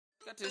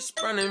got this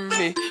running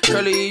me,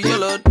 curly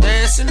yellow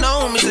dancing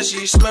on me, said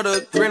she smelled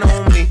a grin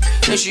on me,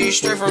 and she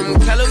straight from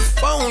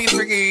California,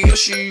 freaky, yeah,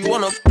 she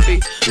wanna be,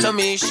 tell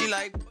me she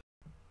like.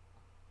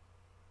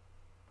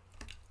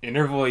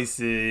 Inner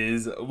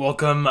Voices,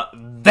 welcome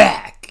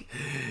back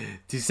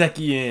to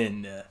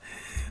Sekien.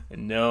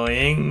 No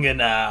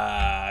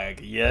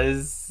Inganock,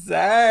 yes sir.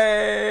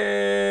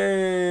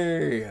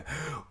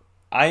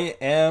 I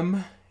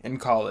am in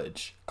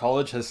college.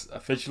 College has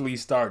officially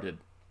started.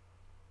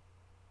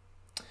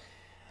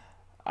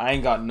 I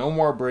ain't got no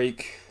more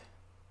break.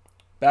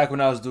 Back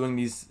when I was doing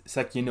these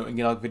Sekien no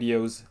Inganock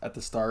videos at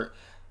the start,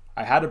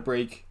 I had a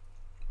break.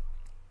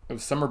 It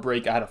was summer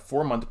break. I had a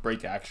 4-month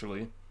break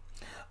actually.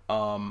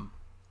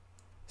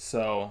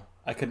 So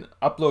I could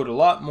upload a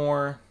lot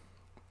more,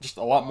 just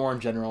a lot more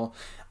in general.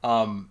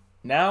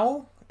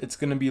 Now it's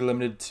gonna be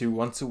limited to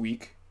once a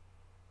week.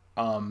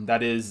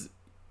 That is,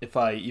 if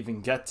I even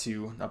get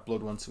to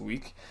upload once a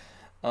week.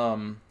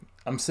 I'm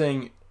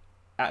saying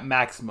at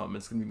maximum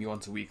it's gonna be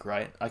once a week,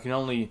 right? I can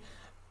only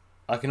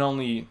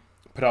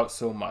put out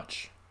so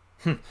much.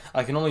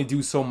 I can only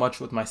do so much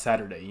with my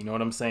Saturday. You know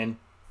what I'm saying?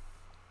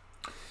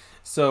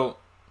 So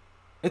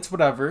it's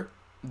whatever.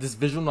 This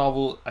visual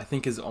novel, I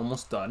think, is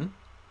almost done.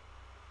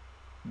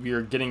 We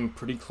are getting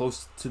pretty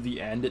close to the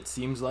end, it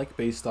seems like,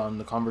 based on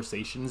the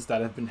conversations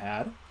that have been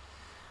had.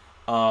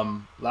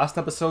 Last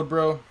episode,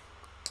 bro,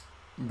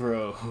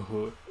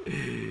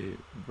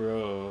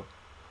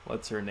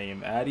 what's her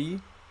name?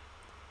 Addie?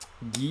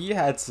 Guy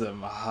had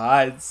some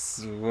hot,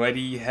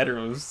 sweaty,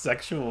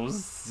 heterosexual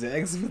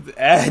sex with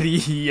Addie.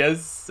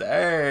 Yes,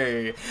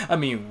 sir. I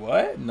mean,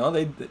 what? No,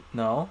 they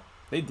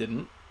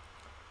didn't.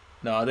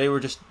 No, they were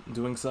just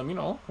doing some, you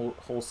know,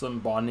 wholesome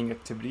bonding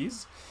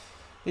activities.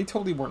 They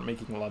totally weren't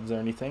making loves or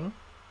anything.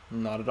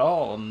 Not at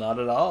all. Not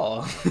at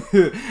all.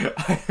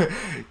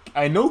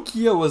 I know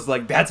Kia was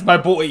like, that's my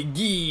boy,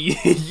 Guy.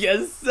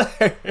 Yes,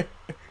 sir.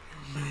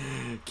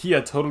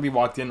 Kia totally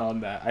walked in on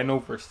that. I know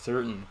for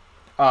certain.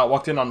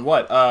 Walked in on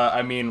what?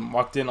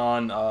 Walked in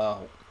on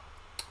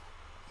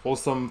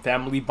wholesome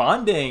family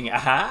bonding.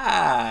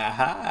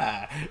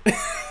 Aha.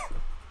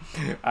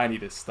 I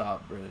need to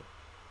stop, bro.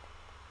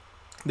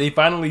 They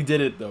finally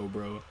did it though,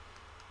 bro.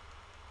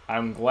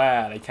 I'm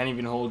glad. I can't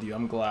even hold you.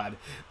 I'm glad.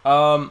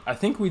 I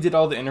think we did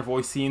all the inner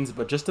voice scenes,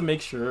 but just to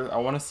make sure, I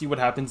want to see what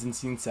happens in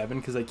scene 7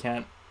 because I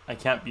can't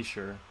be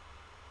sure.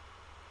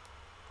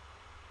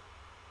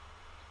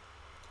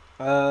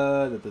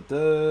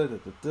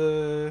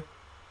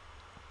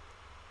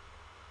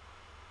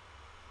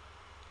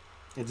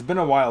 It's been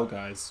a while,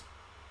 guys.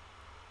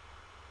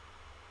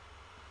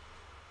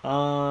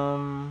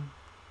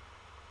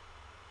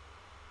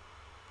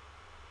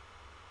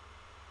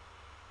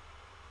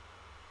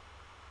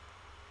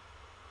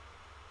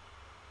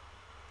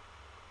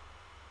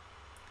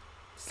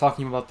 It's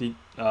talking about the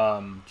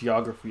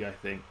geography, I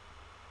think.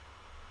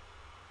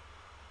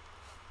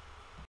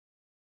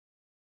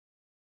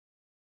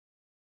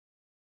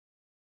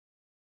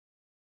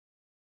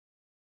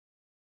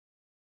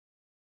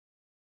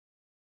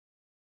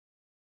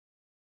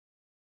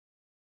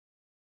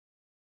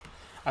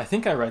 I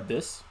think I read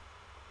this.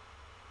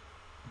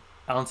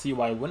 I don't see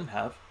why I wouldn't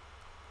have.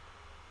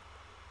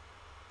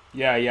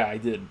 Yeah, I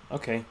did.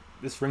 Okay,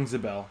 this rings a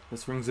bell.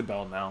 This rings a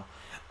bell now.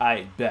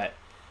 I bet.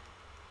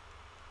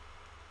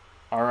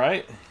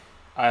 Alright.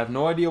 I have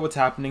no idea what's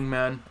happening,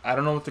 man. I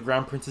don't know what the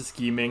Grand Prince is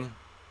scheming.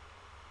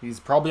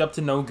 He's probably up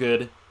to no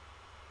good.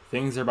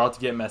 Things are about to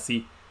get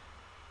messy.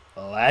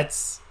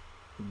 Let's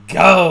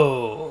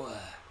go!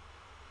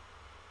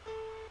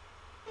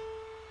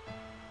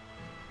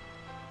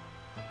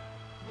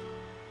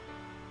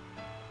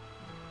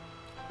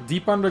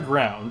 Deep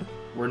underground,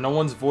 where no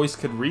one's voice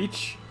could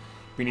reach,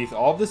 beneath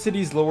all of the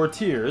city's lower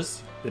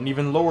tiers, then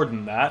even lower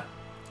than that,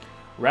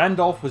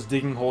 Randolph was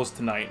digging holes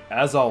tonight,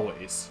 as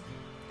always.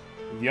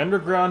 The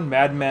underground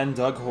madman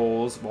dug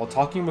holes while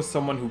talking with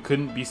someone who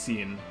couldn't be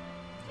seen.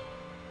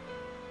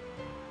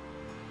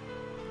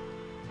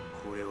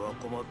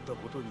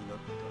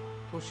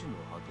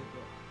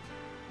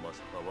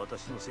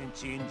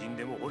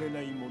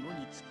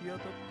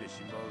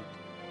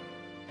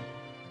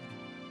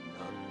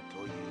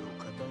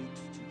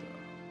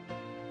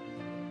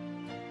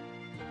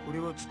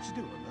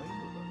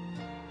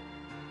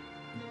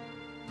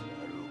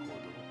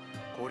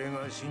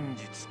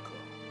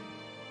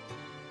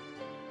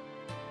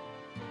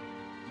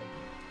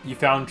 You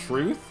found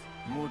truth?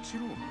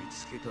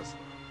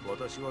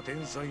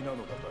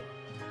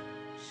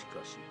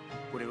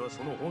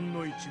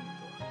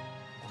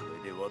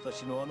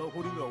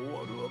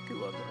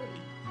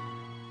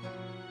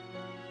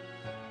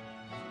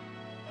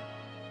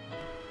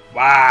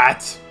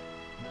 What?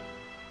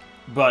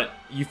 But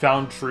you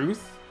found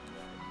truth?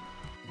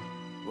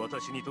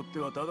 私にとって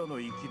はただの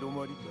行き止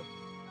まりだ。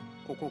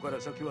ここから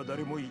先は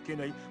誰も行け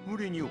ない。無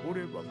理に掘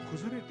れば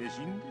崩れて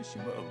死んでし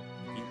まう。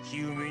生き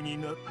埋めに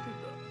なってた。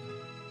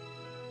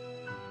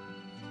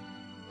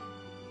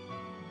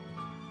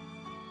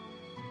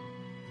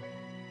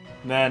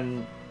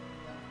Then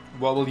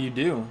what will you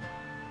do?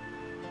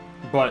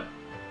 But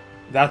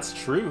That's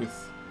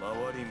truth. 回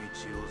り道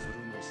をする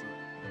のさ。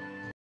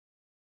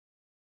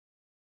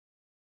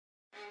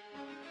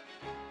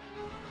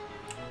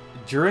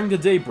 During the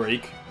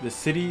daybreak, the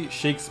city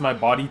shakes my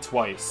body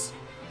twice.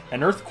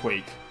 An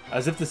earthquake,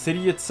 as if the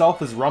city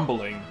itself is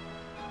rumbling.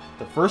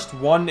 The first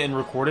one in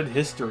recorded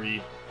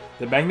history.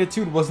 The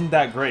magnitude wasn't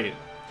that great.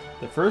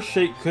 The first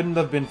shake couldn't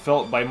have been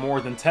felt by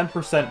more than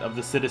 10% of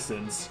the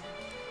citizens.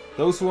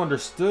 Those who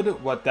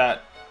understood what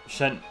that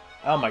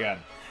oh my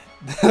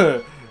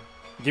god.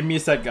 Give me a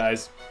sec,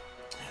 guys.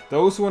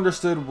 Those who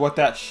understood what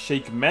that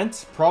shake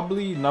meant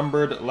probably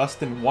numbered less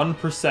than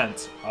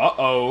 1%.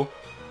 Uh-oh.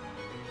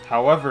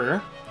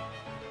 However,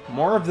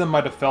 more of them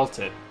might have felt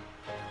it.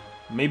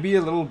 Maybe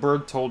a little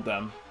bird told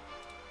them.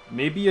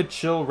 Maybe a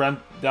chill ran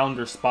down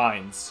their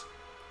spines.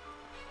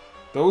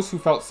 Those who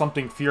felt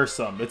something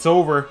fearsome. It's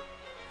over.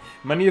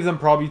 Many of them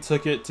probably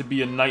took it to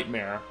be a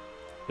nightmare.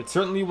 It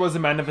certainly was a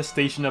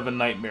manifestation of a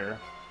nightmare.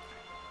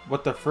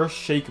 What the first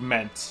shake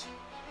meant.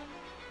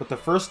 What the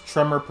first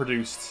tremor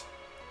produced.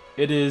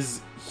 It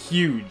is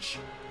huge.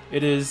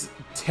 It is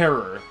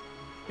terror.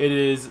 It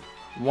is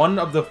one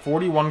of the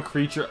 41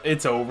 creatures.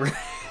 It's over.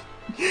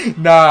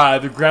 Nah,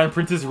 the Grand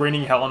Prince is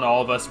raining hell on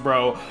all of us,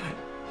 bro.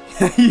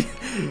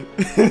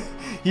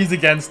 He's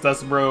against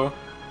us, bro.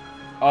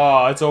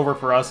 Oh, it's over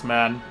for us,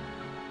 man.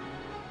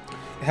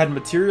 It had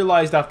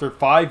materialized after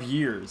 5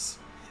 years.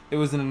 It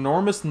was an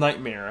enormous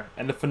nightmare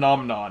and a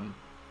phenomenon.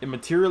 It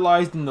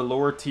materialized in the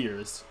lower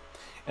tiers,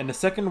 and the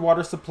second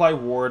water supply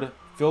ward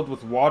filled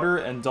with water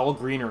and dull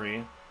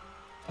greenery.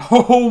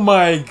 Oh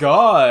my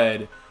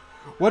god!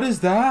 What is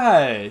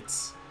that?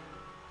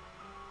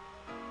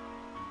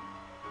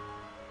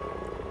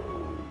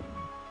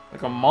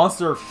 Like a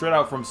monster straight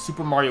out from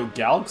Super Mario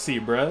Galaxy,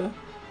 bruh.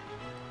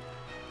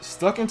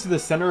 Stuck into the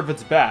center of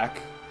its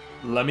back,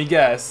 let me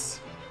guess,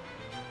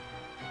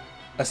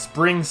 a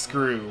spring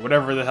screw,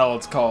 whatever the hell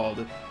it's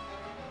called.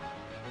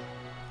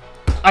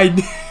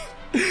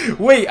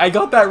 Wait, I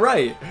got that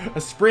right!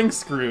 A spring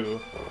screw.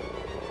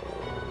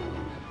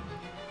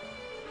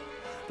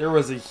 There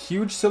was a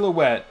huge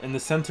silhouette in the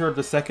center of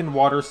the second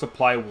water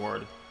supply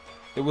ward.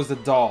 It was a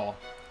doll.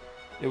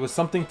 It was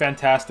something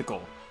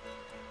fantastical.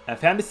 A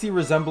fantasy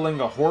resembling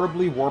a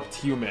horribly warped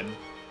human.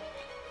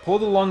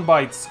 Pulled along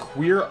by its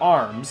queer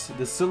arms,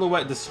 the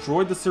silhouette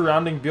destroyed the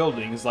surrounding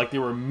buildings like they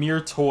were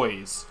mere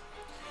toys.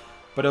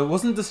 But it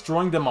wasn't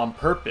destroying them on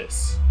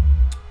purpose.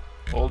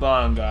 Hold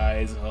on,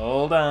 guys.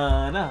 Hold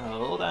on.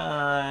 Hold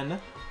on.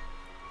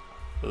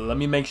 Let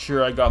me make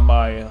sure I got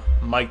my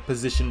mic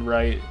position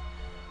right.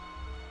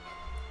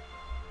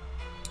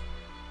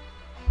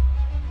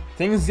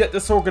 Things get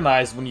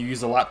disorganized when you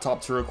use a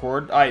laptop to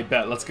record. I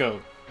bet. Let's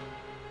go.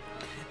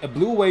 It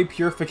blew away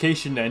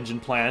purification engine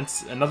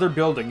plants and other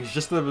buildings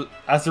just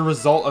as a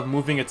result of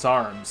moving its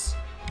arms.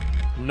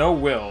 No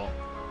will.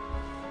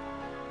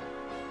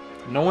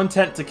 No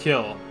intent to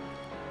kill.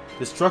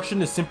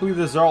 Destruction is simply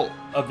the result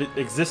of it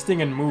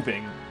existing and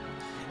moving.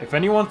 If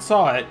anyone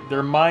saw it,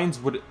 their minds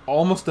would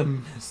almost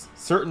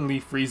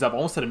certainly freeze up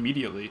almost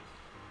immediately.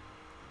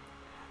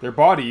 Their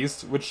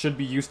bodies, which should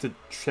be used to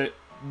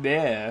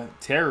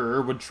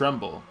terror, would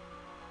tremble.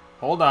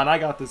 Hold on, I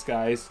got this,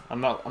 guys. I'm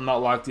not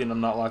locked in.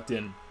 I'm not locked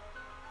in.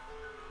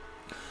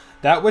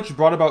 That which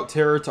brought about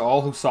terror to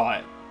all who saw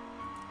it.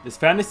 This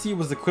fantasy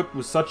was equipped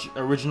with such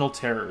original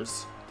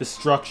terrors: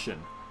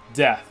 destruction,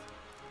 death,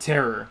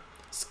 terror,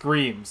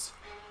 screams.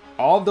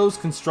 All of those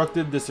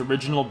constructed this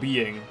original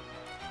being.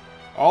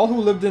 All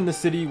who lived in the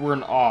city were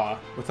in awe,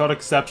 without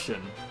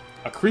exception.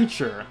 A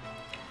creature.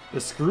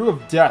 The screw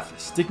of death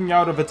sticking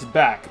out of its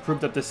back proved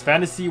that this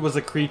fantasy was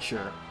a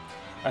creature.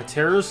 A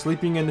terror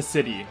sleeping in the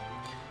city.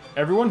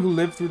 Everyone who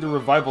lived through the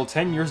revival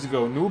 10 years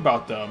ago knew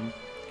about them.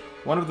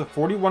 One of the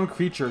 41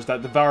 creatures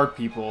that devoured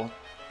people.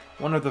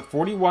 One of the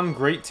 41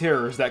 great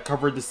terrors that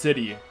covered the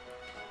city.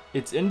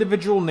 Its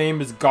individual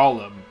name is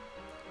Golem.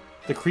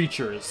 The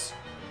creatures.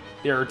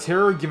 They are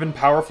terror given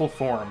powerful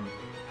form.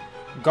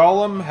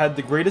 Golem had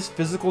the greatest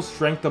physical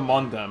strength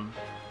among them.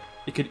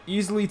 It could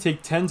easily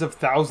take tens of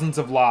thousands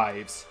of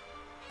lives.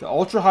 The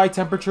ultra-high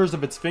temperatures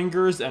of its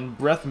fingers and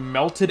breath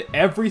melted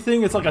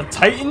everything. It's like a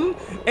titan?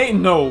 Ain't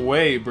no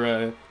way,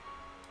 bruh.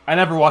 I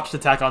never watched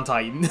Attack on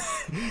Titan.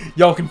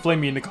 Y'all can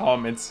flame me in the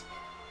comments.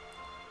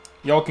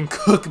 Y'all can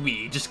cook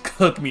me. Just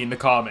cook me in the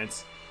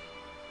comments.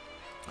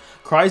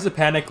 Cries of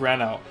panic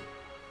rang out.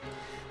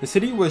 The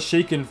city was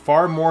shaken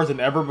far more than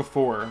ever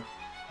before.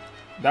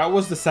 That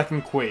was the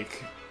second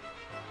quake.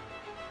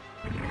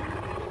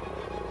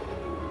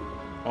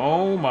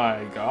 Oh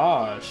my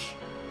gosh.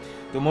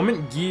 The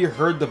moment Guy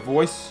heard the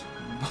voice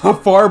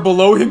far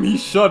below him, he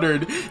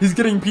shuddered. He's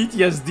getting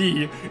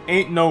PTSD.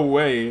 Ain't no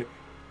way.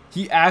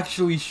 He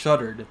actually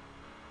shuddered.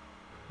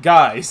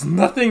 Guys,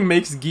 nothing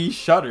makes Guy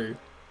shudder.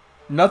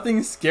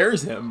 Nothing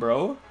scares him,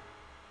 bro.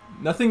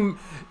 Nothing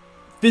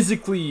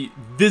physically,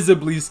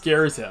 visibly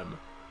scares him.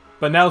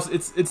 But now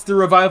it's the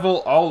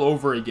revival all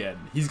over again.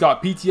 He's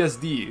got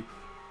PTSD.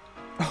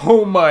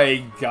 Oh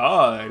my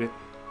god.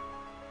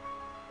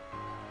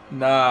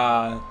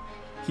 Nah.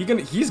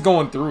 He's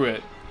going through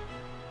it.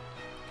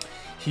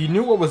 He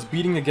knew what was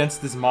beating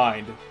against his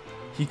mind.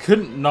 He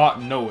couldn't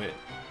not know it.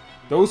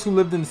 Those who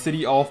lived in the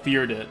city all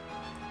feared it.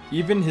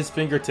 Even his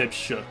fingertips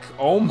shook.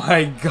 Oh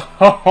my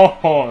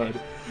god!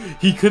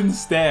 He couldn't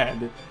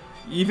stand.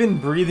 Even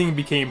breathing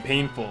became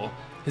painful.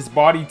 His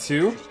body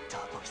too?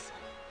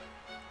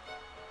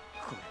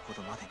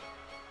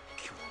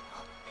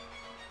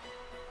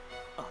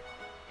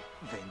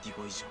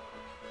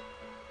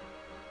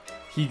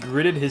 He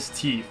gritted his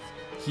teeth.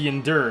 He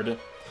endured.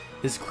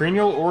 His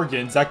cranial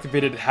organs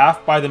activated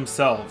half by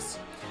themselves.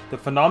 The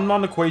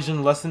phenomenon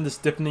equation lessened the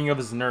stiffening of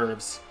his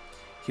nerves.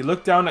 He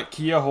looked down at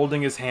Kia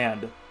holding his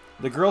hand.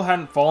 The girl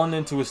hadn't fallen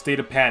into a state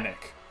of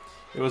panic.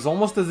 It was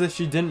almost as if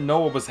she didn't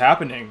know what was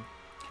happening.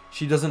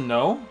 She doesn't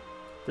know?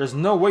 There's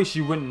no way she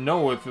wouldn't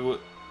know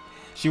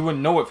she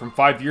wouldn't know it from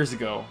 5 years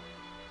ago.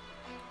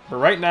 But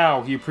right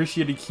now, he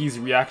appreciated Kia's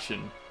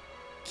reaction.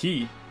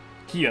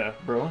 Kia,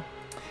 bro.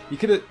 He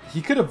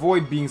could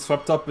avoid being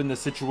swept up in the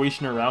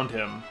situation around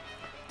him.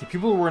 The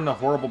people were in a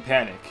horrible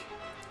panic.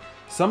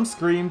 Some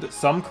screamed,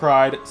 some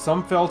cried,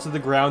 some fell to the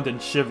ground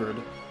and shivered.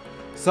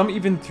 Some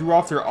even threw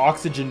off their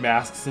oxygen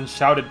masks and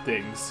shouted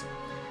things.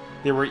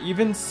 There were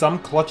even some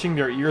clutching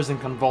their ears and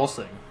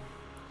convulsing.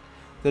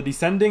 The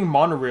descending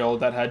monorail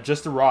that had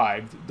just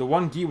arrived, the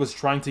one Guy was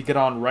trying to get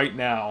on right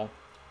now.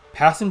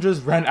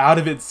 Passengers ran out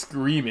of it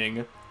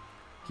screaming.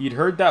 He'd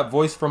heard that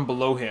voice from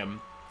below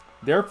him.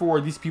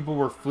 Therefore, these people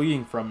were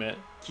fleeing from it.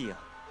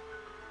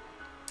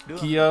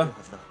 Kia,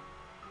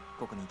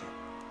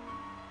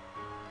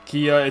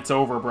 it's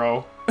over,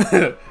 bro.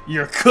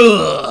 You're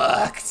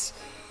cooked!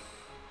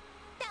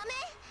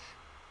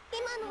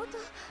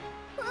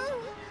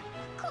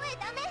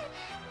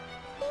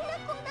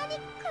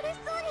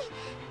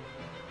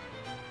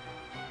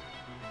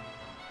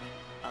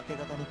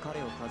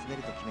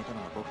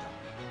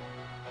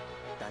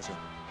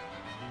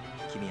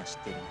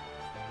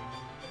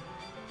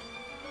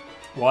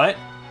 What?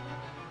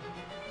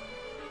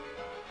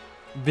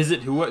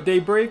 Visit who at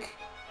daybreak?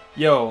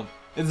 Yo,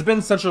 it's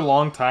been such a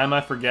long time I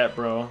forget,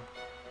 bro.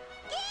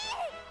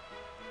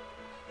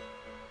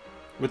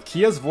 With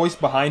Kia's voice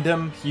behind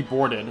him, he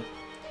boarded.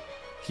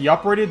 He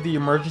operated the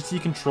emergency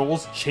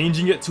controls,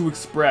 changing it to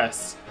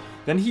express.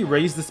 Then he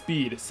raised the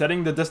speed,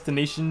 setting the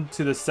destination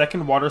to the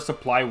second water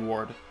supply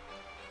ward.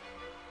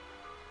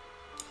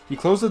 He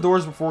closed the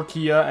doors before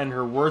Kia and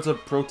her words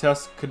of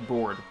protest could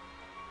board.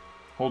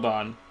 Hold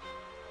on.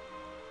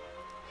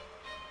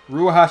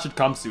 Ruha should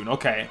come soon.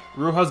 Okay,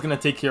 Ruha's gonna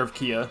take care of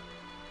Kia.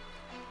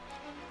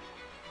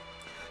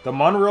 The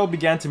monorail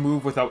began to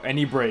move without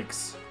any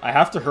brakes. I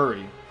have to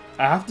hurry.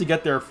 I have to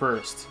get there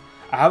first.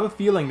 I have a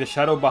feeling the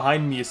shadow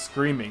behind me is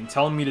screaming,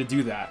 telling me to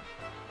do that.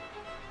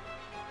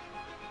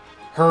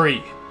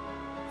 Hurry!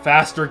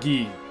 Faster,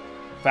 Guy!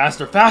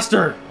 Faster,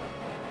 faster!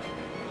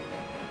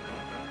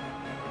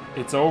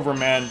 It's over,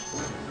 man.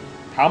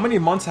 How many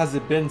months has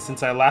it been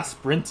since I last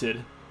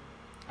sprinted?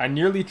 I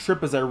nearly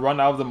trip as I run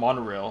out of the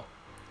monorail.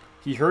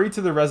 He hurried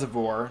to the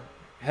reservoir,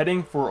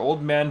 heading for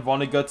Old Man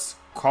Vonnegut's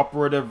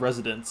cooperative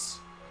residence.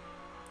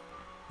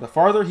 The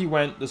farther he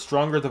went, the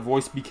stronger the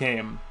voice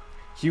became.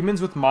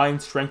 Humans with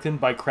minds strengthened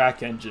by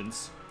crack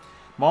engines.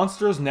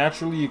 Monsters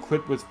naturally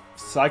equipped with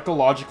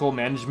psychological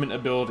management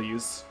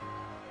abilities.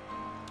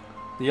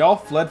 They all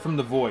fled from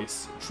the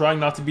voice,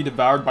 trying not to be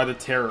devoured by the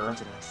terror.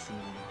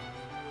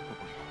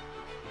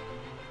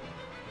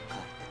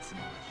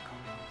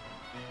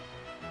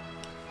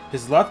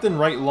 His left and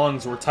right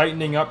lungs were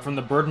tightening up from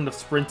the burden of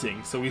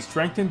sprinting, so he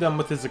strengthened them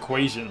with his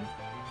equation.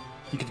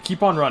 He could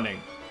keep on running.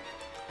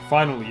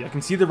 Finally, I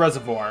can see the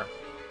reservoir.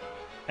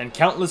 And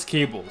countless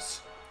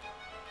cables.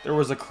 There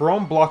was a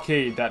chrome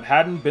blockade that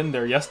hadn't been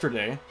there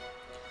yesterday.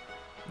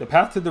 The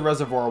path to the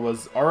reservoir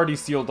was already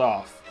sealed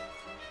off.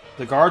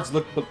 The guards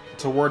looked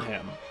toward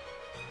him.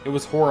 It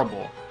was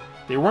horrible.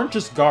 They weren't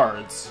just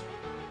guards.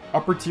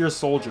 Upper-tier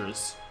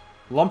soldiers.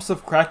 Lumps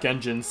of crack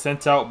engines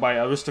sent out by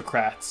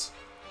aristocrats.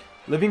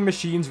 Living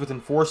machines with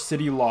enforced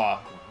city law.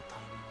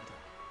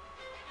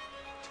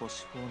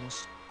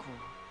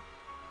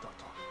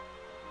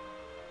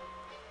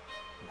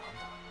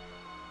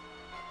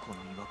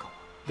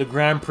 The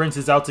Grand Prince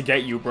is out to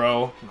get you,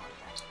 bro.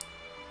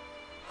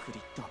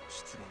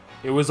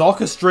 It was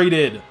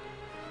orchestrated.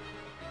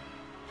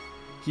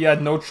 He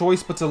had no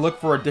choice but to look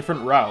for a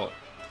different route.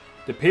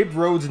 The paved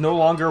roads no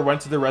longer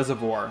went to the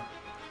reservoir.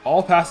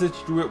 All passage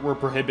through it were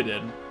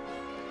prohibited.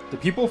 The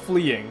people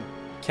fleeing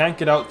can't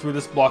get out through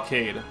this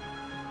blockade.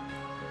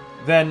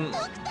 Then...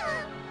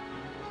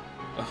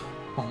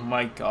 Oh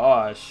my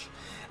gosh.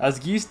 As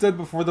Guy stood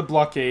before the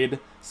blockade,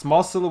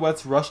 small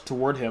silhouettes rushed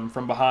toward him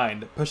from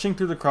behind, pushing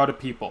through the crowd of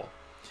people.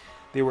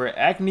 They were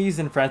Agnes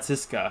and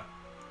Franziska.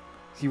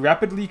 He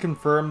rapidly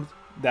confirmed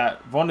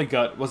that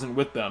Vonnegut wasn't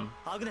with them.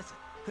 Agnes,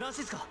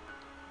 Franziska,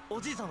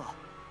 Oji-san wa?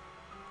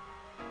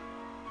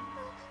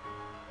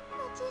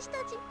 私た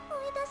ち追い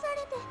出され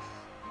て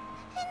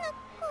変な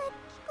声聞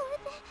こえ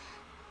て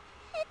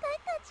兵隊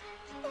たち来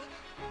てこ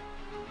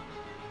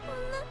ん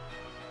なこ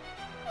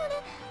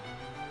れ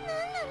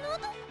何なの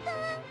ドクター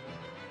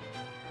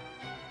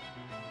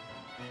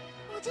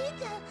おじいち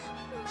ゃん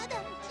まだ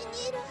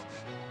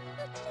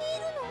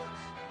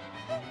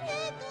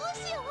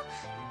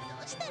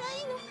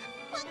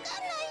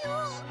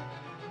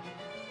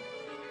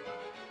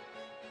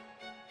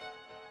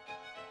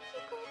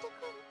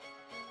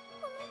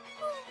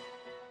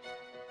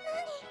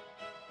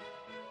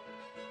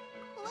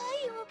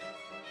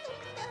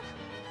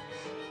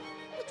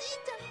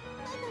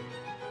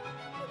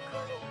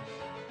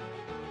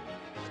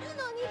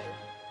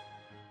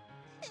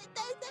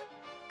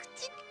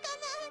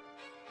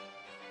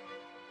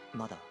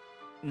まだ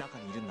中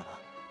にいるんなら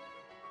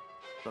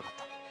分かっ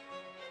た。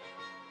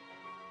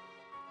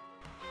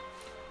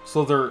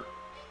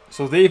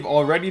 So they've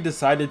already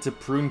decided to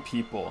prune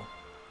people.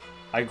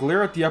 I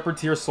glare at the upper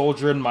tier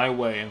soldier in my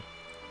way.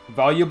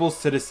 Valuable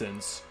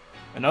citizens.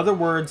 In other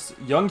words,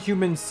 young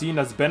humans seen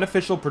as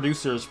beneficial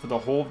producers for the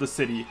whole of the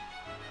city.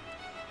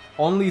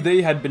 Only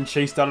they had been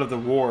chased out of the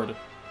ward.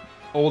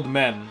 Old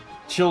men,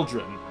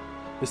 children,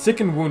 the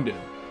sick and wounded.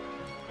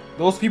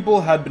 Those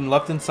people had been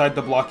left inside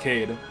the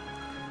blockade.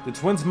 The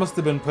twins must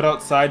have been put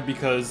outside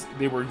because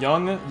they were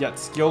young yet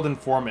skilled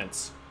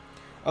informants.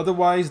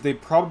 Otherwise, they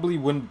probably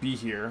wouldn't be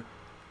here.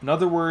 In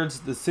other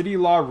words, the city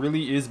law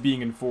really is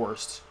being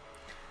enforced.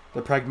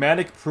 The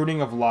pragmatic pruning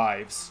of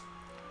lives.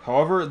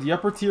 However, the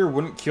upper tier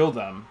wouldn't kill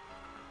them.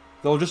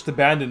 They'll just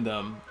abandon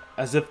them,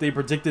 as if they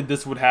predicted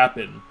this would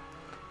happen.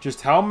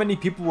 Just how many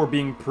people were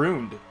being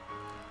pruned?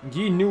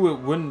 Guy knew it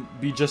wouldn't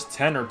be just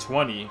 10 or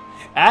 20.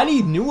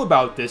 Addie knew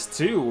about this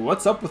too.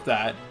 What's up with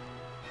that?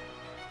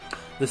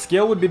 The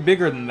scale would be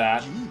bigger than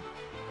that.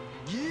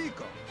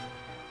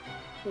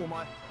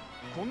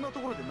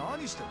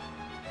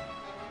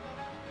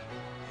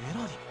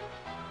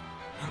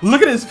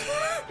 Look at his...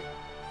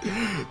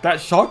 That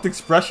shocked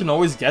expression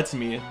always gets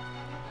me.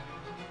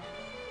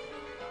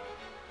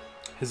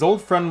 His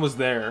old friend was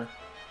there.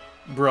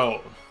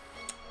 Bro.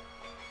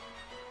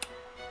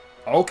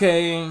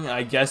 Okay,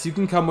 I guess you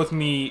can come with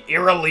me.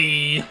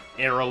 Eerily.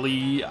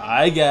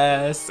 I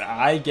guess.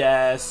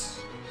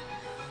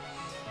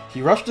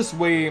 He rushed his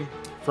way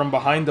from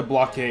behind the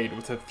blockade,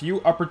 with a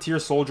few upper tier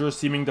soldiers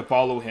seeming to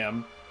follow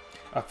him.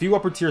 A few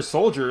upper tier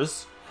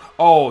soldiers?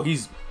 Oh,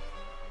 he's...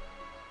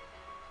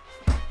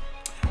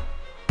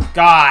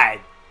 God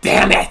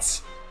damn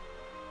it!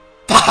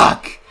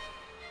 Fuck!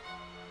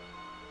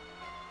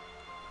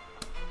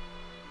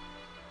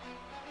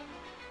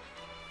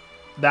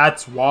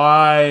 That's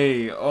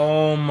why.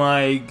 Oh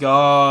my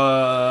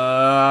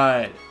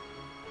god.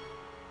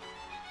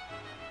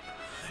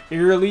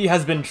 Eerily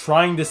has been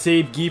trying to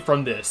save Guy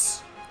from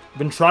this.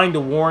 Been trying to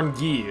warn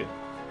Guy.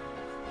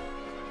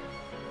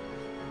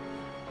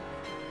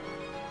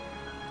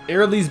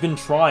 Eerly's been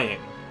trying.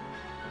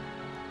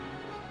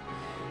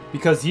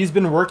 Because he's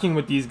been working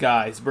with these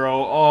guys,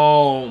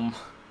 bro.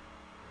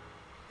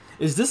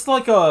 Is this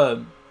like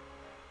a...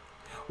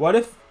 What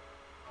if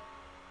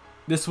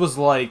this was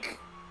like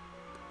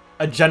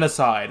a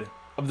genocide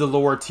of the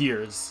lower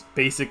tiers,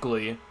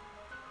 basically?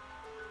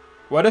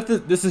 What if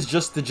this is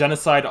just to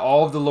genocide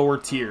all of the lower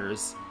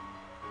tiers,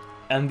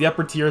 and the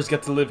upper tiers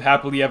get to live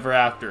happily ever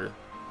after?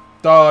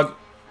 Dog,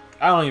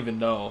 I don't even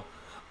know.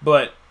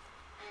 But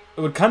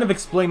it would kind of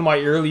explain why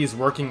Eerly is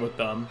working with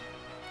them.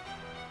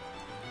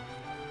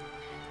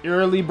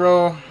 Eerly,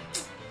 bro.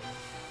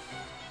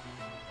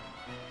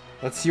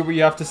 Let's see what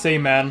you have to say,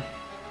 man.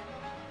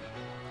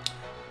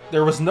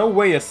 There was no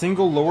way a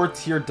single lower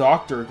tier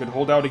doctor could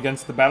hold out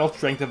against the battle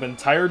strength of an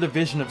entire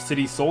division of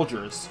city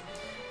soldiers.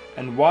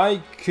 And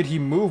why could he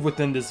move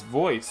within this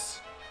voice?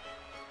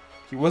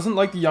 He wasn't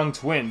like the young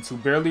twins, who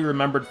barely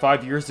remembered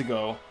 5 years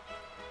ago.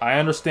 I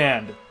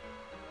understand.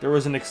 There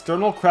was an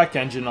external crack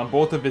engine on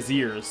both of his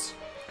ears.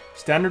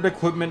 Standard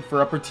equipment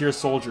for upper tier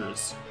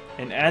soldiers.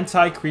 An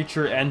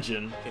anti-creature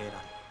engine.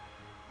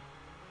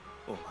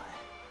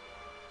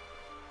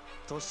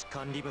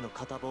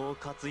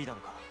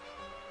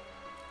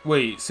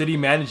 Wait, city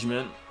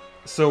management?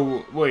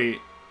 So,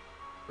 wait.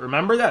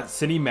 Remember that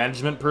city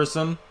management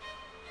person?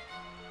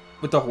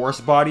 With the horse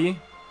body?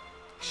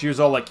 She was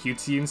all like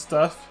cutesy and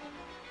stuff?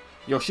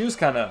 Yo, she was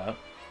kinda...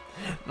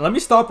 Let me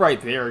stop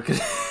right there, because...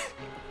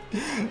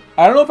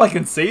 I don't know if I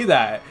can say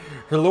that.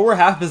 Her lower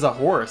half is a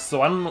horse,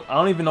 so I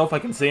don't even know if I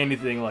can say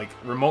anything like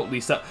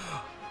remotely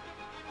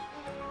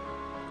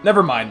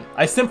Never mind.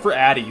 I simp for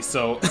Addie,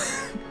 so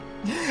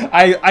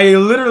I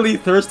literally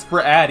thirst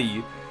for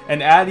Addie,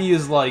 and Addie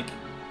is like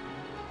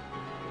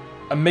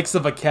a mix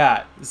of a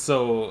cat,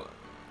 so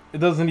it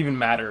doesn't even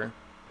matter.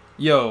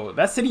 Yo,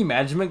 that city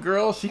management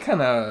girl, she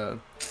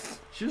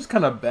was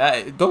kind of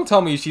bad. Don't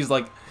tell me she's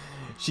I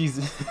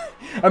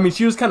mean,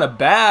 she was kind of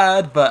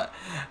bad, but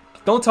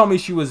don't tell me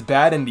she was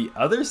bad in the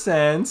other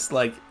sense,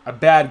 like a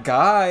bad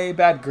guy,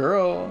 bad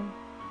girl.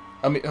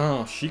 I mean,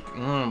 oh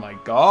my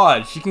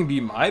god, she can be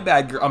my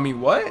bad girl. I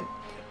mean, what?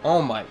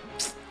 Oh my,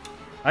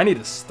 I need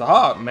to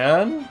stop,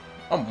 man.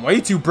 I'm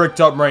way too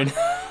bricked up right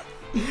now.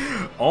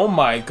 Oh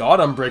my god,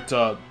 I'm bricked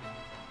up.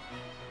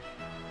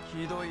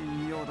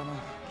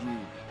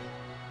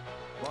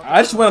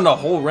 I just went on a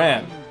whole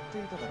rant.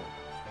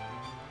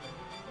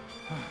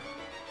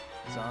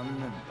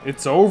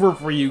 It's over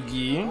for you,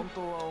 Guy.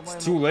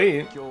 It's too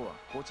late.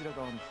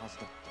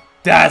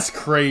 That's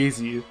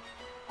crazy.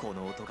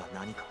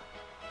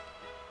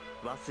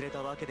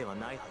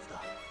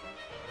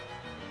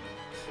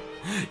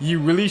 You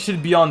really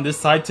should be on this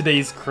side today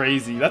is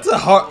crazy. That's a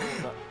hard...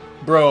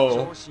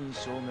 Bro.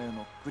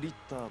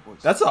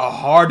 That's a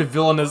hard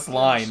villainous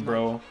line,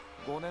 bro.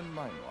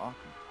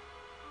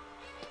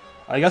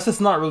 I guess it's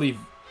not really...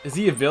 Is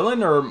he a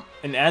villain or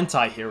an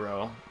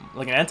anti-hero?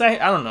 Like an anti...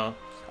 I don't know.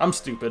 I'm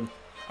stupid.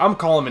 I'm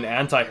calling him an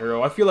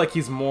anti-hero. I feel like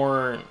he's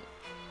more...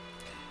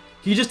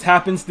 He just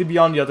happens to be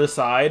on the other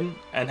side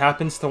and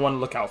happens to want to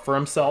look out for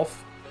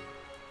himself.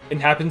 And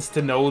happens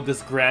to know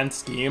this grand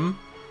scheme.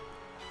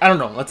 I don't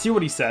know. Let's see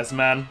what he says,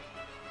 man.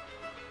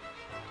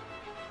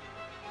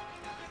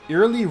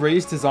 Eerily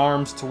raised his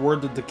arms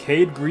toward the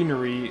decayed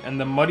greenery and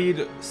the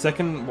muddied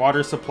second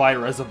water supply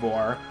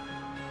reservoir.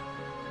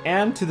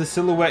 And to the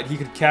silhouette he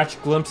could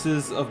catch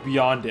glimpses of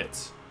beyond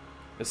it.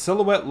 A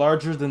silhouette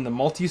larger than the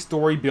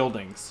multi-story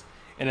buildings.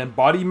 An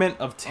embodiment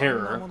of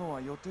terror.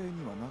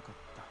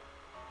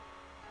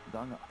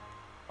 だが、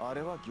あ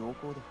れは行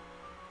幸だ。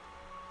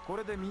こ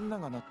れでみんな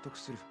が納得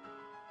する。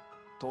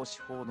投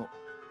資法の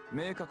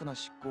明確な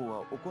執行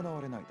は行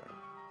われないだろ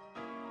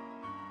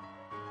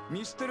う。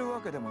見捨てる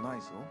わけでもな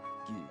いぞ、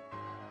ギ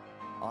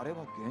ー。あれは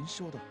現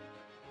象だ。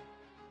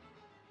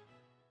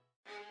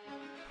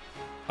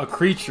A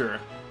creature.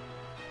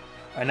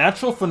 A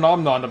natural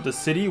phenomenon of the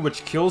city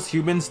which kills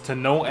humans to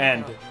no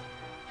end.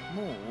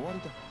 もう終わり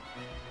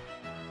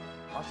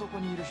だ。あそこ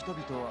にいる人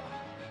々は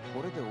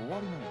これで終わりなの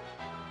だ。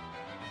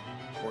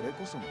これ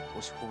こそが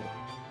都市法だ。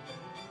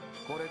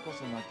これこ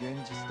そが現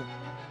実だ。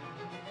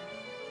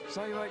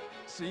幸い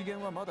水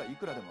源はまだい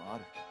くらでもあ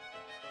る。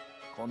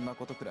こんな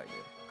ことくらいで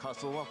仮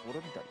想は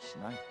滅びたりし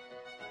ない。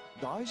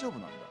大丈夫な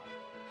んだ。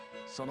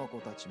その子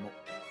たちも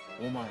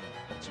お前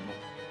たちも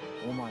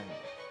お前も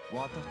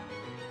私。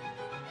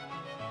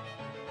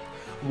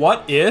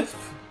What if?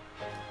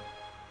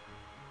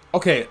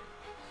 Okay,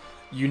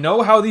 you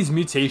know how these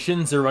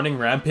mutations are running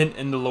rampant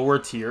in the lower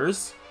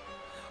tiers?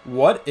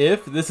 What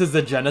if this is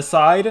the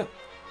genocide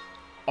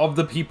of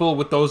the people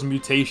with those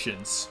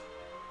mutations?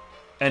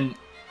 And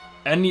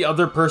any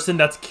other person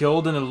that's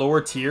killed in the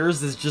lower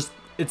tiers is just,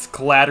 it's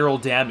collateral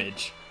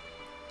damage.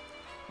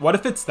 What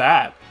if it's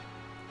that?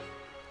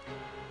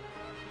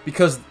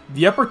 Because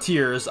the upper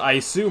tiers, I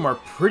assume, are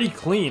pretty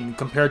clean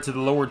compared to the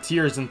lower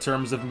tiers in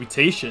terms of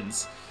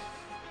mutations.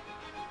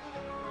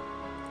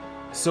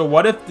 So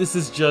what if this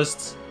is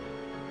just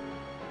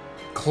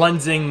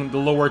cleansing the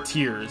lower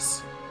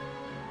tiers?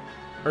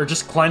 Or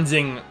just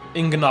cleansing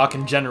Inganock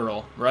in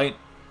general, right?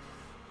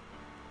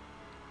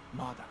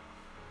 まだ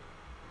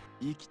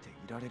生きてい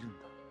られるんだ。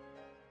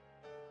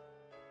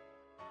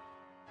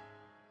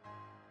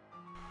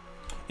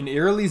In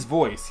Eerly's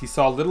voice, he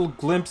saw a little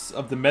glimpse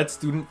of the med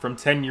student from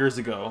 10 years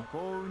ago. 幸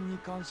運に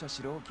感謝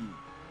しろ、ギー。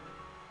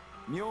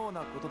妙な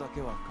ことだ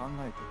けは考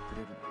えてく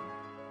れるな。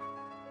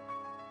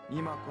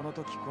今この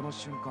時この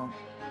瞬間、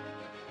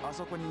あ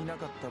そこにいな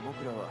かった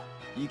僕らは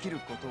生きる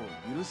ことを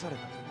許され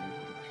たということ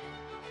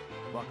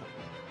だ。わかる？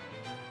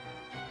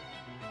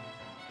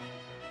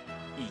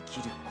生き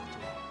るこ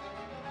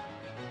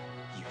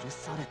とを許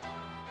され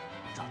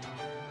ただと。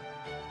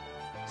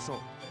そう。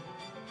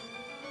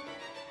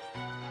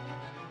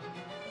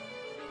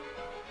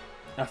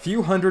A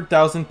few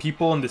 100,000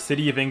 people in the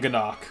city of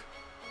Inganock.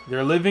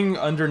 They're living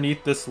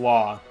underneath this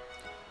law.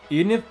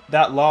 Even if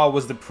that law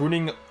was the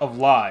pruning of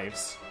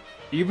lives,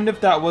 even if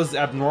that was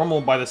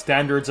abnormal by the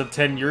standards of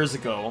 10 years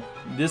ago,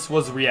 this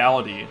was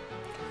reality.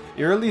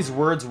 Eerly's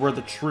words were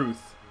the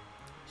truth.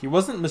 He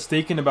wasn't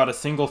mistaken about a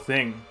single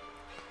thing.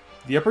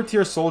 The upper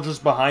tier soldiers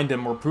behind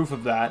him were proof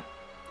of that.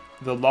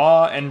 The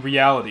law and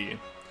reality.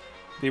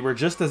 They were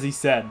just as he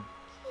said.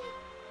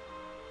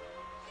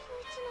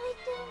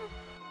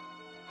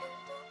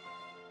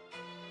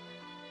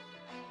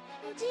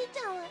 おじいち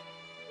ゃんはもう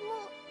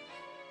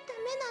ダ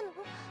メなの？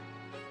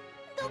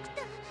ドク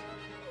ター、ね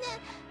え、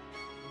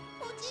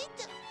おじい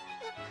ちゃん。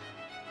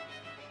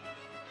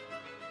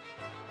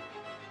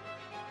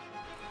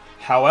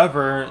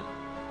However,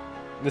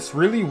 this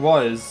really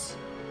was...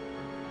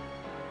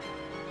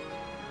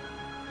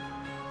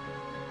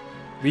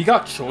 We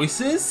got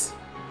choices?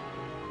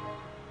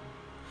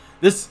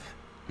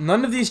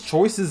 None of these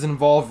choices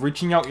involve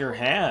reaching out your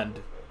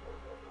hand.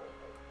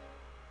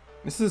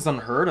 This is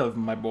unheard of,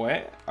 my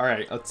boy.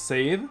 Alright, let's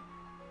save.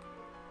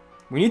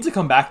 We need to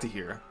come back to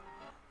here.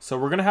 So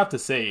we're gonna have to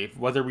save,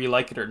 whether we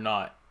like it or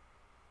not.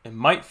 It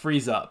might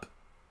freeze up.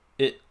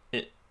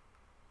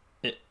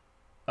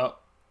 Oh.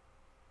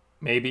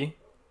 Maybe.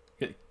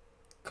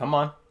 Come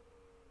on.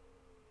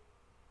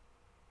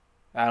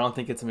 I don't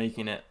think it's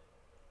making it.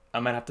 I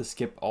might have to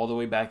skip all the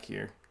way back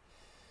here.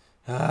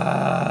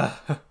 I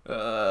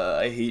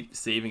hate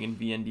saving in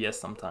VNDS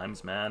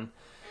sometimes, man.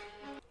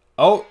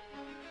 Oh!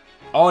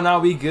 Oh, now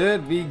we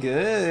good, we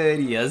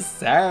good. Yes,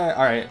 sir.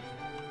 Alright.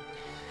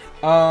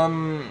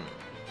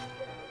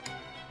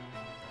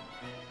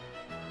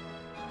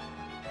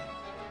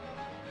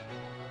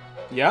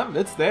 Yeah,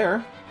 it's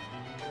there.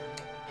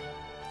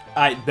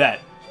 I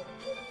bet.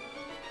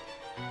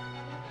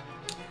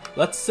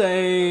 Let's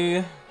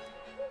say...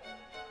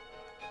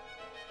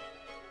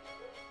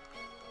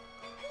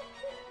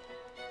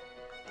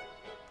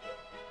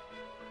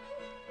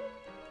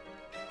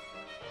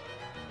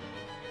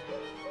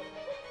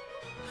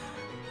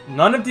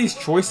 None of these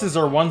choices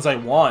are ones I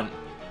want.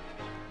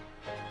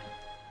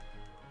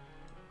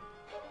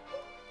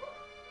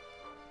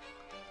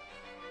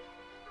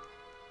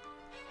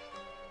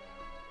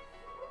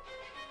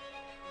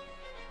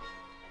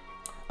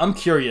 I'm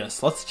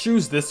curious. Let's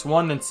choose this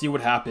one and see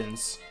what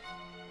happens.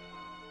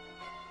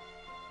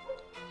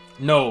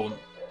 No,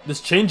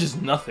 this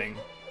changes nothing.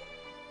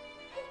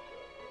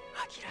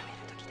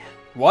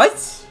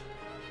 What?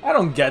 I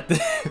don't get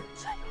this.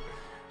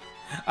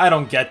 I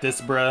don't get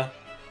this, bruh.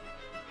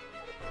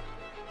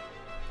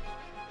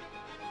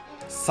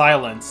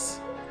 Silence.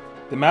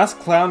 The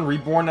masked clown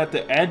reborn at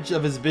the edge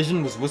of his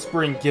vision was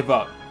whispering, "Give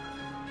up."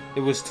 It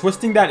was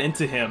twisting that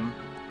into him.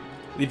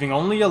 Leaving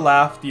only a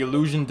laugh, the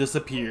illusion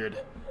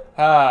disappeared.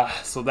 Ah,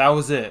 so that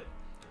was it.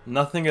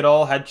 Nothing at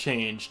all had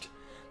changed.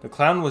 The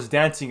clown was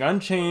dancing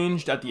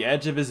unchanged at the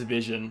edge of his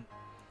vision.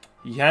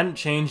 He hadn't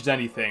changed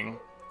anything.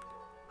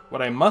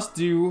 What I must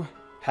do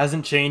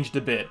hasn't changed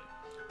a bit.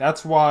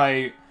 That's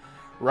why,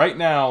 right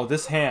now,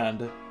 this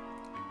hand,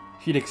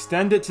 he'd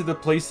extend it to the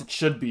place it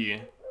should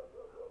be.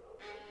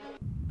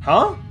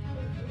 Huh?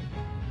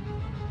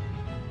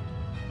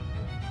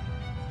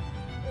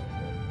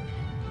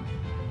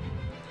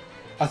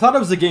 I thought it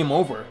was a game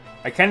over.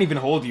 I can't even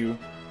hold you.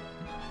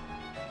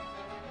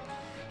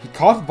 He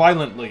coughed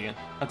violently.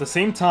 At the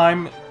same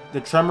time,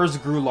 the tremors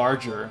grew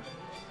larger.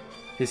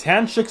 His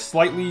hand shook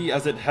slightly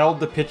as it held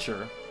the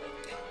pitcher.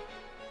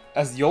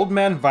 As the old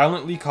man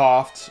violently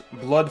coughed,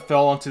 blood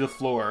fell onto the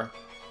floor.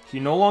 He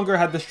no longer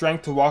had the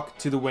strength to walk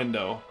to the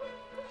window.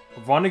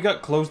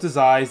 Vonnegut closed his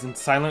eyes and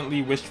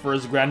silently wished for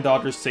his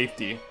granddaughter's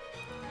safety.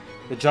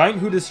 The giant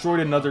who destroyed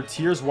another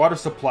Tears water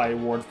supply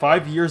award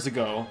 5 years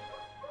ago.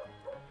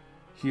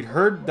 He'd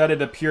heard that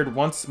it appeared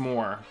once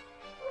more.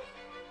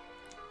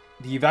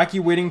 The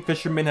evacuating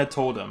fishermen had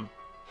told him.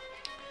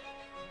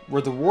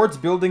 Were the ward's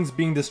buildings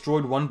being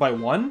destroyed one by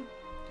one?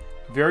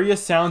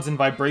 Various sounds and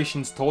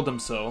vibrations told him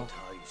so.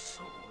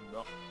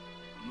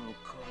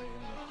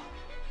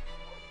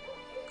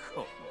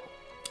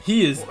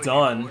 He is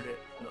done.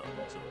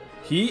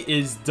 He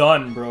is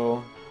done,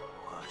 bro.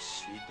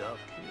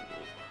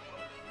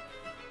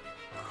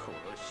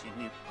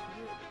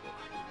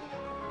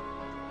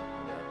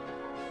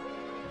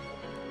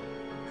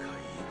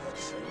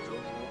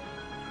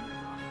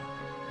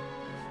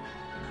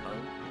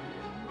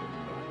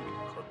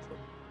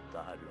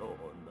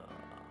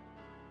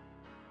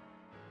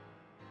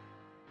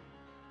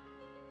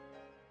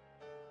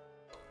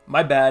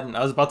 My bad,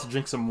 I was about to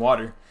drink some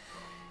water.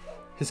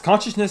 His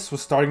consciousness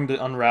was starting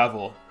to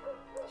unravel.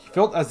 He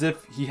felt as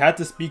if he had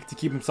to speak to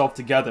keep himself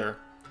together.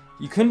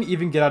 He couldn't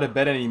even get out of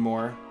bed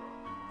anymore.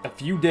 A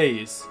few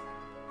days.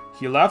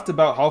 He laughed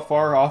about how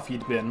far off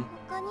he'd been.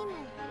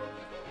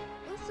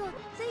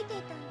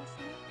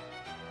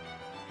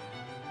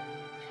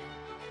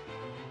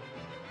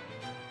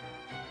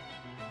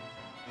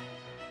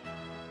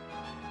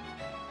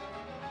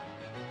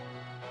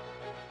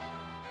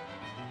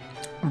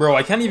 Bro,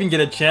 I can't even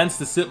get a chance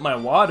to sip my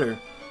water.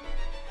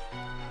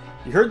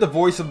 He heard the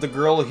voice of the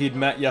girl he'd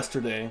met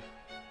yesterday.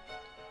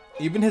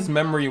 Even his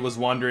memory was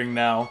wandering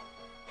now.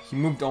 He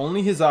moved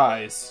only his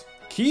eyes.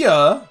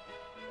 Kia?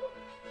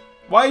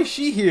 Why is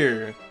she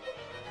here?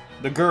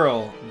 The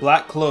girl,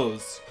 black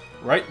clothes,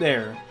 right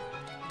there.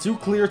 Too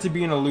clear to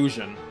be an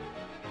illusion.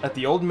 At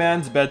the old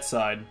man's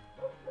bedside.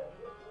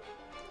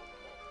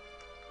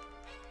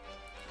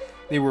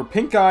 They were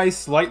pink eyes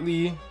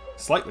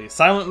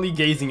silently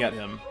gazing at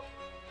him.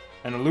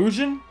 An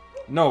illusion?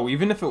 No,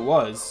 even if it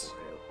was.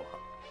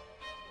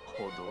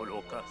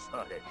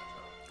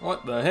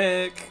 What the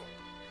heck?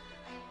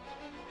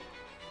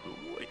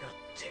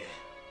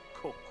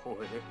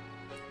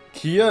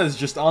 Kia is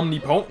just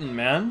omnipotent,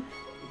 man.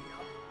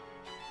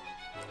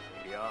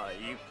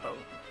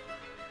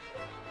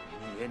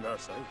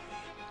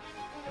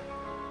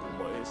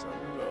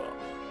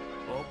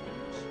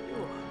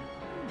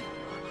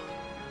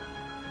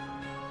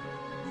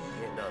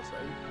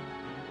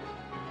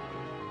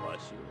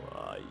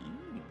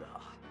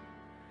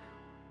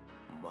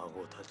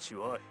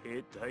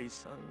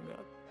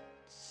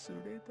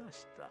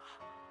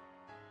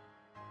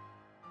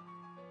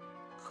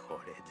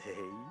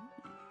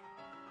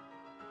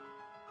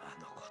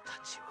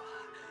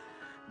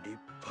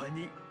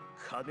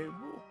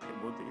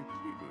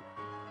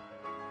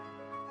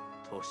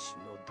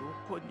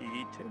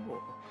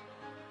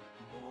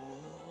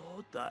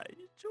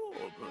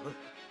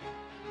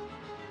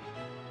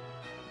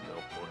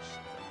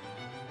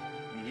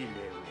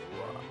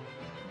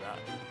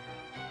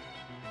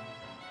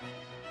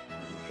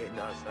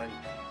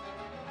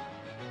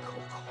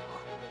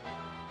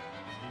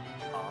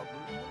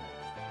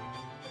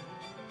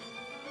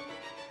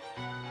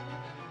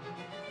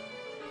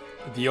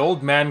 The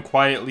old man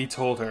quietly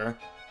told her.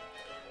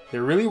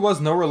 There really was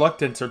no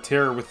reluctance or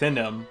terror within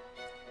him.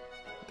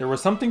 There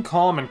was something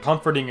calm and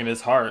comforting in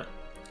his heart.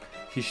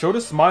 He showed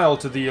a smile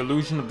to the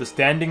illusion of the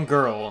standing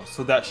girl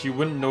so that she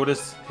wouldn't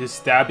notice his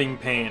stabbing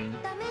pain.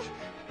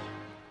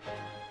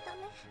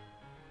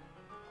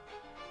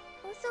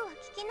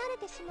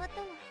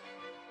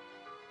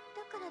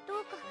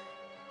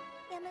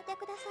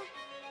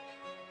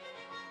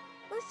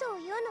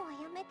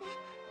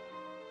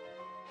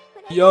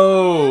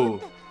 Yo!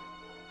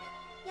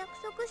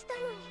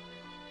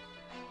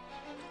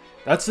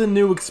 That's a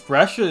new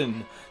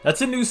expression.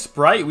 That's a new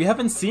sprite. We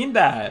haven't seen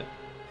that.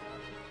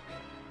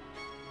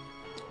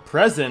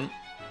 Present?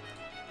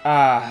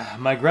 Ah,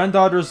 my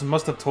granddaughters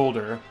must have told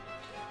her.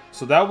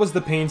 So that was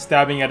the pain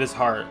stabbing at his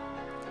heart.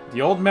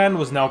 The old man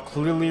was now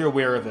clearly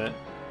aware of it.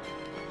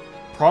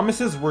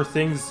 Promises were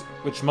things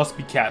which must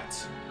be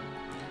kept.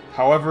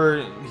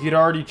 However, he'd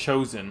already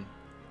chosen.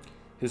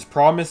 His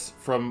promise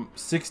from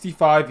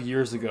 65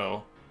 years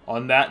ago,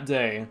 on that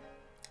day,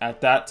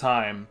 at that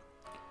time.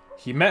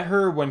 He met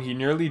her when he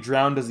nearly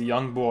drowned as a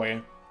young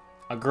boy.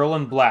 A girl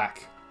in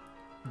black.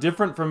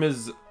 Different from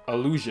his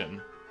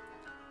illusion.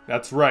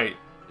 That's right,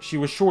 she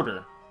was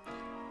shorter.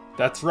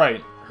 That's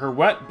right, her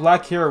wet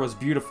black hair was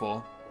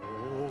beautiful.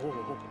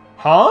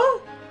 Huh?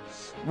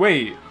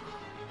 Wait.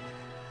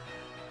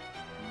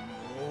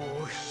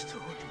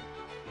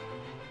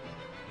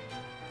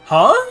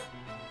 Huh?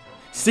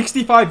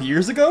 65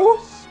 years ago?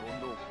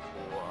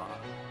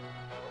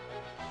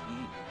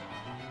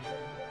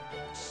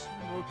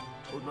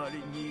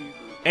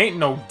 Ain't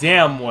no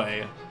damn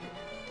way.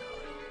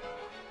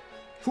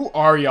 Who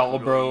are y'all,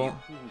 bro?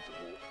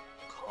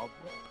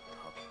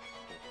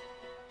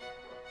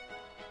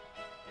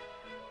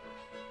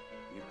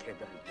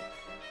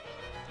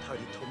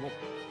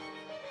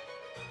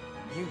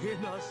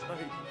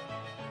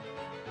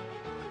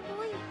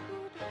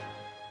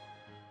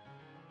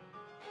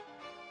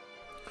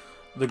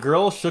 The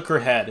girl shook her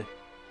head.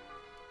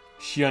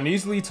 She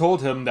uneasily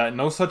told him that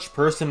no such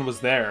person was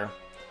there.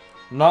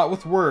 Not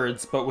with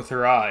words, but with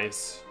her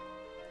eyes.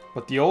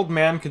 But the old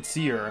man could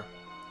see her.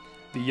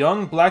 The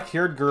young,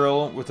 black-haired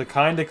girl with a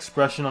kind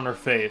expression on her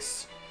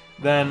face.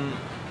 Then...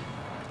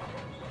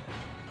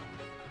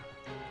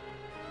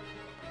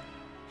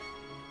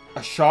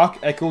 a shock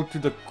echoed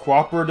through the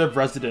cooperative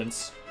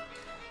residence.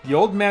 The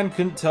old man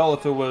couldn't tell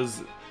if it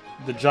was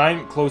the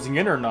giant closing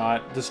in or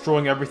not,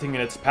 destroying everything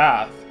in its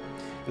path.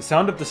 The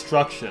sound of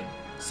destruction.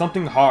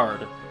 Something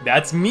hard.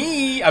 That's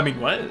me! I mean,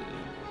 what?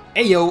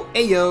 Ayo,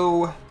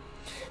 ayo!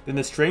 Then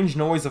the strange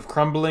noise of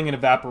crumbling and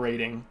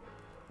evaporating.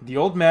 The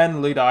old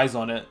man laid eyes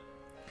on it.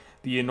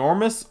 The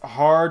enormous,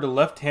 hard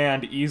left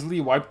hand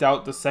easily wiped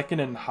out the second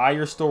and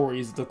higher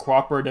stories of the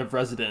cooperative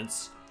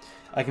residence.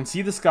 I can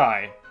see the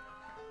sky.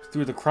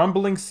 Through the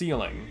crumbling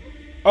ceiling.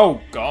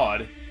 Oh,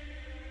 God!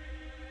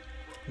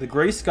 The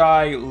gray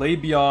sky lay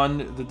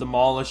beyond the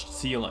demolished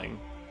ceiling.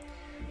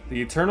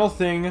 The eternal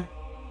thing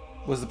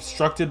was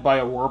obstructed by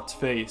a warped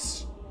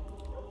face.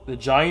 The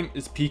giant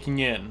is peeking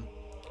in.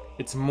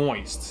 It's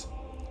moist.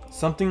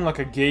 Something like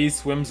a gaze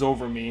swims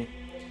over me.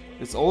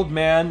 This old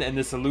man and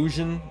this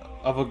illusion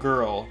of a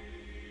girl.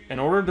 In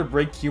order to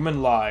break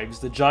human lives,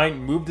 the giant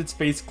moved its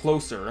face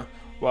closer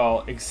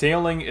while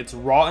exhaling its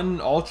rotten,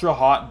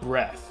 ultra-hot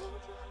breath.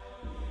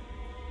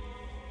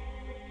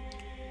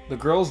 The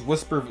girl's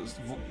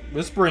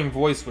whispering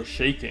voice was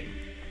shaking.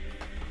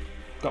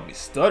 Got me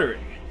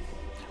stuttering.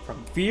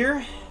 From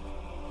fear?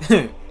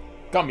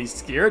 Got me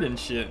scared and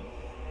shit.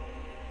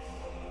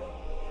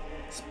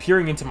 It's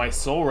peering into my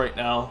soul right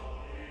now.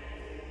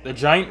 The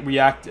giant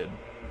reacted.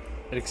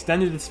 It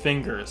extended its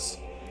fingers.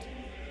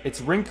 Its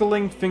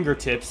wrinkling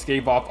fingertips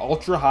gave off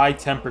ultra-high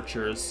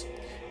temperatures.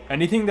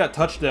 Anything that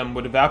touched them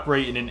would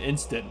evaporate in an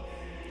instant.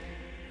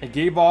 It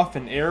gave off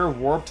an air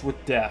warped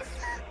with death.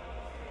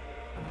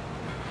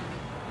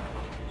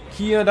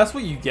 Kia, that's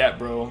what you get,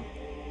 bro.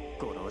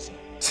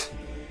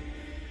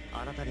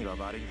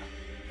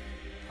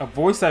 A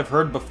voice I've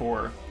heard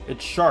before.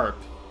 It's sharp.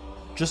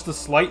 Just a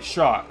slight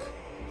shock.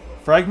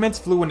 Fragments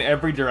flew in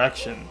every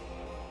direction.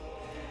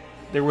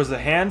 There was a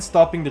hand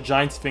stopping the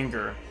giant's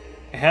finger.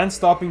 A hand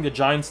stopping the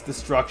giant's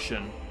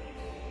destruction.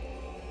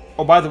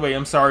 Oh, by the way,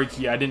 I'm sorry,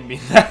 Kia. I didn't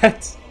mean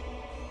that.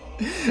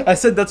 I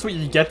said that's what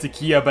you get to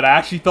Kia, but I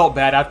actually felt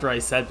bad after I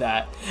said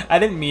that. I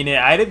didn't mean it.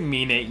 I didn't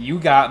mean it. You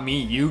got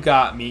me. You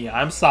got me.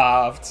 I'm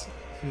soft.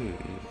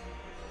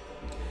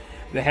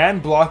 The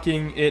hand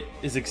blocking it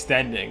is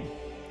extending.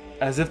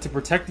 As if to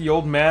protect the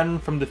old man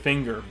from the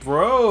finger.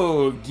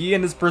 Bro, Guy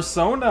and his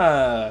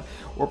persona.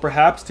 Or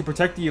perhaps to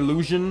protect the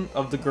illusion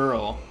of the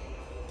girl.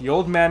 The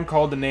old man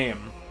called a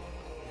name.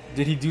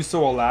 Did he do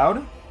so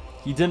aloud?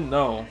 He didn't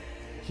know.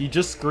 He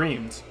just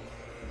screamed.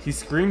 He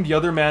screamed the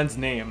other man's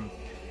name.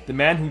 The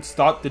man who'd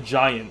stopped the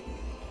giant.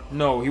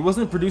 No, he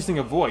wasn't producing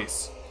a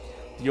voice.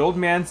 The old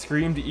man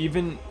screamed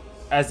even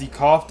as he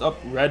coughed up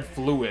red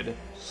fluid.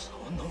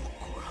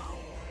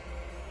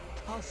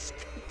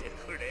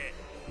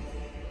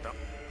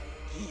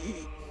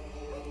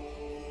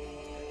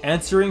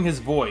 Answering his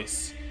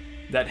voice,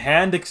 that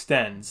hand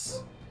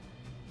extends.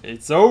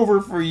 It's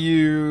over for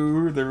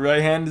you. The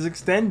right hand is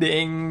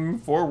extending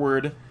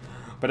forward.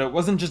 But it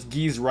wasn't just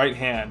Guy's right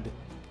hand.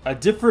 A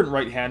different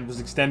right hand was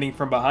extending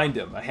from behind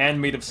him, a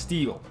hand made of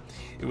steel.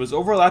 It was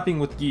overlapping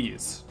with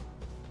Guy's.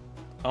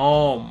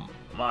 Oh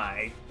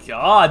my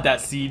god, that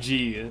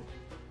CG.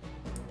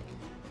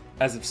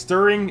 As if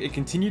stirring, it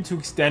continued to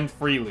extend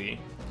freely.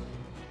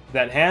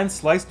 That hand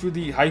sliced through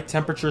the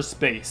high-temperature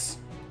space.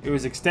 It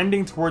was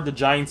extending toward the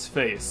giant's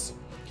face.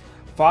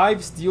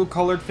 5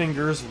 steel-colored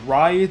fingers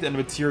writhed and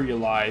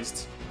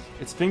materialized.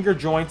 Its finger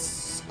joints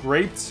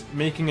scraped,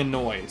 making a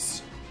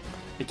noise.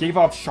 It gave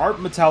off sharp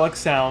metallic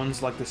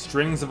sounds like the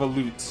strings of a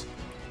lute.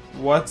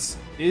 What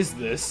is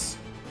this?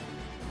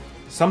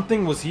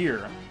 Something was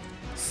here.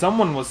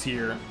 Someone was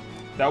here.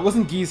 That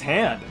wasn't Guy's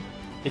hand.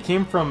 It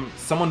came from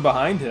someone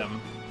behind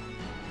him.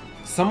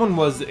 Someone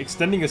was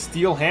extending a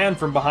steel hand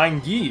from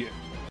behind Guy.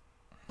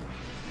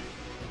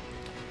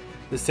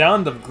 The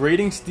sound of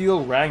grating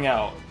steel rang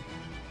out.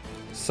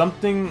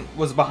 Something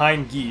was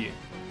behind Guy.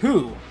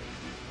 Who?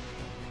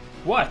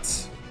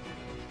 What?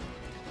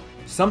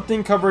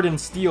 Something covered in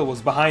steel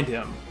was behind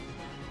him.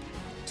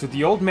 To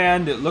the old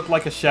man, it looked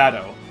like a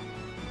shadow.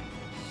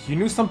 He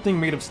knew something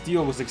made of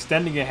steel was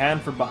extending a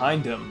hand from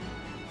behind him.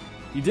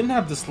 He didn't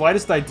have the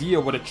slightest idea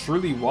what it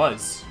truly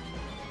was.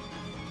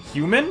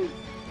 Human?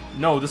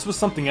 No, this was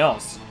something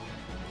else.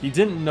 He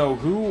didn't know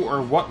who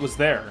or what was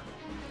there.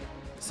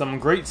 Some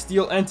great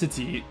steel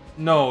entity?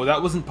 No,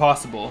 that wasn't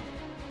possible.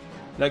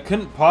 That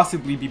couldn't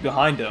possibly be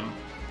behind him.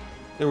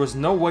 There was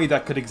no way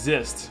that could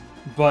exist.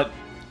 But,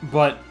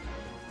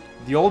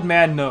 the old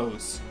man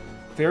knows.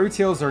 Fairy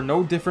tales are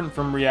no different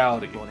from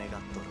reality.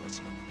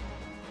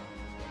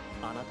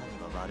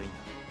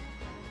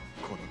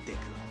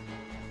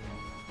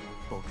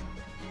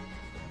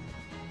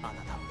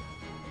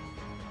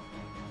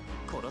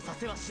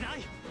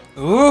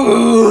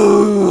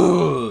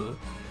 Ooh!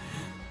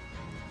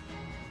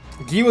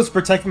 Guy was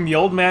protecting the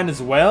old man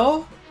as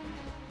well?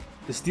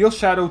 The steel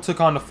shadow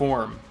took on a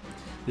form.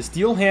 The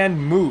steel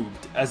hand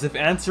moved, as if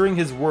answering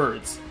his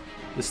words.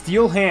 The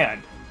steel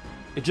hand.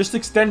 It just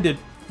extended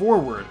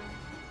forward.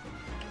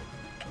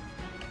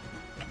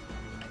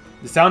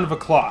 The sound of a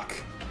clock.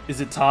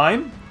 Is it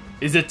time?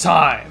 Is it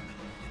time?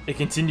 It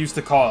continues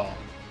to call.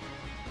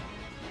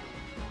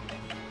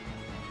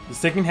 The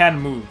second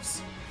hand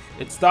moves.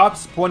 It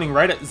stops, pointing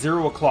right at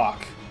 0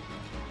 o'clock.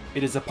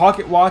 It is a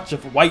pocket watch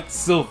of white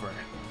silver.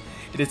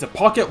 It is a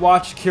pocket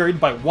watch carried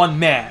by one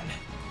man.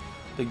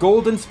 The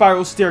golden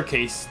spiral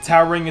staircase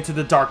towering into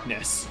the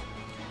darkness.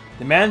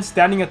 The man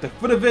standing at the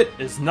foot of it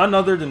is none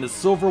other than the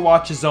silver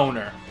watch's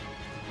owner.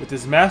 With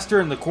his master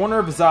in the corner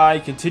of his eye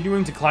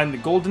continuing to climb the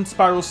golden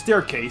spiral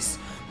staircase,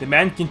 the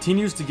man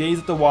continues to gaze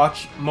at the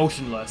watch,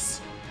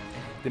 motionless.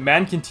 The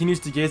man continues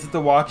to gaze at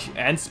the watch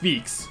and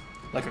speaks,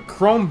 like a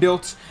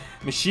chrome-built,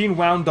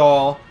 machine-wound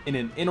doll in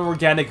an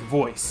inorganic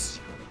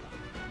voice.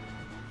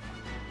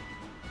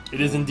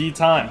 It is indeed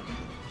time.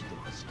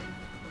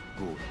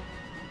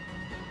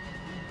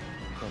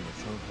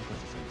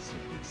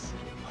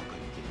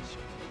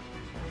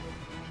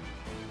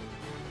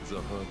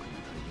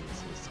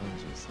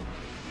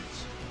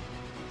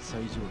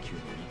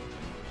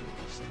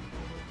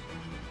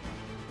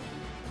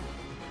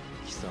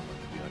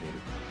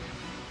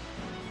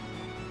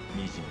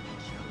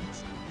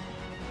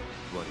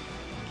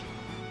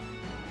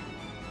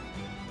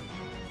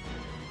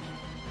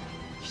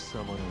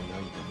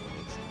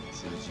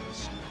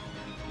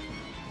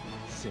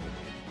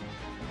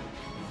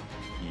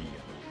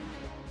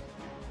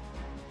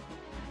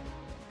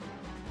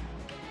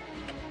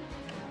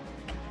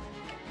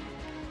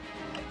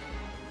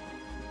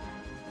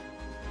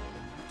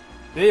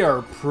 They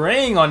are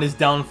preying on his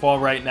downfall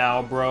right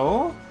now,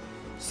 bro.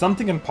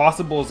 Something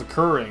impossible is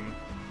occurring.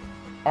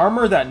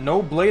 Armor that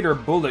no blade or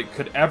bullet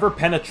could ever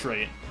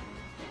penetrate.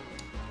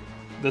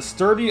 The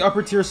sturdy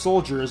upper-tier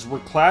soldiers were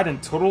clad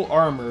in total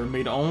armor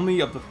made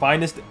only of the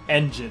finest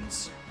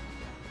engines.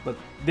 But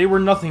they were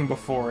nothing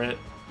before it.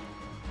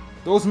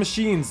 Those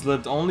machines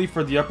lived only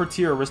for the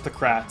upper-tier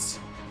aristocrats.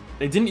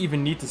 They didn't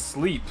even need to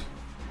sleep.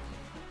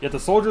 Yet the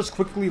soldiers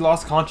quickly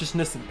lost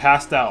consciousness and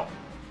passed out.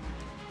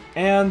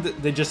 And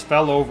they just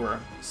fell over,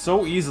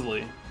 so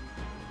easily.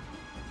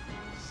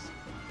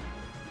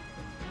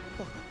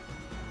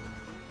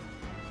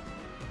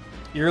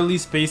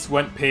 Eerly's face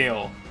went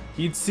pale.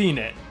 He'd seen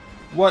it.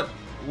 What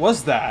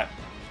was that?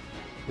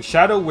 The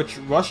shadow which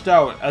rushed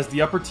out as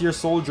the upper-tier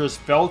soldiers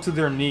fell to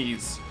their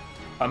knees.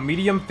 A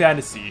medium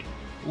fantasy.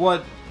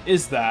 What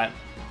is that?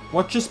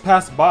 What just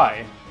passed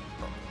by?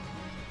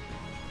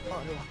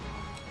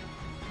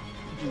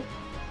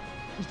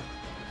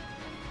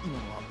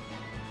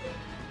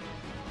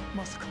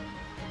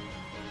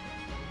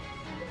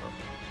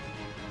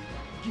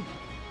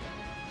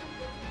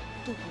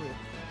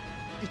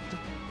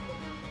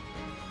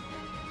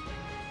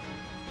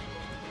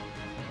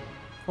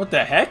 What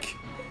the heck?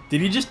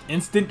 Did he just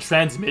instant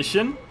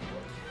transmission?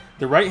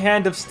 The right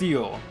hand of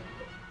steel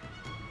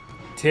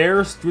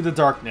tears through the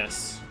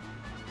darkness.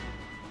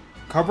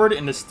 Covered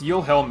in a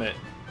steel helmet.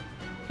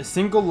 A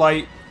single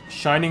light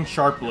shining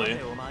sharply.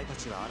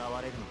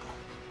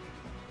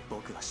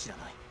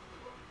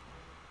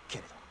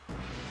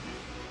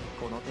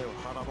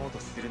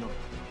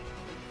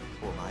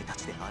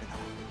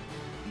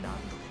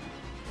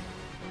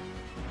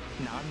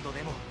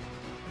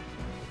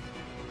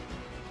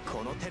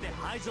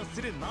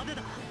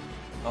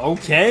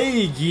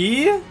 Okay,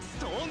 Guy.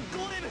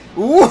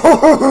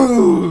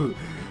 Ooh!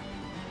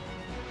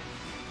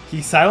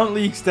 He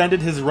silently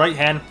extended his right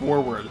hand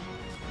forward.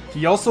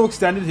 He also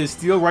extended his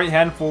steel right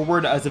hand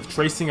forward as if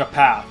tracing a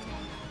path.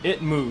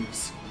 It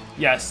moves.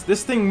 Yes,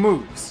 this thing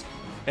moves.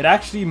 It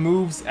actually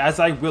moves as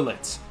I will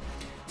it.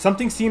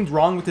 Something seemed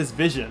wrong with his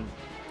vision.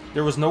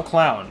 There was no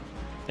clown.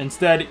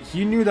 Instead,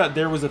 he knew that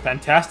there was a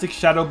fantastic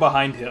shadow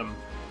behind him.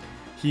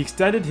 He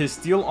extended his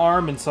steel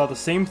arm and saw the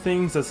same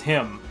things as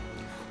him.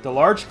 The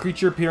large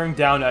creature peering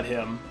down at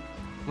him.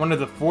 One of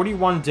the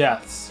 41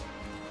 deaths.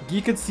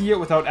 Guy could see it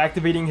without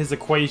activating his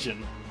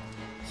equation.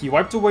 He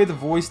wiped away the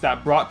voice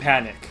that brought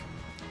panic.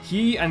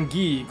 He and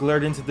Guy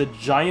glared into the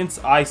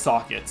giant's eye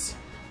sockets.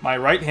 My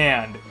right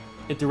hand.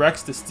 It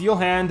directs the steel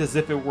hand as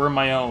if it were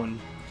my own.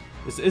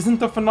 This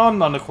isn't a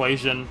phenomenon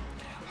equation.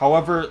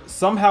 However,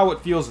 somehow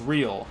it feels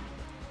real.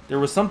 There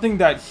was something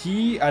that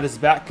he at his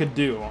back could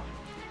do.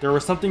 There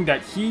was something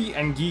that he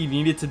and Guy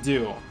needed to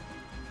do.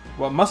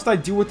 What must I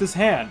do with this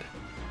hand?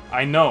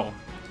 I know.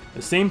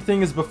 The same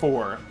thing as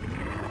before.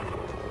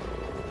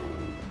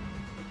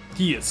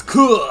 He is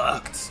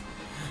cooked!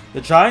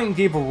 The giant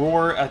gave a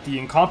roar at the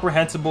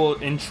incomprehensible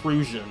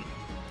intrusion.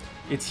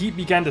 Its heat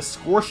began to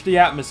scorch the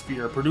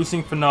atmosphere,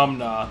 producing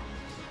phenomena.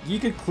 Guy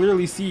could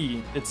clearly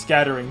see it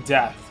scattering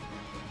death.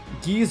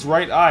 Guy's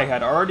right eye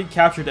had already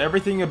captured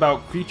everything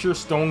about creature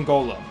Stone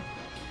Golem.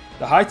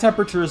 The high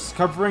temperatures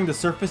covering the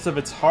surface of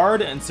its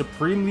hard and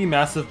supremely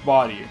massive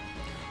body.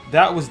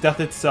 That was death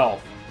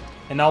itself.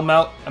 An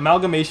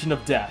amalgamation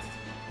of death.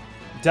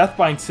 Death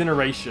by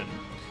incineration.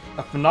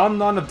 A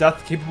phenomenon of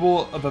death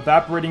capable of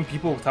evaporating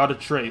people without a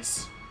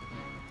trace.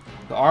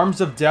 The arms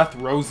of death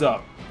rose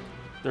up.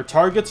 Their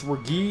targets were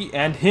Guy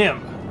and him.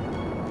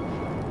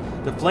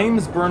 The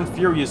flames burned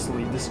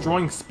furiously,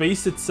 destroying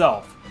space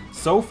itself.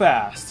 So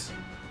fast.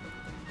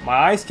 My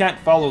eyes can't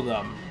follow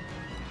them.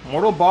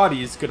 Mortal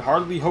bodies could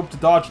hardly hope to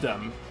dodge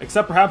them,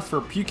 except perhaps for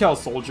Pukel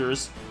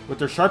soldiers with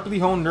their sharply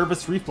honed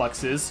nervous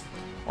reflexes,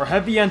 or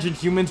heavy-engined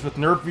humans with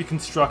nerve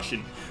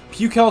reconstruction.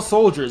 Pukel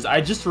soldiers, I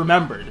just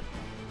remembered.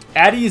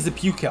 Addy is a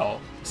Pukel,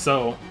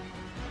 so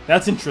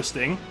that's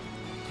interesting.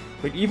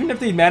 But even if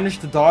they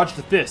managed to dodge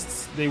the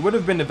fists, they would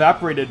have been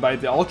evaporated by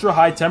the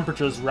ultra-high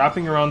temperatures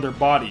wrapping around their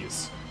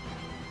bodies.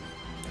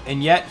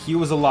 And yet, he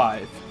was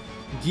alive.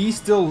 Guy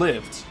still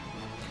lived.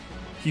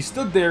 He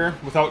stood there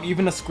without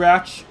even a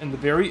scratch in the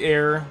very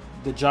air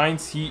the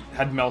giant's heat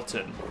had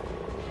melted.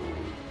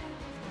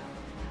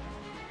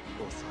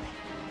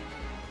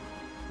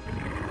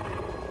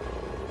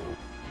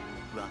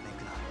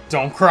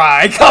 Don't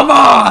cry, come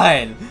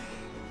on!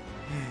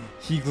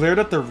 He glared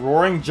at the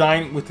roaring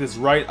giant with his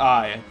right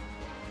eye.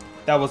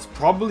 That was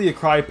probably a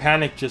cry of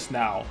panic just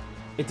now.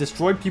 It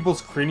destroyed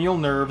people's cranial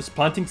nerves,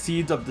 planting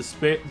seeds of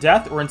despair,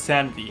 death or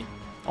insanity.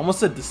 Almost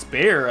said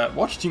despair.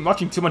 Watching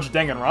too much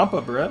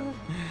Danganronpa, bruh.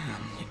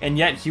 And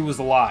yet he was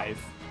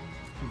alive.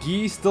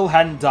 Guy still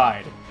hadn't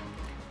died.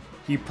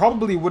 He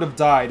probably would have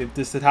died if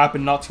this had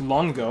happened not too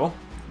long ago,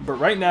 but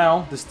right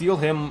now, the steel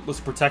him was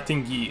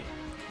protecting Guy.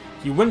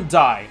 He wouldn't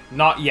die,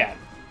 not yet.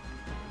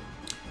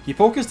 He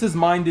focused his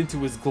mind into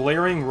his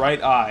glaring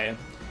right eye.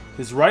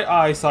 His right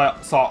eye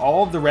saw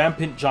all of the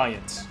rampant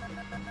giants.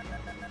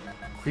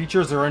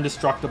 Creatures are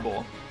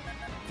indestructible.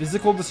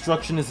 Physical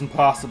destruction is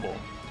impossible.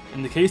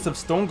 In the case of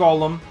Stone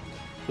Golem,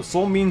 the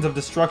sole means of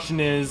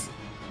destruction is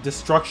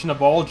destruction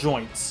of all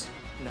joints.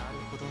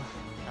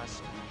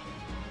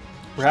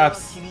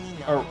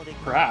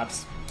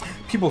 Perhaps,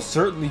 people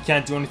certainly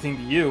can't do anything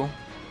to you.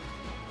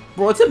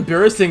 Bro, it's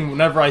embarrassing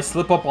whenever I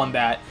slip up on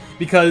that,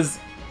 because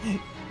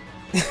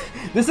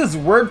this is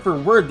word for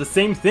word the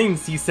same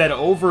things he said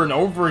over and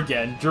over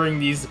again during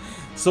these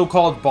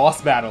so-called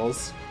boss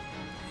battles.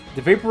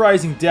 The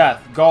vaporizing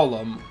death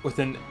golem with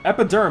an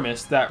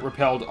epidermis that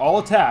repelled all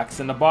attacks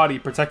and a body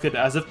protected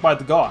as if by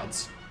the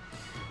gods.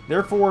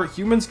 Therefore,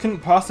 humans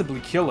couldn't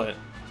possibly kill it.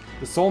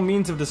 The sole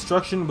means of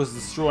destruction was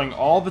destroying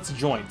all of its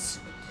joints.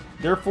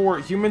 Therefore,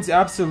 humans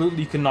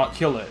absolutely could not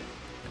kill it.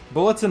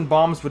 Bullets and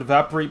bombs would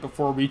evaporate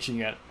before reaching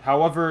it.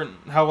 However...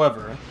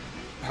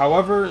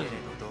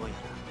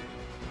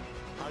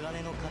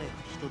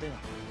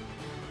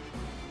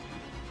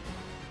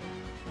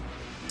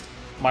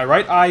 My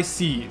right eye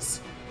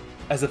sees,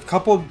 as if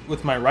coupled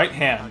with my right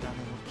hand.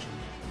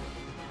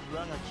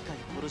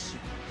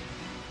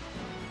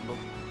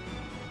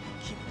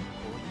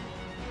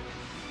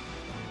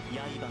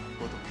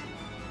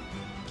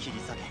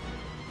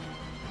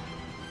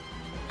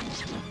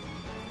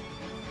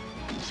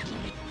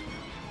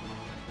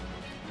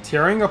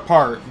 Tearing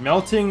apart,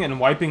 melting and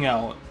wiping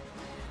out.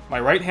 My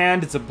right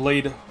hand is a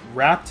blade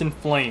wrapped in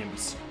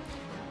flames.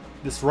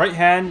 This right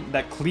hand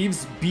that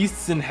cleaves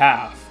beasts in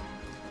half.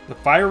 The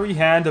fiery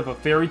hand of a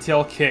fairy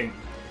tale king.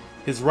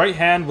 His right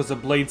hand was a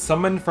blade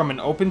summoned from an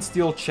open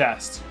steel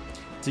chest.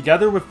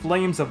 Together with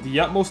flames of the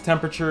utmost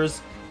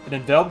temperatures, it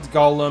enveloped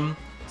Golem,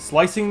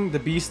 slicing the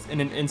beast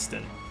in an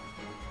instant.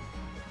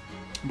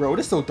 Bro, it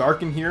is so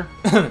dark in here.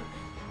 I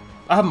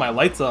have my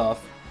lights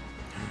off.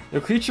 The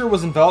creature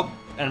was enveloped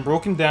and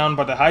broken down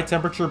by the high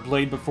temperature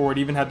blade before it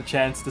even had the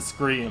chance to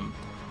scream.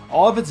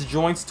 All of its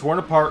joints torn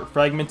apart,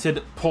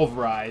 fragmented,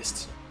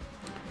 pulverized.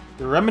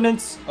 The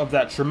remnants of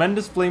that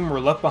tremendous flame were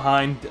left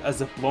behind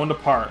as if blown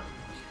apart.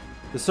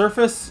 The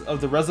surface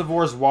of the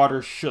reservoir's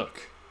water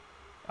shook.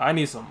 I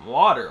need some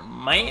water,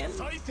 man.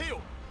 再せよ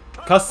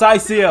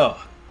Kasaiseo.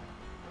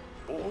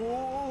 お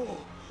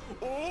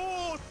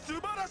お素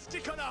晴らしき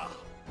かな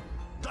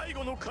第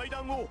五の階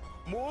段を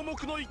盲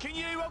目の生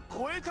贄は越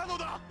えたの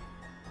だ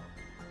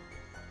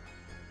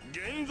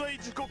現在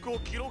時刻を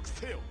記録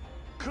せよ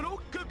クロ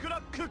ッククラ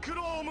ックク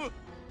ローム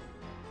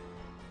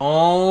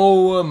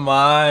Oh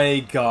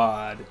my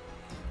god.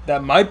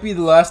 That might be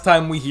the last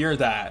time we hear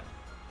that.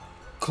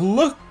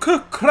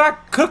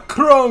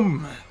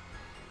 Cluck-crack-crum.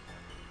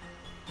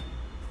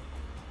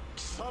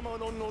 貴様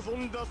の望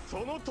んだそ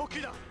の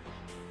時だ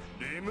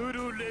レム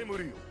ルレム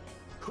ルよ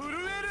震え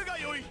るが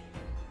よい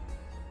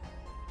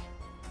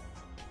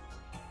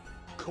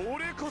こ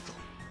れこそ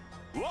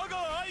我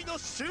が愛の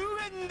終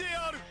焉で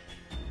ある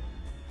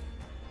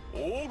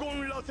黄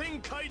金螺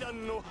旋階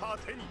段の果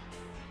てに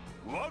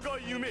我が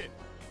夢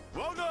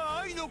我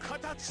が愛の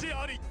形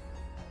あり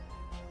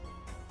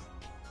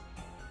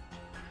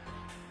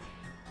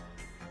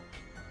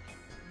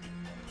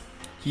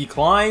He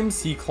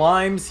climbs, he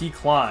climbs, he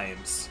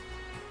climbs.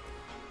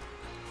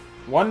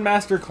 One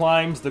master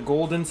climbs the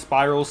golden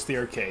spiral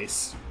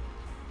staircase.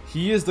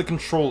 He is the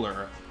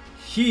controller.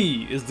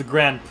 He is the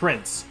grand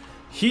prince.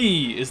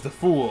 He is the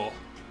fool.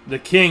 The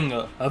king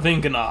of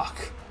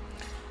Inganock.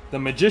 The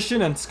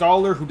magician and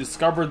scholar who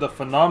discovered the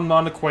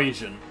phenomenon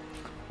equation.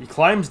 He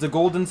climbs the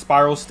golden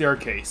spiral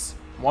staircase.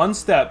 One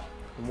step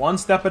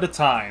at a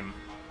time.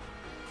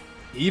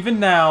 Even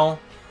now,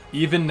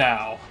 he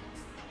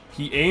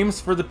aims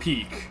for the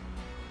peak.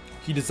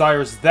 He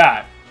desires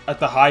that at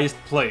the highest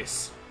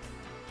place.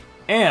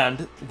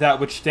 And that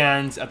which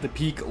stands at the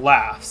peak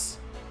laughs.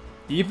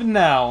 Even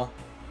now.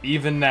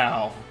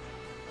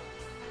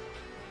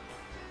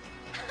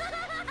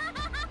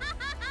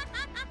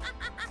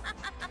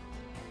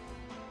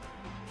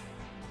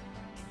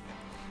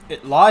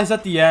 It lies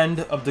at the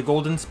end of the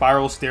golden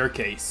spiral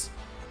staircase.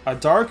 A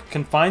dark,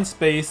 confined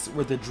space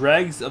where the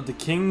dregs of the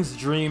king's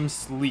dreams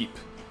sleep.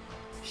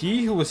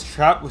 He who is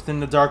trapped within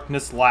the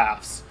darkness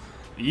laughs.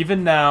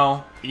 Even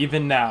now.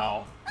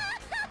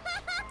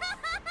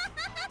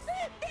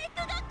 テ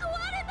クが壊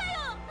れたよ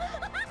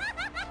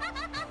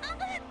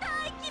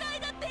大嫌い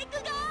だテク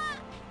が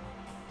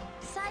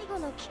最後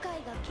の機会が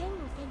剣を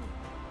手に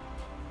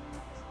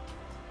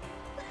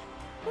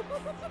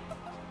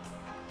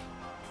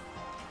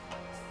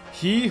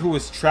He who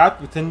is trapped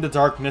within the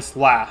darkness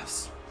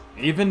laughs.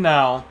 Even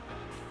now.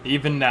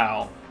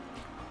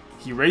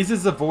 He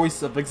raises a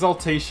voice of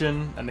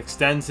exultation and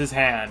extends his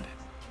hand.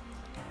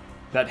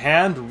 That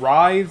hand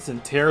writhes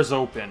and tears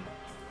open.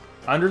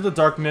 Under the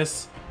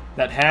darkness,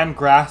 that hand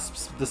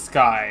grasps the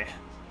sky.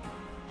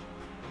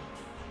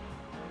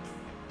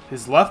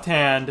 His left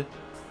hand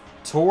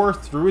tore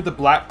through the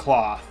black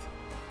cloth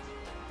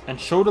and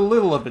showed a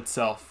little of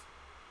itself.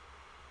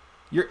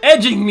 You're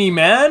edging me,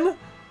 man!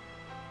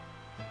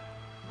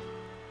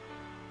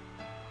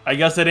 I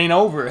guess it ain't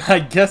over. I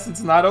guess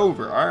it's not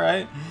over.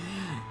 Alright.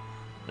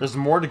 There's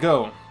more to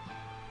go.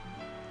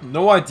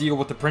 No idea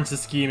what the prince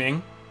is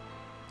scheming.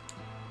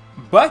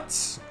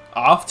 But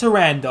off to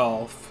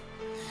Randolph.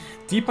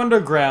 Deep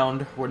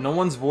underground, where no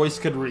one's voice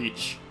could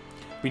reach.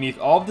 Beneath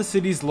all of the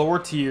city's lower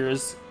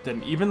tiers,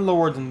 then even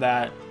lower than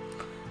that,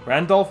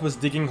 Randolph was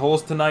digging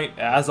holes tonight,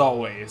 as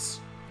always.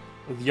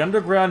 The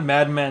underground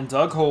madman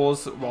dug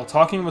holes while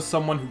talking with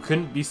someone who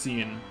couldn't be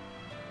seen.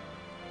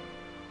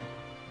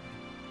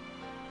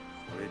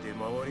 これで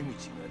回り道が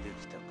で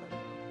きたか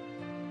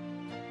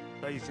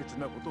ら大切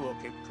なことは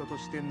結果と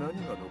して何が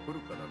残る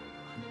かなのだ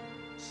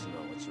すな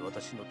わち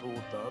私の通っ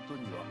た後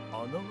には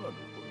穴が残るのだ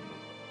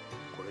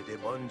これで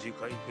万事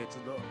解決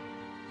だ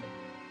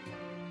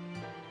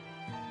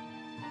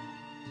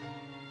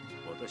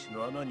私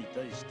の穴に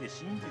対して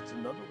真実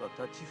などが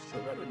立ちふ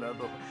さがるな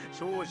ど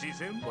少子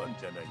千万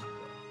じゃないか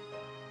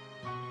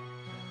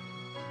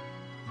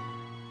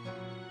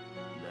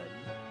何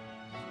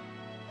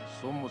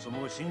そもそ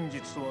も真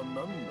実とは何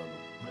なのか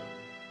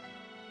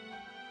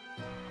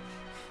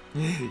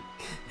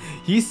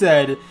He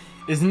said,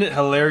 "Isn't it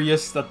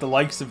hilarious that the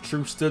likes of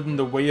truth stood in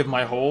the way of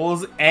my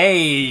holes?"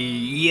 Hey,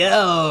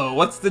 yo,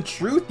 what's the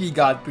truth you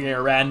got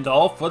there,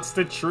 Randolph? What's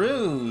the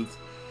truth?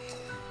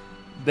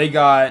 They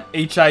got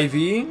HIV?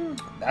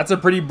 That's a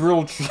pretty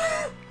brutal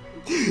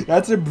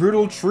that's a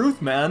brutal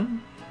truth,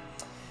 man.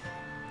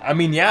 I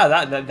mean,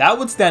 yeah, that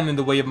would stand in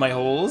the way of my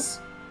holes.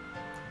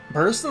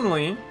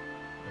 Personally.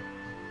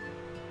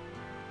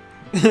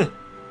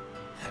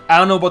 I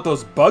don't know about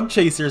those bug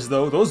chasers,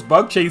 though. Those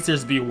bug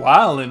chasers be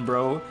wildin',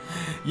 bro.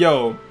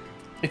 Yo,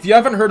 if you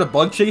haven't heard of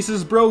bug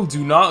chasers, bro,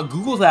 do not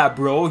Google that,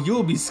 bro.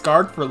 You'll be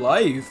scarred for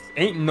life.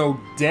 Ain't no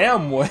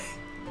damn way.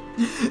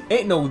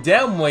 Ain't no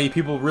damn way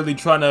people really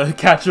trying to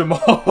catch them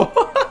all.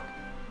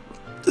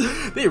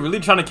 They really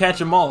trying to catch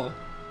them all.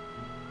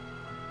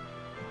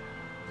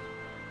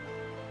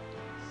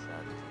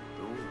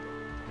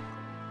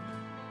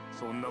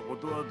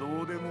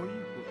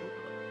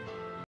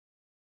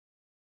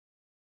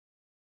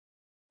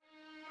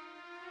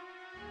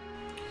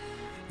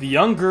 The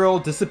young girl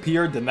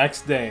disappeared the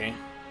next day.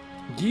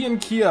 Guy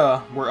and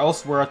Kia were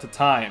elsewhere at the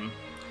time.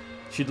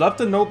 She'd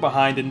left a note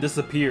behind and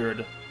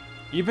disappeared.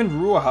 Even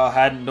Ruaha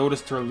hadn't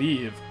noticed her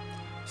leave.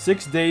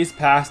 6 days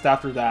passed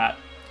after that.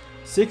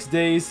 6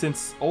 days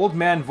since Old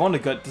Man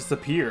Vonnegut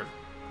disappeared.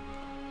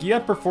 He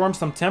had performed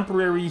some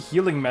temporary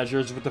healing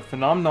measures with the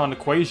phenomenon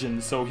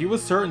equation, so he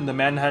was certain the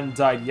man hadn't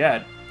died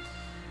yet.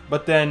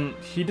 But then,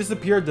 he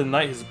disappeared the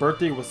night his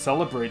birthday was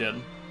celebrated.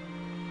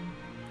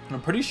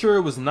 I'm pretty sure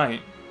it was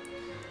night.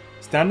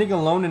 Standing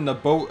alone in a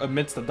boat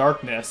amidst the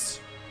darkness,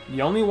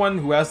 the only one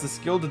who has the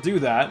skill to do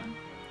that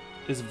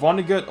is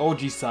Vonnegut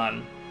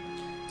Oji-san.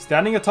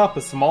 Standing atop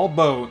a small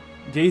boat,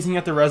 gazing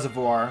at the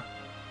reservoir,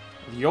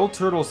 the old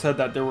turtle said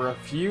that there were a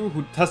few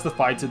who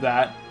testified to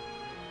that.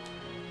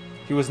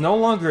 He was no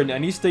longer in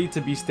any state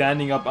to be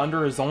standing up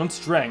under his own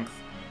strength,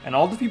 and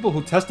all the people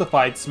who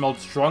testified smelled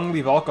strongly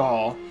of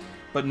alcohol,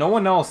 but no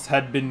one else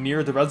had been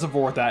near the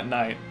reservoir that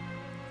night.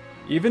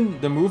 Even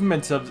the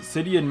movements of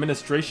city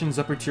administration's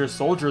upper-tier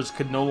soldiers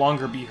could no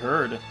longer be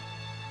heard.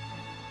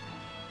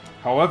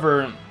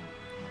 However,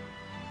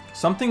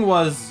 something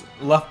was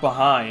left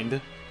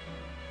behind.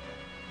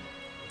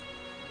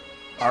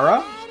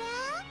 Ara?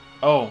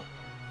 Oh.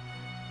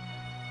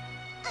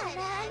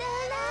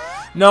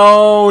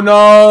 No,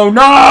 no,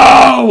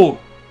 no!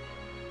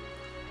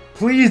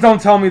 Please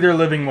don't tell me they're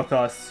living with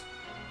us.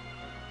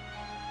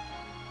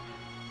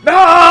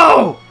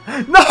 No!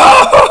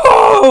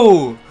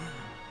 No!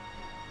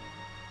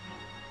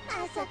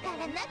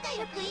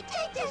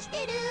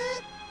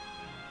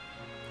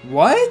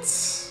 What?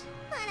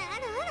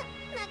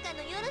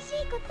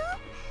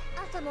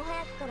 朝も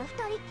早くから二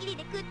人っきり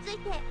でくっつい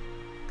て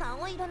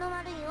顔色の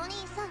悪いお兄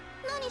さん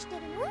何して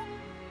るの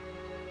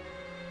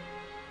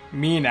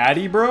Me and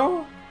Addie,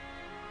 bro?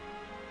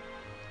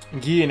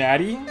 Gi and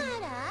Addie? あらあ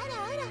ら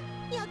あら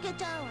焼け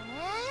ちゃうわね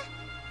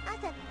朝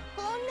から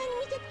こんなに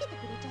見せつけて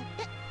くれちゃっ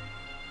て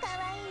可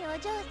愛いお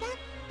嬢さ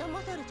ん騙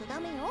されちゃダ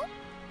メよほん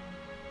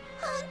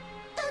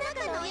と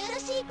仲のよろ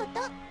しいこと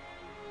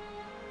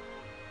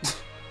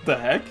The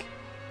heck?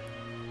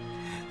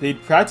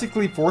 They'd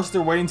practically forced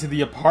their way into the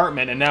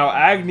apartment, and now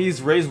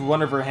Agnes raised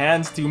one of her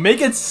hands to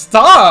make it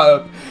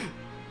stop!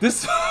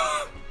 This...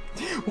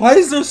 Why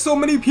is there so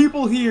many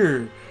people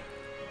here?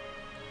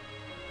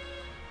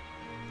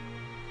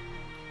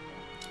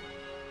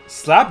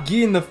 Slap Guy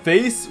in the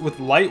face with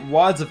light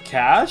wads of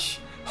cash?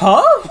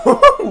 Huh?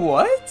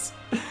 What?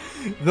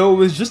 Though it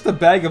was just a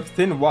bag of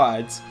thin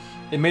wads,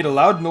 it made a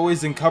loud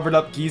noise and covered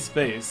up Guy's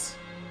face.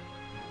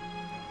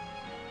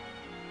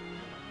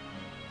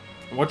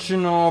 What you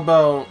know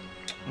about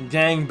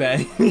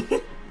gangbang?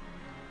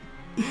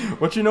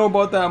 What you know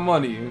about that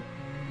money?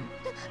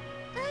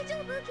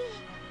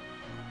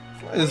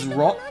 What is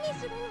wrong?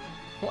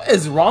 What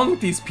is wrong with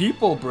these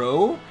people,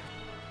 bro?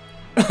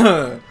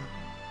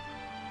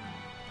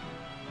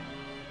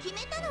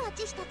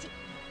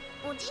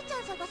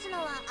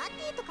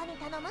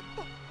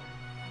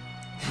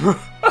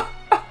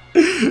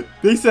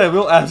 They said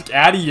we'll ask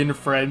Addie and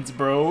friends,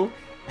 bro.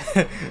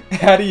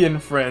 Addie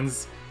and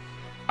friends.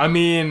 I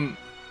mean...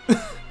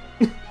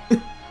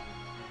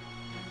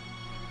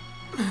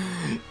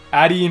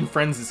 Addie and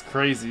friends is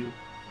crazy.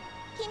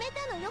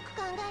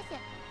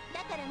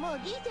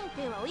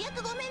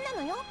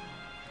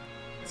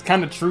 It's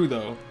kind of true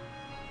though.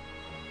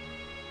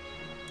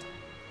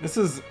 This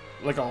is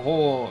like a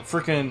whole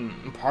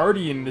freaking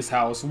party in this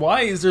house.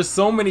 Why is there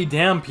so many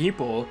damn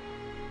people?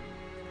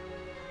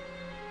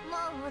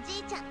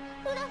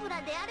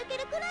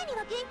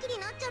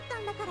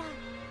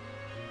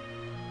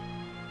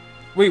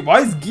 Wait,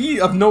 why is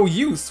Gi of no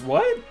use?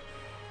 What?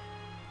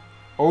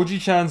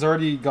 Oji-chan's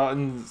already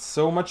gotten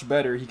so much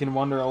better, he can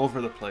wander all over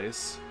the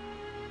place.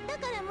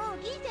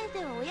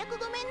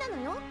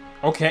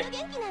 Okay.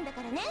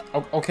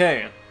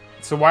 Okay.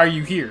 So why are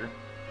you here?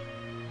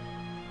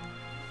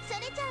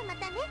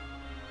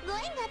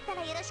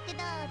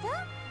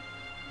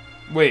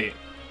 Wait.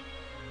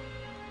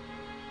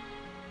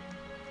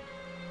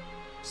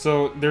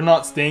 So they're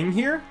not staying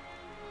here?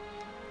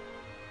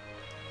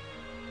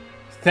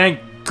 Thank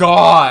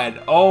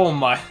God! Oh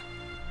my...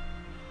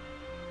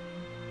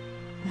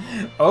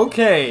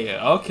 Okay,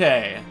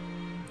 okay.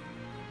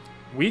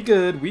 We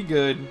good, we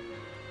good.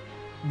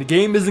 The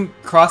game isn't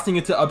crossing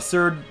into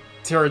absurd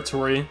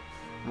territory.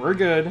 We're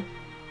good.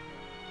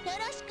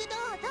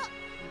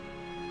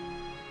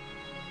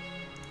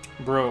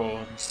 Bro.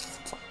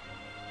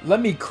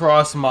 Let me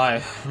cross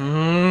my...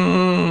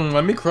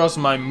 let me cross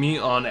my meat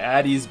on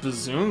Addie's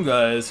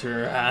bazungas.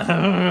 Her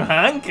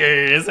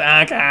hankers.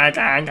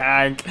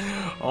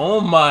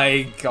 Oh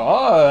my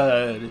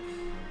god.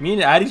 Me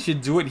and Addie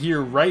should do it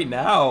here right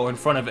now in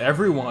front of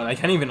everyone. I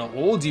can't even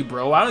hold you,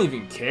 bro. I don't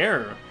even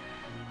care.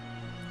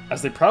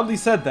 As they proudly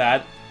said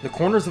that, the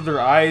corners of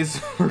their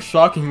eyes were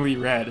shockingly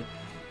red.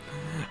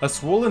 A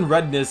swollen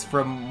redness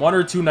from 1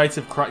 or 2 nights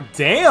of crying.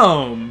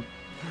 Damn!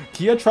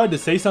 Kia tried to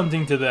say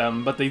something to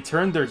them, but they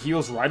turned their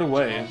heels right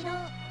away.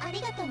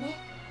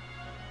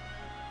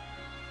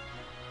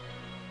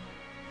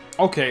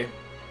 Okay.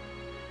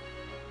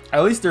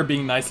 At least they're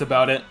being nice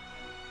about it.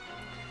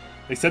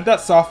 They said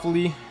that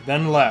softly,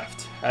 then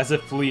left, as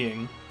if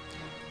fleeing.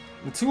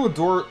 The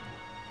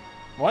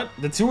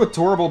two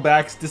adorable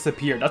backs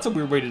disappeared. That's a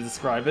weird way to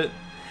describe it.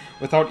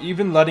 Without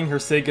even letting her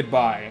say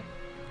goodbye.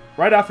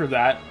 Right after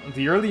that,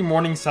 the early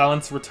morning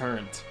silence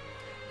returned.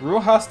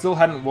 Ruha still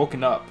hadn't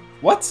woken up.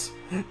 What?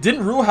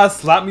 Didn't Ruha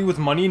slap me with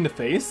money in the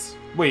face?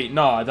 Wait,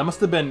 nah, that must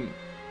have been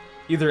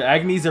either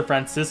Agnes or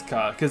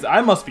Francisca, because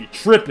I must be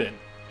tripping.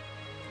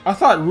 I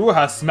thought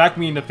Ruha smacked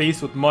me in the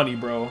face with money,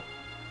 bro.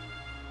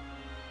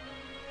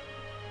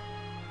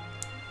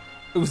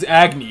 It was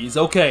Agnes.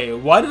 Okay,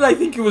 why did I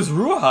think it was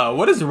Ruha?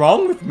 What is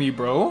wrong with me,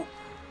 bro?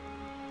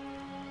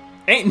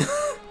 Ain't...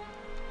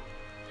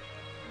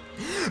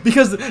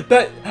 Because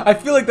that... I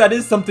feel like that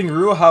is something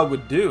Ruha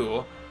would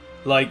do.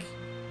 Like,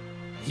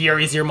 here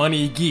is your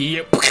money,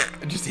 Gi.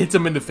 Just hits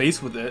him in the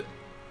face with it.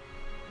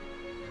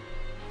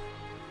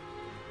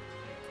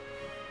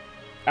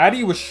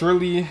 Addie was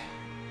surely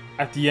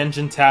at the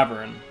Engine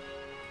Tavern.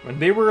 When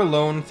they were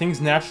alone,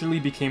 things naturally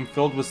became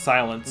filled with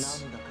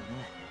silence.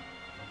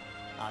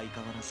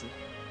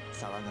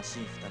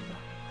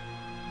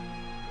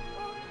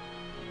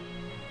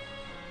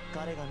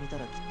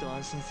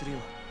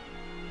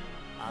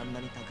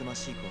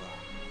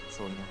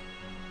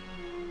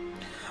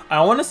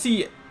 I want to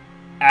see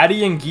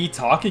Addie and Gi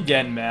talk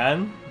again,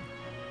 man.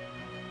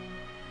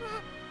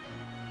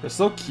 They're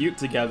so cute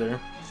together.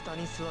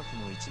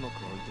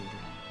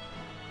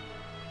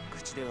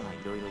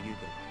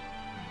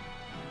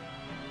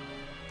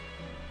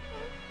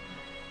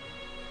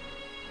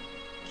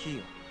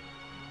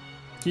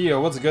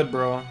 Kyo, what's good,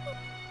 bro?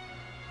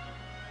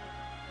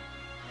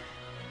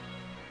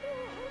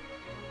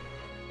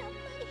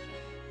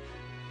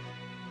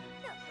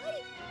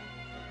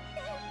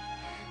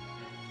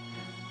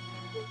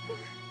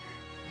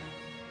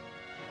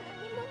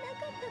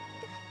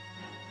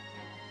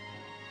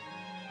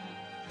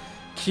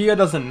 Kia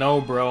doesn't know,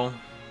 bro.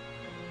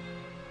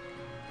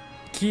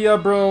 Kia,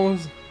 bro,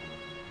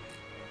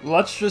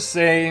 let's just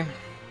say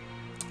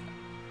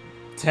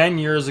 10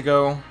 years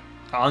ago,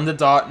 on the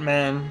dot,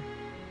 man,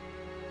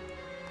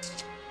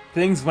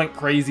 things went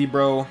crazy,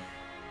 bro.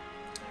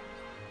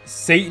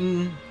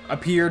 Satan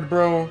appeared,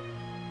 bro.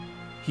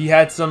 He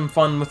had some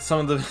fun with some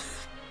of the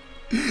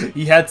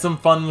he had some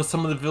fun with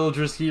some of the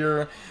villagers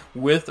here,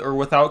 with or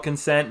without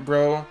consent,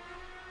 bro.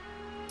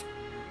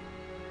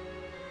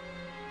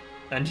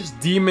 And just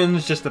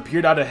demons just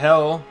appeared out of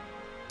hell.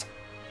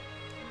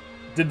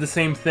 Did the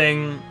same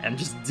thing and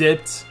just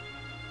dipped.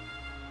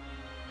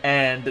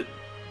 And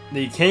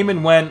they came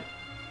and went.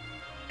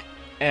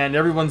 And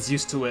everyone's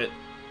used to it.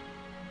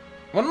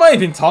 What am I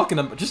even talking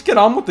about? Just get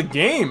on with the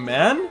game,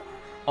 man.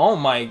 Oh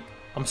my...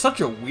 I'm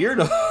such a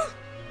weirdo.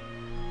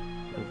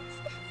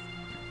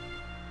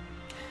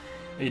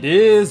 It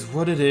is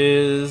what it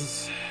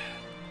is.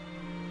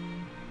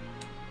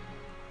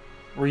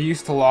 We're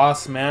used to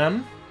loss,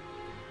 man.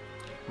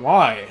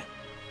 Why?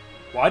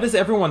 Why does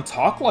everyone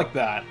talk like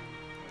that?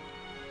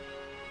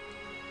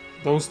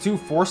 Those two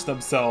force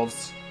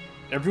themselves.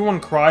 Everyone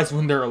cries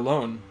when they're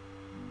alone.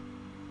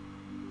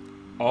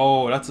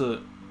 Oh, that's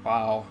a...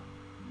 Wow.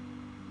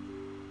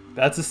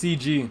 That's a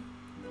CG.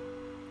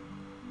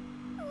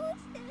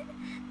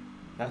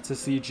 That's a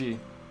CG.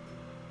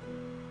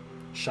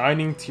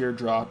 Shining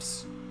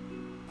teardrops.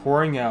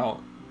 Pouring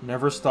out.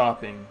 Never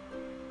stopping.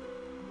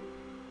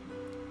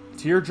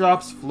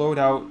 Teardrops flowed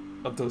out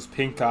of those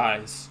pink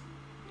eyes.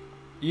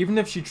 Even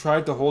if she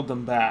tried to hold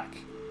them back,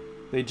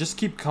 they just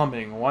keep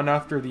coming, one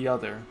after the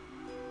other.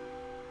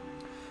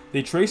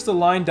 They traced a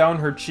line down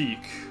her cheek,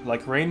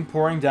 like rain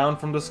pouring down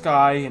from the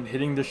sky and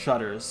hitting the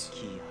shutters.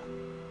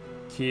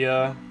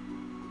 Kia.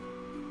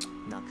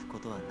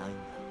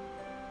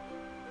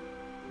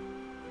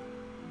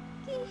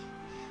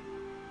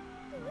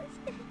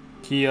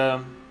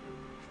 Kia.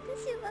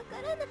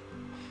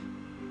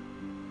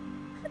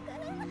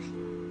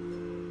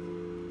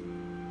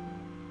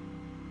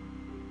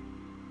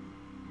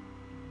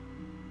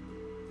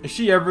 Is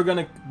she ever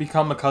gonna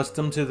become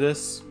accustomed to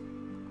this?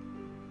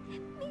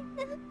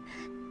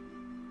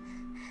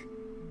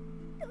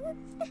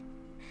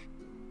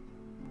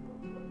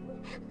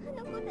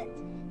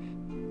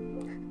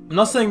 I'm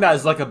not saying that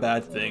is like a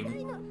bad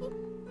thing.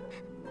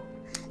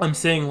 I'm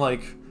saying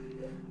like,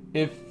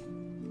 if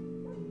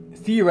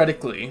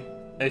theoretically,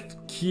 if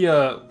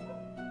Kia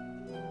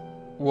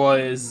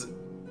was,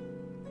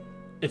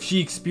 if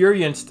she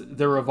experienced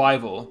the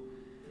revival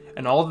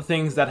and all the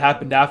things that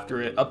happened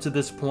after it up to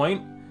this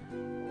point,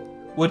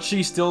 would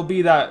she still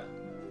be that,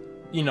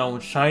 you know,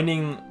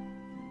 shining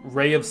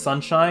ray of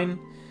sunshine?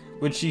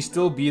 Would she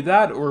still be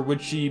that, or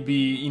would she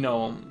be, you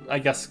know, I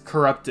guess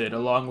corrupted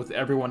along with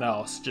everyone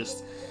else?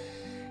 Just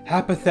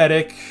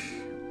apathetic,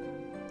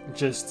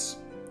 just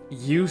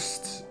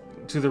used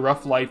to the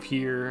rough life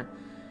here,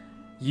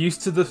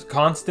 used to the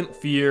constant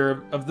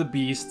fear of the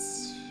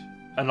beasts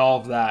and all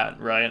of that,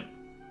 right?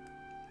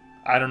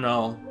 I don't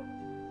know.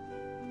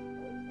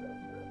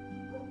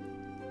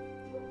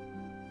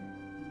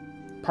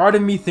 Part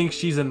of me thinks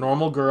she's a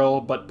normal girl,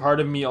 but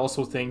part of me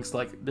also thinks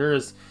like there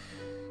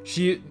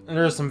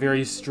are some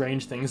very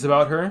strange things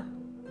about her.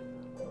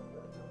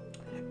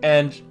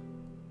 And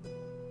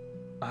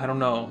I don't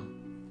know.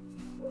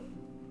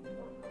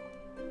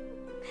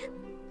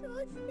 ど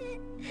うし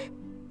て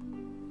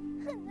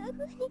あんな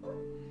風に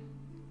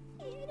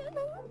言える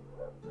の？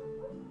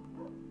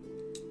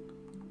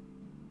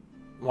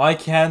 Why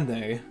can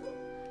they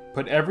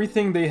put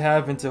everything they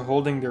have into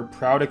holding their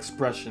proud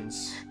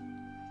expressions?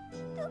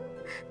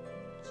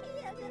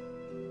 キアが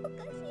お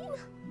かしいの。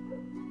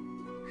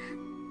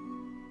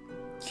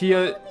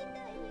 Kia,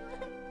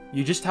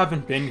 you just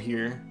haven't been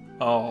here.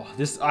 Oh,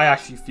 this, I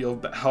actually feel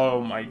bad.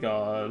 Oh my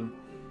god.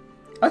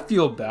 I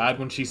feel bad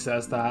when she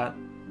says that.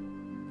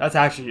 That's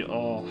actually,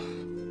 oh.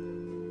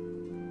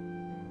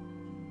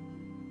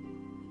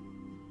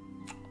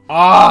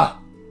 Ah!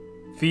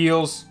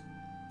 Feels.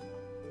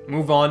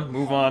 Move on,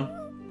 move on.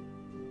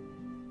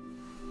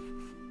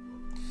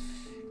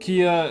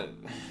 Kia...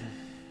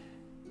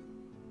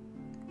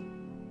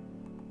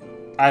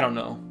 I don't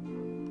know.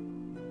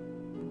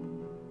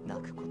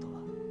 泣くことは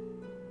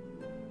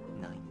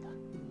ないんだ。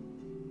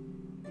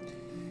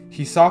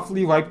 He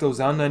softly wiped those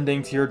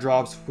unending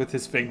teardrops with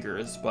his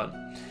fingers, but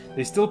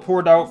they still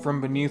poured out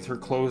from beneath her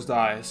closed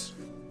eyes.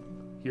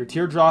 Her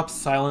teardrops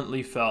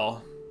silently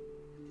fell.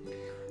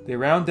 They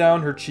ran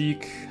down her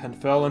cheek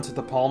and fell into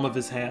the palm of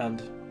his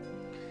hand.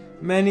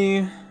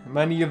 Many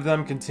of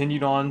them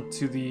continued on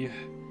to the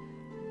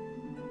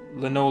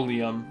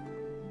linoleum.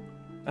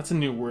 That's a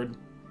new word.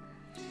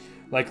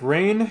 Like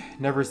rain,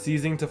 never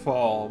ceasing to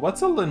fall.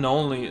 What's a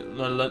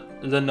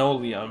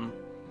linoleum?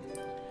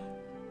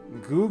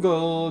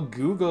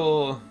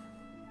 Google.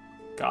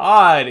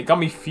 God, it got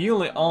me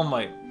feeling. Oh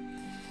my.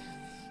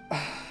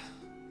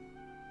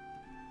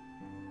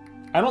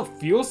 I don't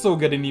feel so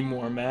good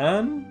anymore,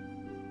 man.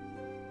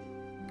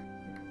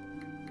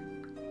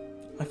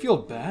 I feel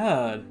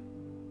bad.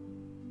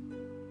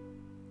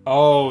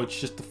 Oh, it's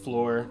just the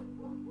floor.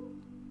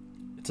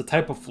 It's a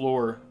type of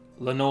floor.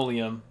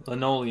 Linoleum.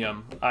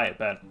 I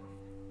bet.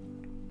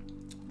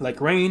 Like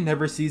rain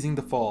never ceasing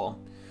to fall.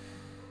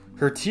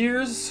 Her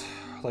tears,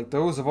 like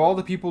those of all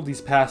the people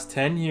these past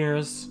 10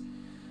 years,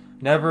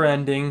 never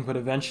ending, but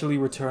eventually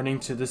returning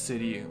to the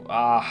city.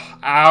 Ah,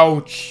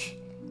 ouch.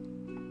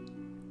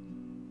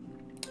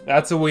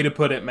 That's a way to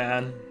put it,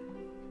 man.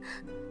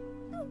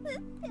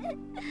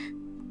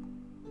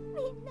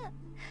 みんな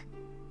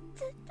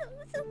ずっと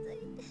嘘つい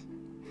て、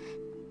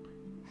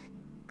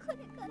これ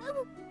から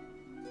もきっ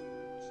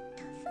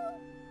とそう。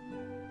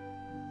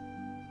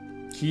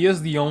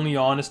 Kia's the only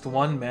honest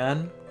one,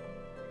 man.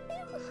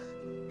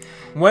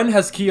 When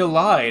has Kia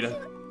lied?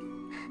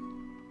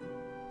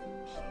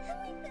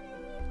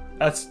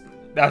 That's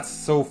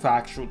so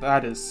factual.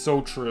 That is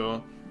so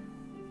true.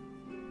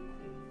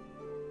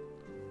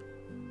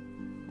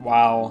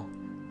 Wow.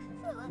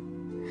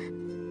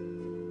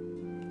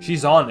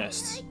 She's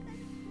honest.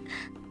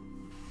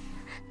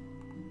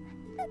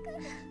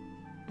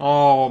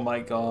 Oh my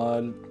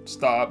god.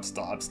 Stop.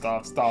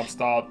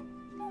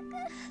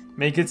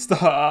 Make it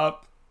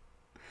stop.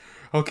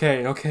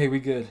 Okay, we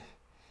good.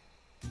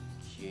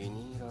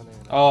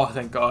 Oh,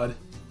 thank god.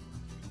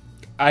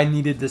 I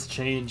needed this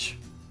change.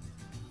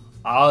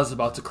 I was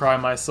about to cry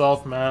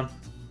myself, man.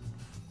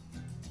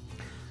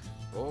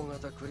 大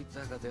型クリッ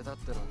ターが出たっ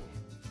てのに、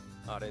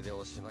あれで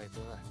おしまい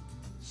とは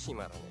し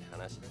まらねえ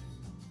話だ。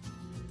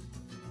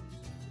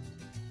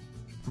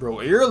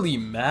 Bro, Early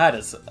mad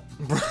as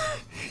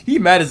he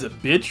mad as a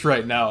bitch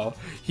right now.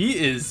 He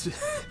is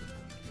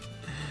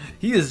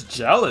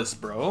jealous,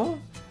 bro.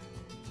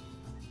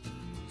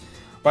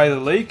 By the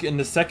lake in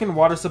the second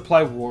water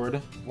supply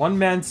ward, one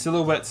man's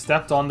silhouette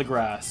stepped on the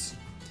grass.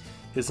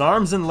 His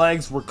arms and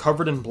legs were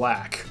covered in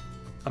black.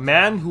 A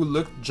man who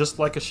looked just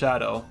like a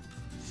shadow.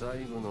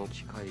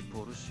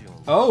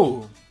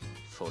 Oh.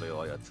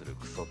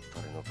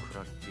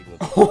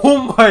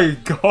 Oh my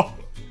god.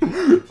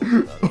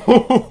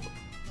 Oh.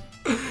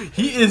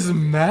 He is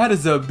mad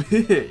as a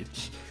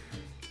bitch.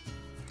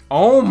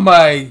 Oh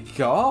my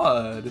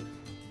god.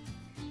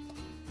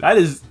 That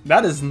is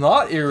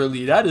not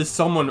eerily. That is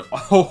someone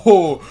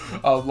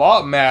a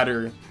lot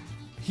madder.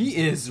 He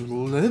is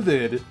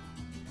livid.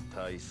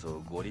 大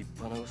層ご立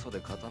派な嘘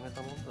で固め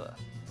たもんだ。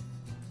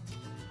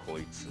こ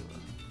いつは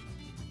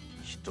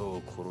人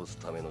を殺す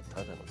ための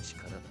ただの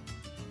力だ。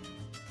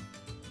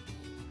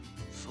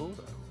そうだ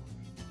ろ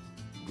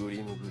う。グ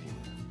リム。こんに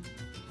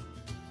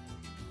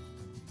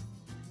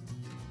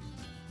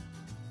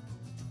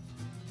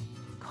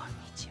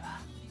ちは、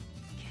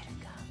ゲル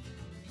ガン。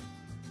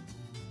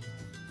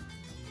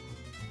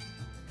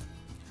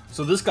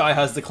 So this guy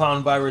has the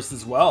clown virus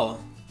as well.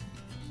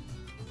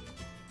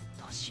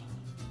 都市に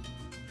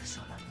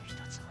嘘など一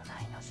つもな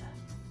いのさ。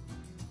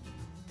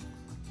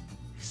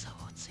嘘を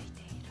つい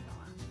ているの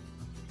は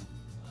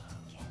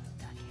人間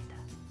だけ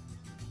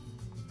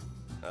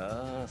だ。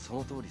ああ、そ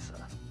の通りさ。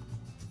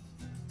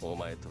お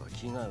前とは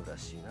気が合うら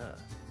しいな。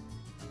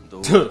ど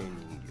ういう人形。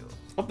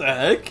 What the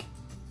heck?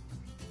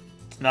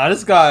 Nah,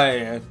 this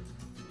guy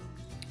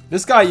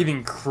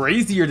even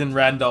crazier than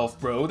Randolph,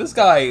 bro. This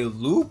guy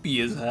loopy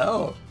as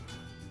hell.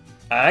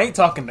 I ain't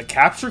talking the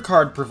capture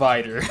card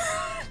provider.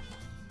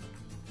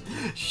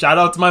 Shout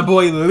out to my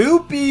boy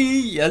Loopy.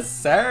 Yes,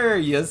 sir.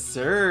 Yes,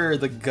 sir.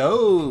 The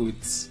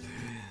GOAT.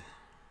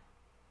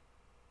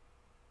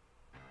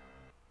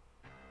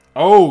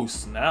 Oh,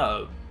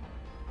 snap.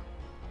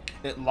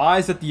 It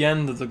lies at the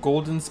end of the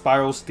golden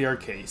spiral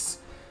staircase.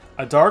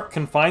 A dark,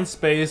 confined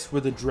space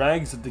where the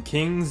dregs of the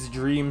king's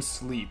dreams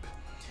sleep.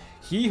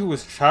 He who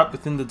is trapped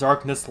within the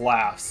darkness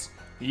laughs.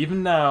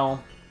 Even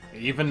now.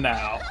 Even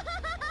now.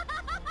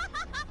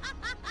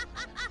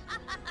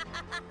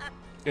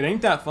 It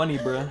ain't that funny,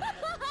 bruh.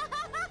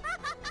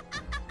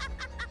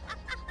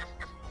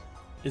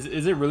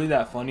 Is it really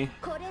that funny?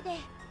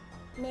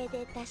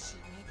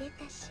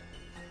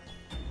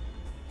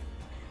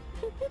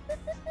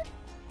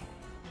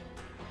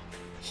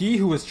 He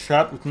who is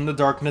trapped within the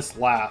darkness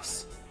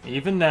laughs.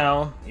 Even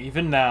now,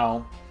 even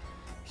now.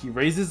 He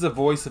raises a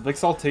voice of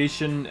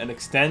exaltation and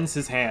extends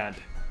his hand.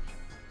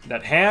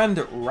 That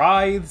hand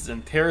writhes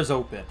and tears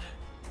open.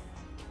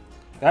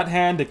 That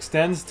hand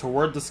extends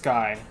toward the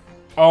sky.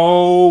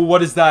 Oh,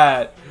 what is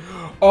that?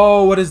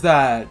 Oh, what is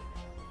that?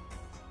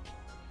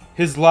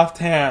 His left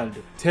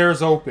hand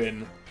tears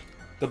open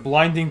the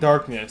blinding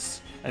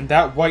darkness, and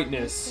that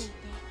whiteness.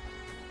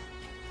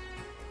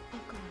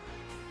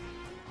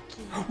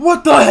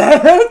 What the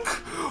heck?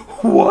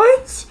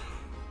 What?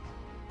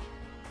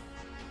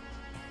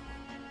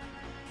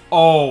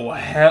 Oh,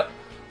 hell.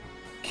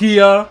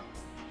 Kia,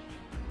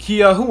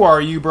 who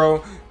are you,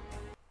 bro?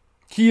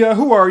 Kia,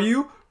 who are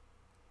you?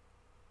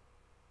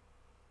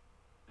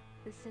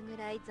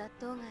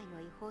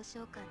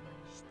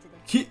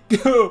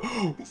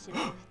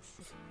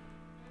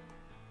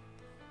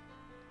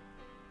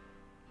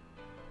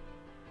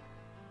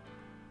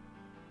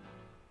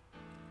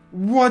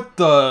 What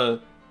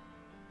the?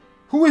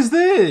 Who is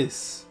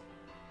this?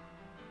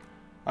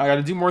 I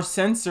gotta do more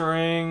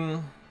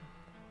censoring.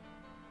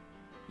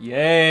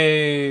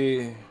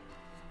 Yay.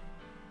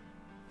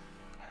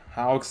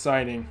 How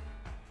exciting.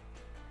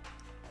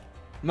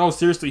 No,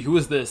 seriously, who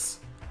is this?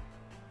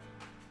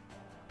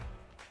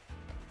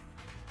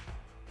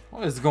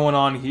 What is going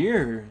on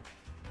here?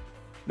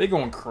 They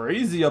going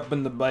crazy up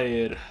in the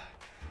bed.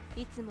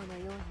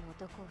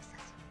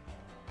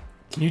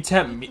 Can you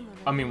tempt me?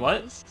 I mean,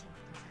 what?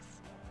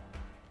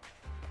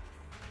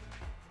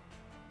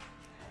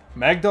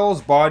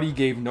 Magdal's body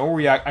gave no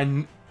react.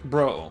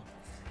 Bro.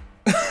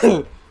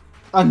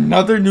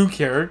 Another new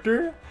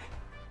character?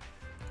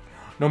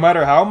 No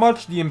matter how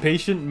much the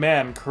impatient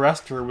man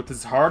caressed her with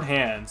his hard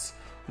hands,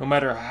 no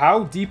matter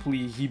how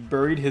deeply he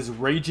buried his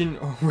raging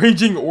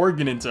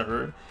organ into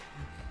her,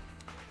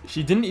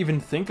 she didn't even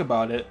think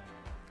about it.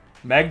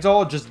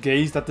 Magdal just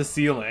gazed at the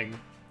ceiling.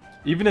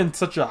 Even in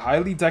such a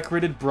highly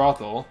decorated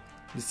brothel,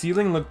 the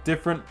ceiling looked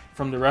different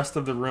from the rest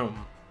of the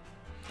room.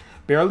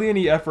 Barely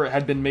any effort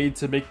had been made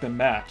to make them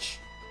match.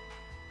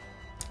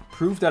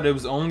 Proof that it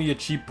was only a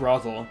cheap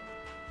brothel.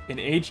 An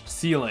aged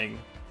ceiling.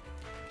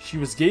 She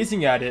was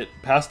gazing at it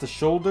past the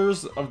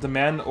shoulders of the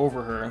man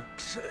over her.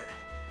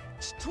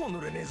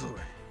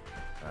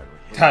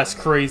 That's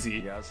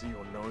crazy.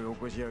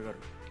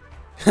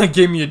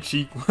 Gave me a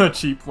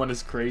cheap one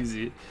is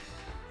crazy.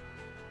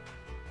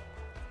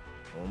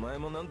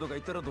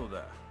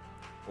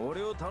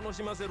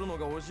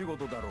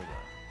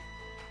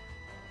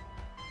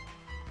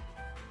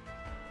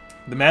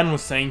 The man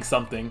was saying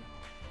something.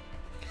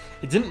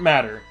 It didn't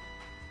matter.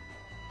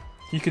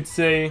 He could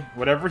say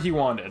whatever he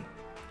wanted.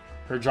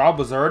 Her job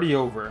was already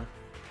over.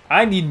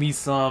 I need me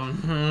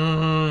some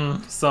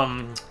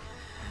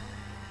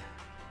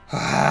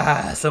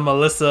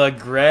Melissa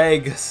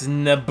Gregg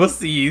Snake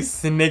Bussy,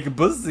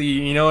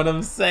 you know what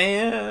I'm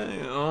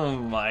saying? Oh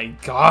my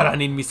god, I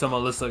need me some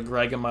Melissa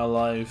Gregg in my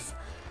life.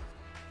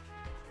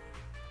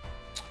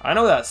 I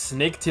know that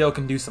Snaketail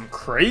can do some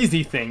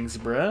crazy things,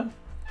 bruh.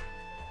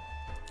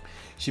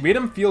 She made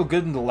him feel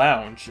good in the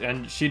lounge,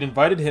 and she'd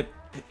invited him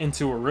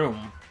into her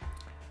room.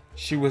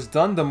 She was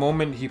done the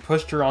moment he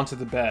pushed her onto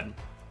the bed.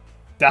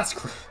 That's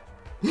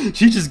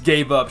she just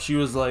gave up. She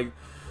was like,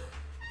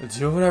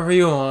 do whatever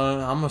you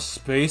want. I'm gonna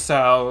space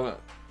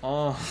out.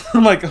 Oh,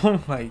 I'm like,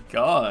 oh my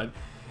god.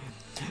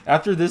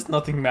 After this,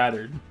 nothing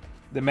mattered.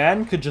 The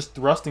man could just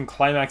thrust and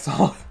climax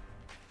all.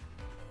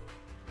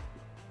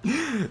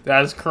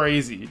 That's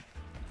crazy.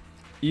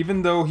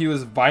 Even though he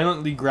was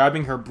violently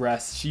grabbing her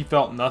breasts, she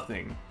felt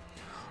nothing.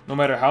 No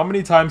matter how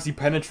many times he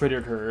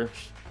penetrated her,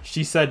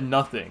 she said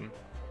nothing.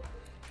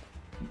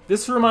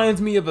 This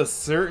reminds me of a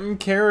certain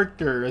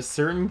character in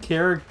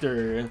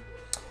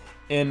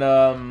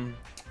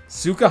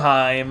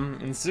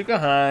Sukaheim. In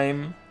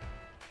Sukaheim.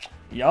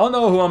 Y'all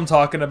know who I'm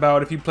talking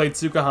about if you played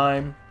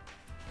Sukaheim.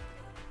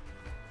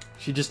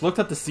 She just looked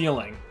at the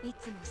ceiling.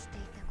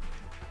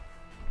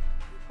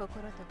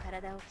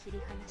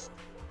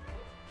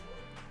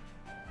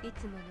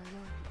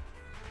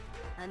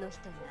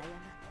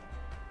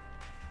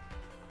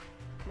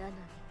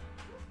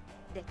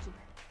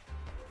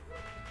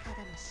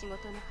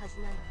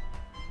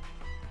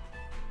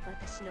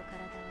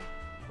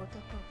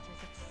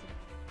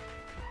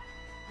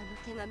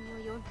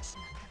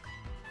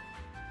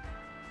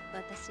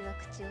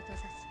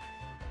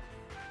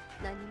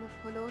 何も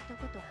この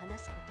男と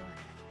話すことはない。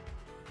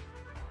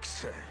く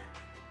せ。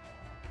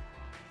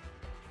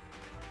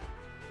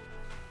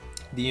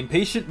 The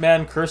impatient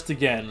man cursed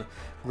again,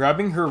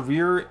 grabbing her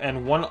rear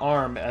and one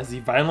arm as he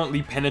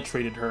violently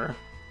penetrated her.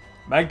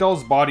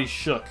 Magdal's body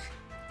shook.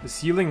 The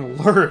ceiling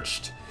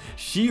lurched.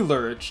 She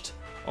lurched.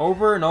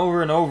 Over and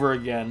over and over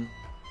again.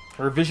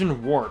 Her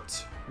vision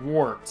warped.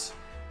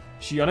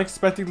 She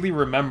unexpectedly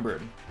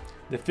remembered.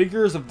 The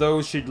figures of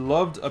those she'd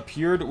loved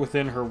appeared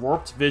within her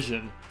warped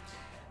vision.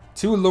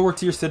 2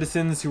 lower-tier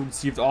citizens who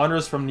received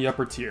honors from the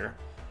upper tier.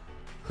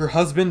 Her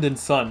husband and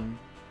son.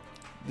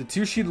 The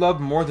 2 she loved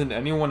more than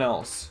anyone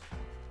else.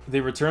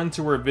 They returned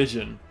to her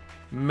vision.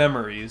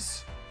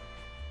 Memories.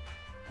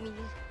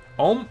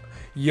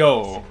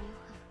 Yo.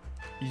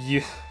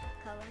 Yeah.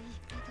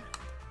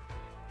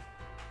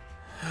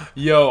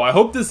 Yo, I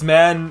hope this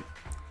man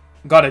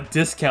got a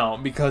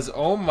discount because,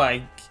 oh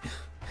my...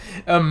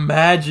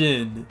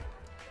 Imagine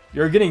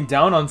you're getting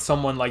down on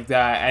someone like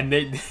that and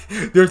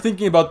they're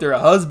thinking about their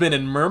husband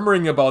and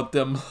murmuring about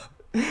them.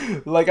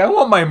 Like, I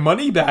want my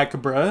money back,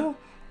 bruh.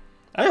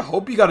 I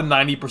hope you got a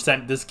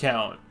 90%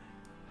 discount.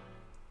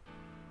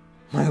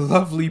 My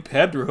lovely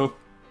Pedro.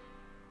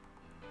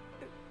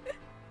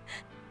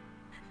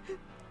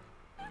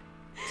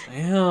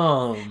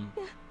 Damn.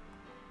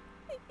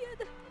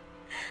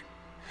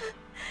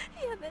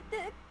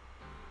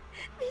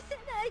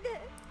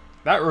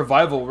 That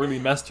revival really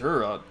messed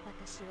her up.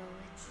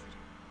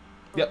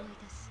 Yep.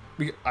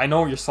 I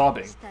know you're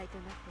sobbing.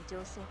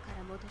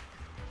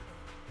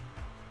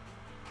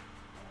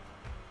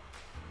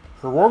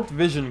 Her warped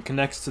vision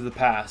connects to the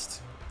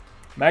past.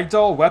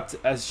 Magdal wept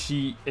as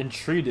she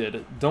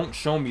entreated, "Don't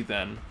show me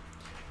then.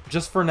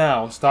 Just for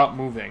now, stop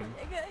moving."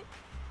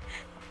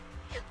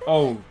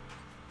 Oh.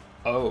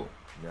 Oh.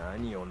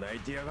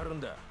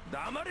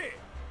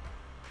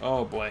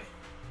 Oh boy.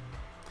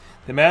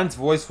 The man's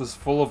voice was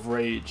full of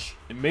rage.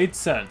 It made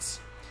sense.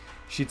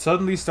 She'd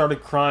suddenly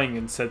started crying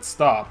and said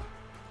stop.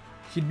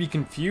 He'd be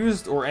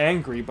confused or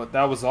angry, but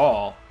that was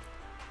all.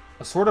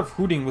 A sort of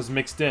hooting was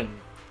mixed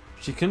in.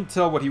 She couldn't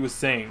tell what he was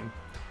saying.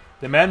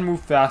 The man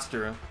moved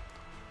faster.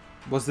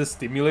 Was this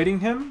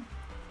stimulating him?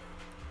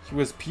 He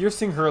was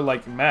piercing her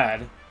like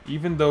mad,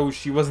 even though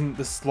she wasn't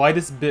the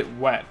slightest bit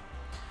wet.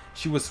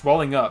 She was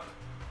swelling up.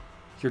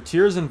 Her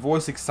tears and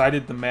voice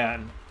excited the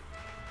man.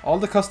 All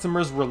the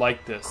customers were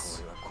like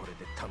this.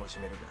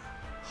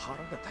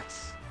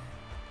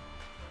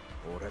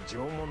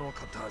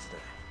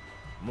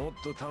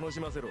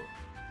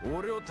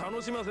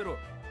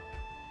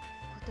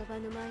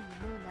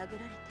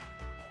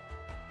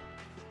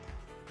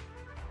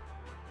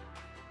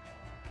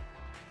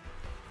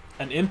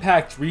 An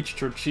impact reached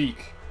her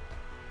cheek.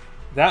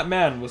 That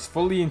man was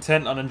fully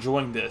intent on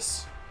enjoying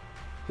this.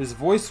 His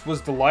voice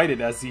was delighted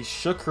as he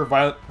shook her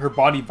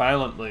body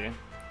violently.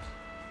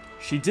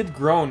 She did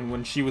groan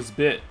when she was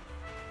hit,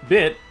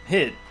 but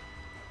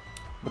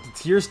the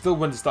tears still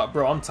wouldn't stop.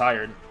 Bro, I'm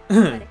tired.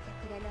 I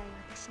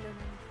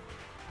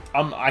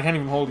can't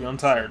even hold you. I'm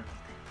tired.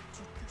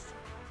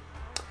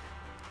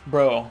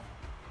 Bro.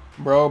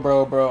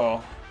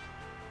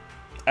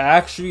 I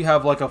actually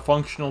have like a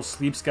functional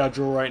sleep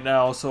schedule right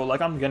now, so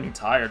like I'm getting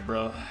tired,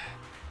 bro.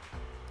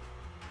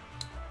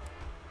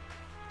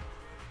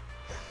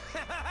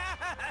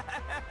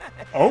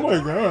 Oh my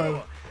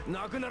god.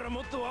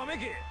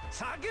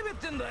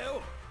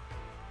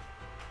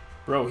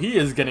 Bro, he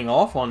is getting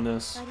off on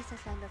this.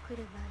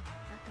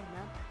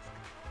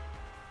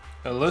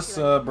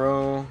 Alyssa,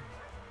 bro.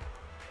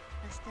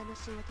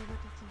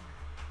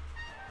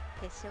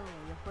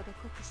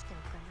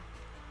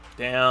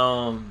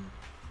 Damn.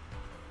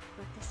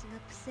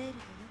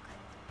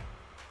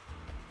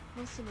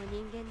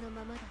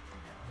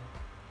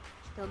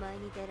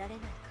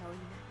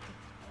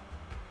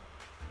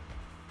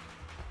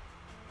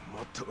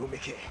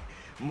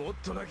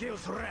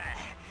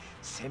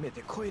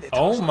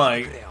 Oh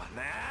my.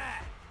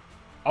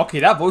 Okay,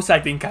 that voice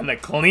acting kinda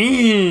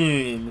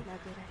clean.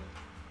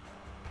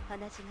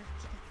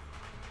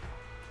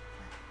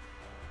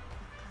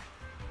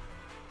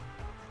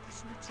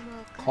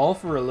 Call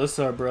for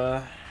Alyssa,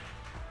 bruh.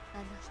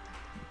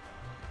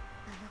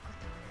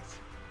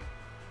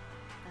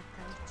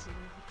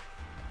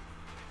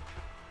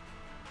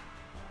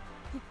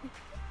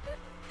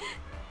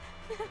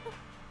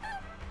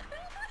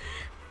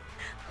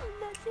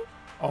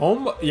 Oh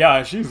my,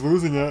 yeah, she's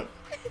losing it.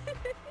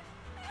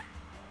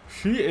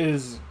 She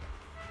is.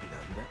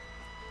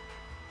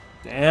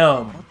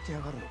 Damn.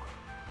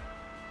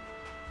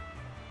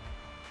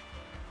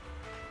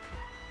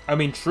 I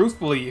mean,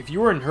 truthfully, if you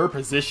were in her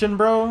position,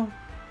 bro.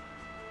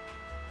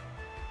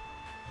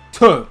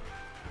 Tuh.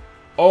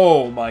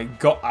 Oh my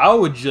god, I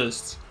would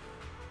just.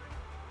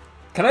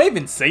 Can I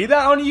even say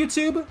that on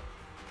YouTube?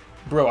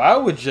 Bro, I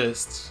would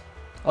just.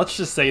 Let's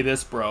just say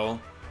this, bro.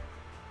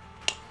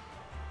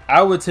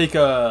 I would take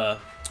a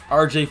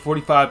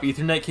RJ45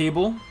 Ethernet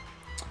cable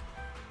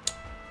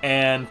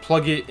and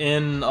plug it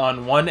in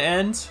on one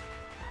end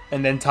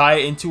and then tie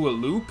it into a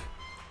loop,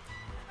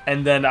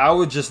 and then I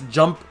would just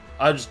jump.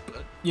 I just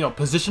you know,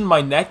 position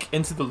my neck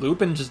into the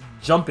loop and just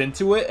jump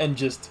into it and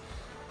just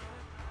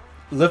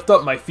lift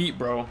up my feet,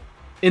 bro.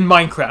 In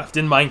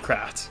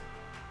Minecraft.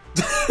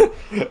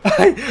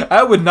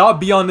 I would not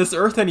be on this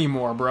earth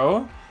anymore,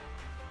 bro.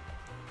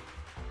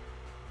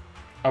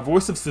 A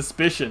voice of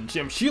suspicion.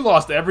 She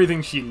lost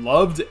everything she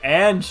loved,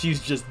 and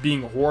she's just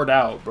being whored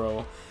out,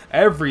 bro.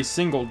 Every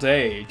single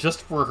day,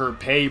 just for her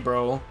pay,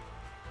 bro.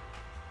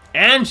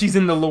 And she's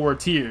in the lower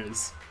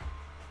tiers.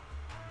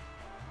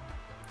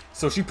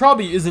 So she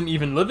probably isn't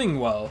even living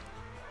well.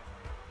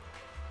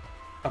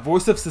 A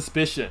voice of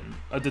suspicion.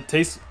 A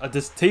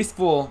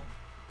distasteful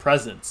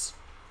presence.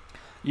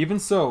 Even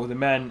so, the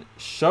man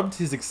shoved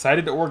his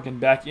excited organ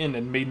back in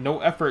and made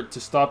no effort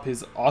to stop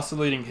his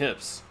oscillating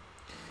hips.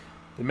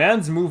 The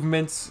man's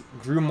movements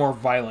grew more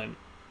violent.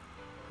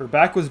 Her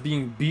back was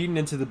being beaten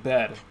into the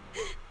bed.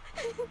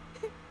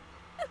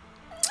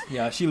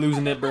 Yeah, she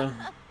losing it, bro.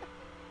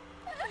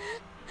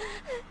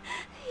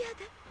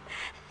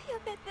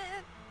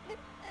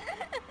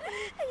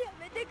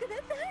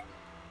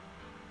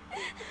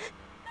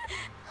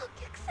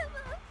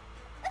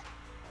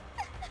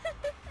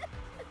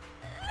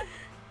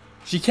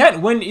 She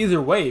can't win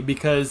either way,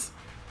 because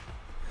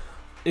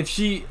if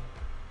she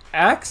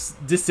acts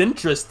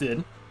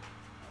disinterested,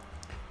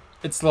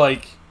 it's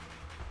like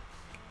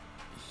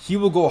he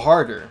will go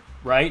harder,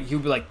 right? He'll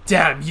be like,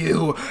 damn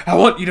you, I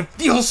want you to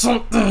feel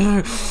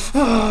something.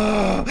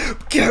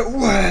 Get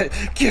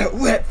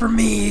wet for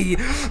me.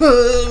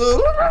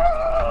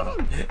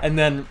 And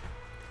then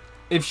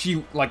if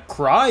she like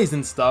cries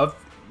and stuff,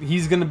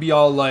 he's gonna be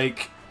all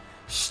like,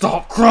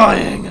 stop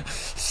crying,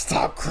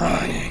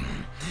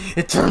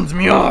 it turns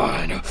me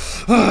on.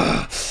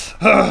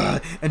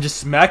 And just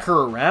smack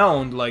her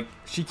around. Like,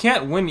 she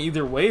can't win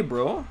either way,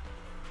 bro.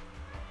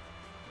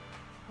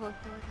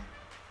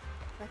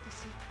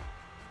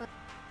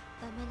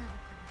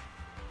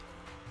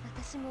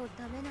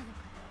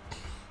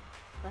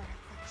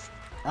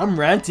 I'm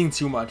ranting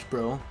too much,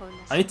 bro.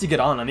 I need to get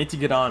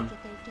on.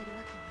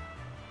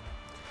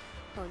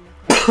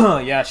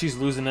 Yeah, she's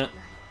losing it.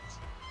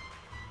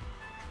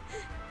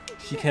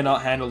 She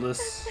cannot handle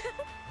this.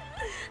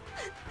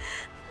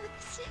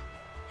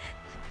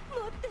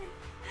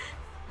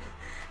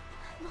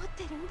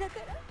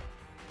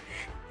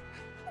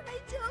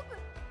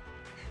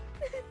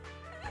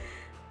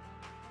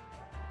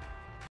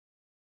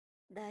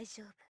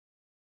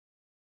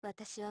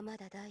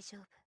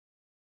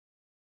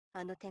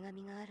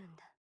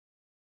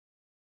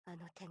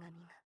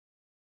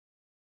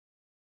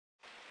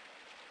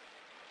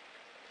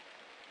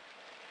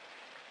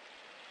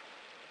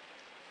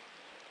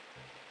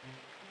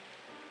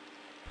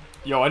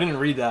 Yo, I didn't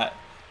read that.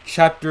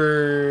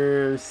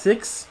 Chapter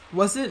 6,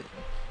 was it?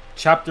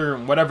 Chapter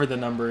whatever the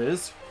number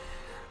is.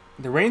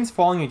 The rain's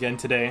falling again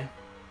today.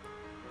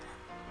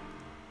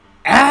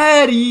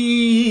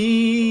 Addie!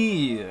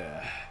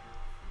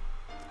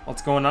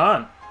 What's going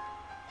on?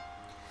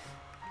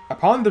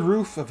 Upon the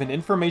roof of an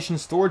information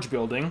storage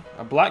building,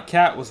 a black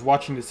cat was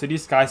watching the city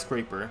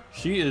skyscraper.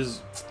 She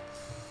is...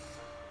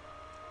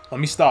 Let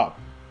me stop.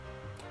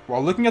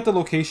 While looking at the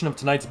location of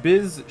tonight's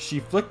biz, she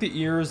flicked the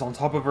ears on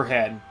top of her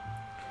head.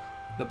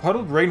 The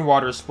puddled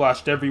rainwater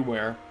splashed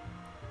everywhere.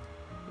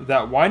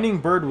 That whining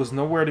bird was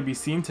nowhere to be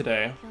seen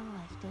today.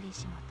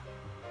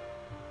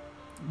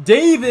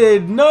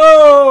 David,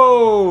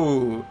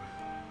 no!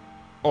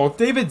 Oh, if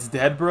David's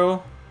dead,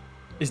 bro.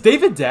 Is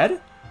David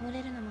dead?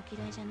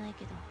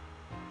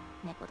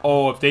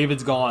 Oh, if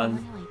David's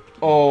gone.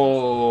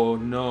 Oh,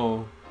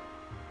 no.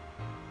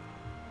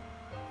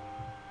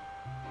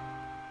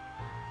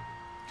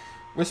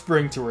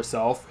 Whispering to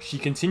herself, she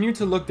continued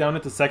to look down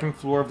at the second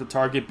floor of the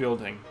target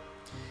building.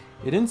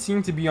 It didn't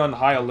seem to be on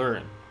high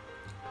alert.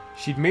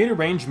 She'd made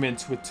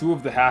arrangements with two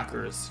of the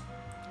hackers.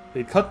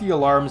 They'd cut the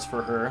alarms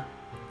for her.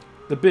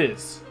 The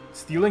biz,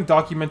 stealing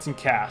documents and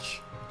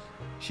cash.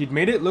 She'd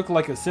made it look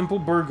like a simple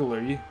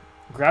burglary,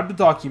 grab the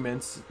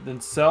documents, then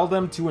sell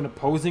them to an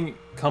opposing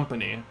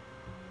company.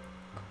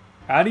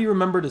 Addie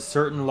remembered a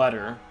certain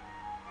letter.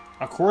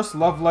 A coarse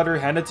love letter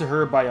handed to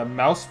her by a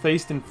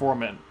mouse-faced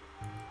informant.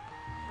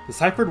 The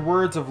ciphered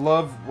words of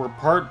love were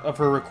part of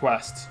her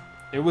request.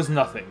 It was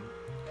nothing.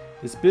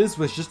 This biz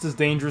was just as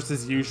dangerous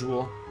as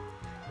usual.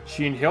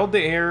 She inhaled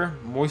the air,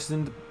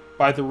 moistened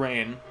by the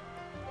rain.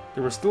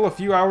 There were still a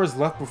few hours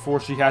left before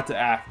she had to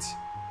act.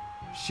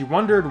 She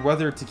wondered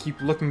whether to keep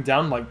looking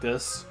down like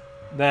this.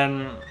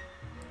 Then...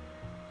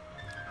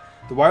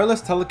 The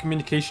wireless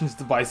telecommunications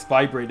device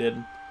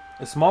vibrated.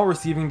 A small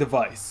receiving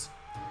device.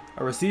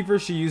 A receiver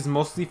she used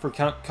mostly for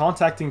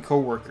contacting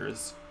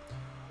co-workers.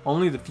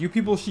 Only the few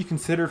people she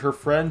considered her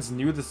friends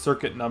knew the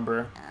circuit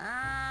number.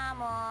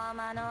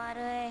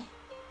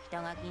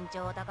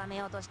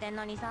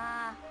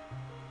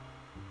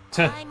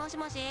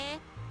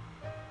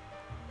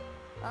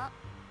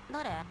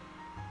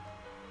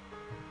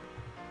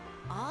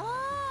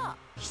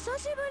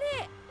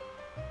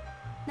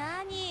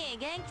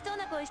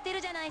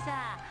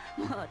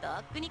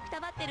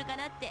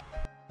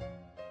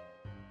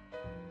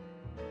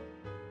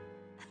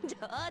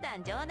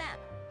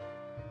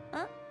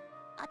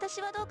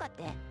 私はどうかっ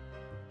て。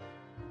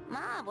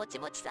まあぼち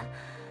ぼちさ。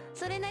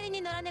それなり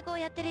に野良猫を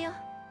やってるよ。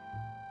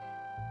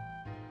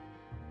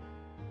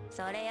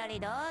それより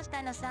どうし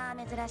たのさ、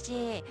珍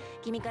しい。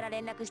君から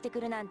連絡して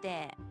くるなん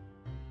て。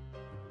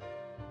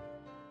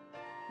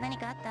何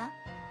かあった？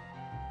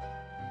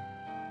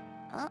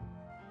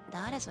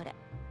誰それ？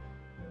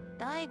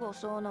第5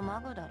層のマ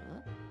グダル？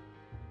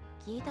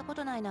聞いたこ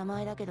とない名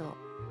前だけど。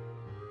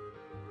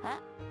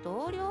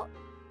同僚？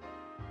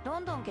ど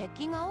んどん欠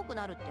勤が多く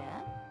なるって？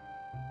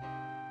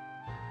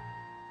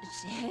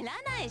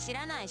知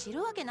らない、知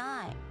るわけ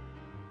ない。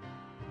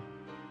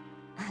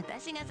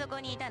私がそこ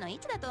にいたのい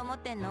つだと思っ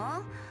てん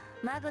の？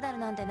マグダル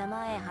なんて名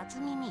前初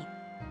耳。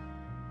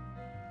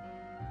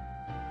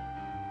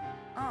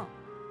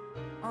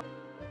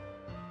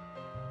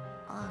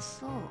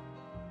そう。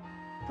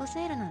プセ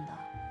ールなんだ。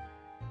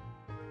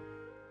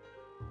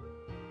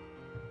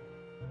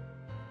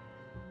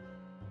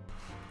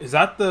Is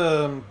that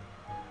the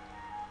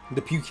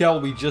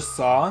Pukel we just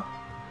saw?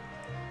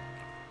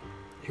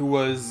 Who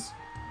was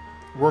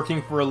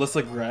working for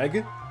Alyssa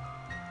Gregg?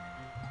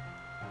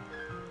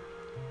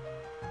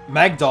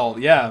 Magdal,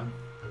 yeah.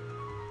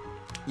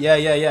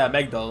 Yeah,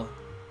 Magdal.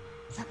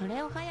 そ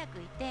れを早く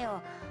言って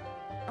よ。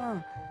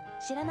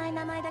知らない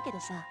名前だけど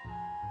さ。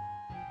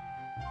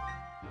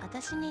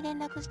私に連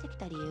絡してき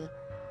た理由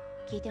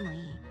聞いてもい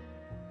い？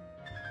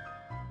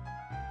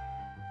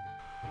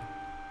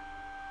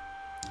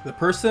 The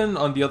person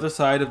on the other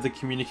side of the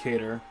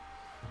communicator.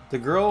 The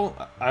girl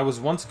I was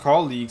once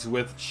colleagues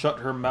with shut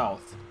her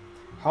mouth.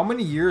 How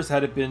many years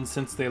had it been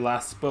since they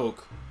last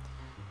spoke?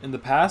 In the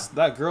past,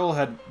 that girl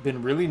had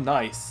been really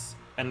nice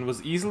and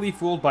was easily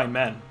fooled by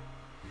men.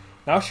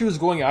 Now she was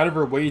going out of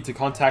her way to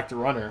contact a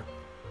runner.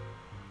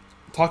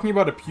 Talking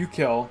about a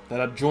Pukel that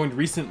had joined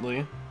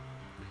recently.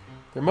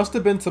 There must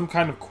have been some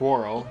kind of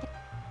quarrel.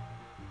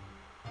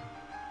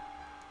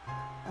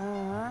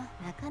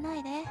 泣かな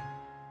いで。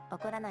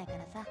怒らないか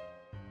らさ。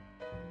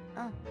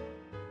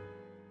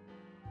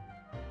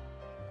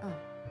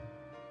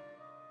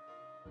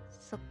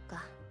そっ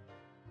か。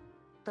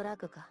ドラッ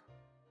グか。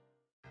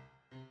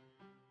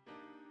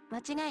間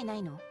違いな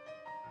いの？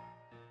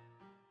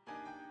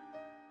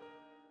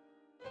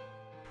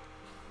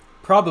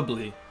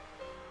 Probably,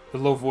 the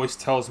low voice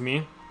tells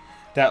me.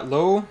 That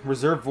low,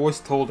 reserved voice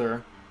told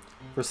her.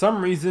 For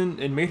some reason,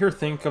 it made her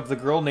think of the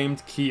girl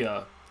named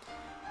Kia.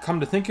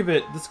 Come to think of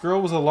it, this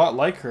girl was a lot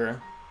like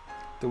her.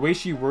 The way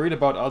she worried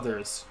about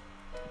others.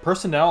 A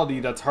personality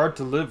that's hard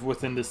to live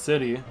with in this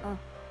city.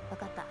 わ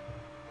かった。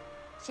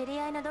知り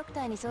合いのドク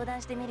ターに相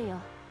談してみるよ。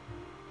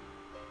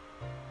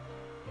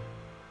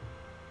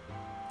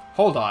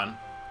 Hold on.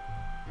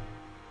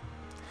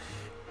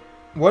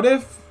 What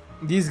if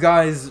these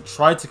guys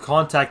tried to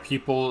contact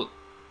people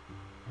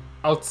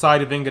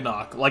outside of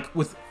Inganock? Like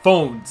with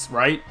phones,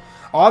 right?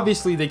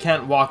 Obviously they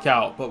can't walk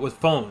out, but with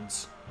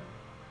phones.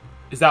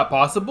 Is that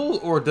possible?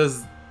 Or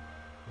does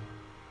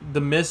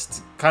the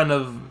mist kind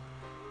of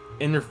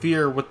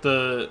interfere with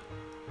the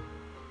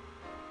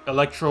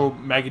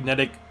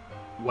electromagnetic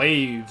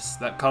waves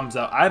that comes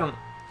out?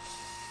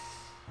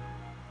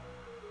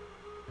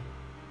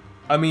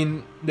 I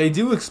mean, they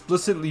do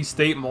explicitly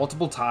state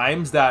multiple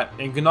times that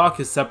Inganock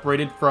is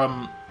separated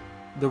from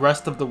the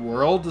rest of the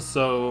world,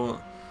 so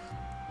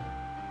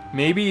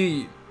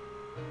maybe,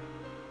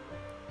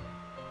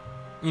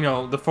 you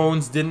know, the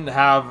phones didn't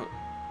have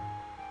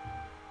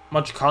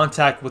much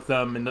contact with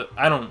them, and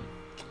I don't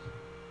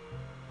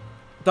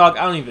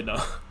even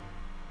know.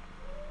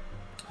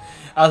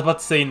 I was about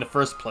to say in the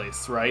first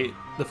place, right?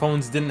 The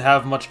phones didn't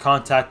have much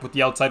contact with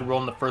the outside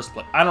world in the first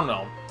place. I don't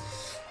know.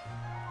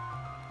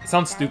 It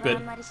sounds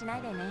stupid.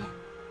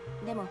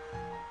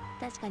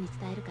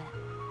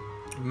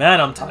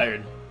 Man, I'm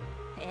tired.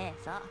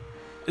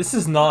 This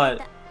is not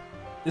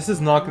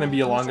gonna be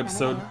a long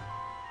episode.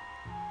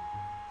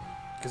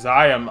 Because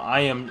I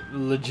am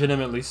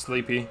legitimately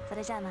sleepy.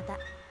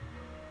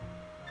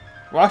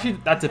 Well, actually,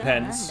 that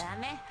depends.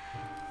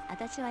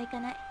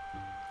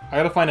 I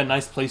gotta find a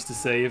nice place to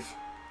save.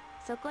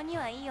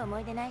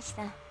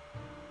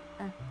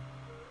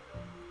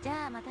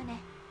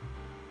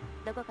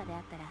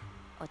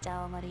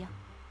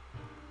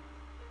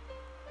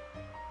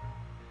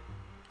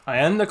 I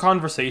end the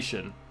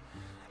conversation.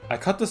 I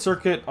cut the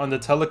circuit on the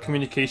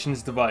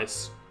telecommunications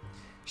device.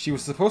 She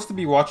was supposed to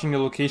be watching the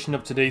location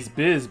of today's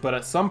biz, but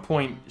at some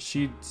point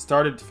she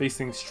started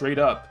facing straight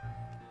up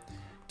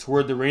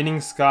toward the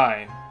raining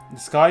sky, the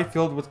sky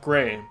filled with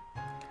gray.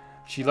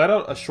 She let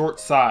out a short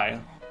sigh.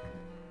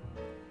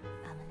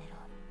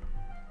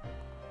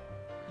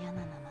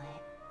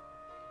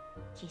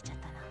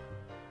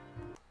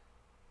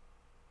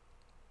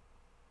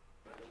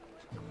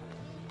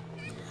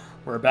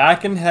 We're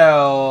back in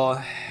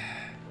hell.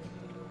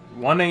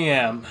 1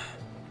 a.m.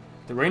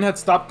 The rain had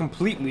stopped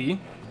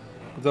completely,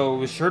 though it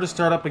was sure to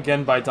start up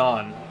again by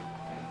dawn.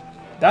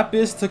 That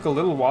biz took a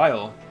little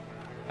while.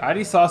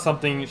 Addie saw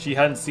something she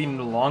hadn't seen in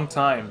a long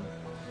time.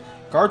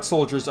 Guard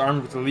soldiers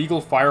armed with illegal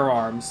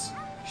firearms.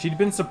 She'd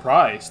been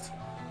surprised.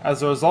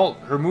 As a result,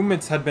 her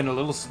movements had been a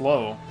little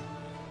slow.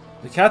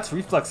 The cat's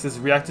reflexes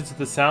reacted to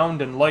the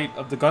sound and light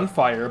of the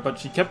gunfire, but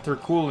she kept her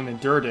cool and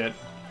endured it.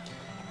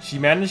 She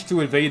managed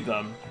to evade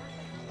them.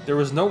 There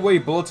was no way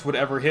bullets would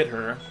ever hit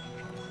her.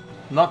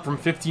 Not from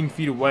 15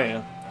 feet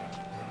away.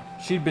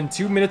 She'd been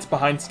 2 minutes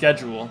behind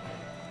schedule.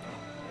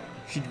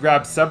 She'd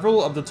grabbed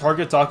several of the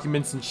target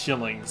documents and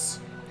shillings.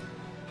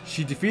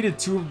 She defeated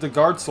 2 of the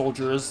guard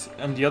soldiers,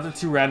 and the other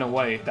 2 ran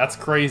away. That's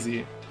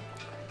crazy.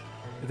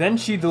 Then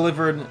she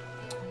delivered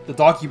the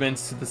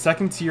documents to the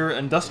second-tier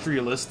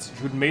industrialists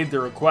who'd made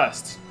their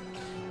request.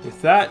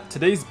 With that,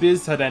 today's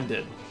biz had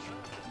ended.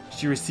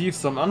 She received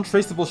some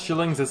untraceable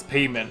shillings as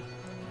payment.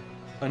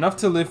 Enough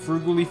to live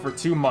frugally for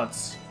 2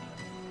 months.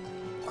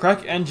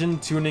 Crack engine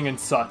tuning and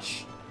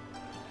such.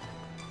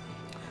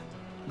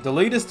 The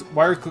latest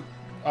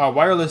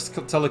wireless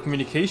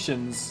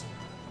telecommunications...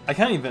 I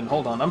can't even...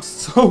 Hold on, I'm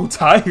so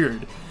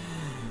tired.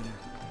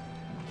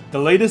 The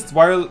latest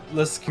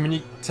wireless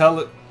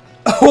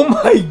Oh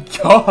my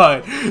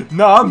god!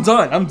 No, I'm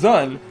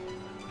done.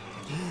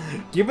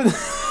 Given...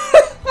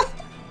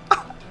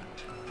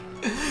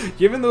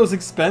 Given those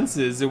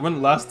expenses, it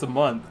wouldn't last a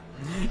month.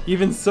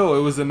 Even so,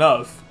 it was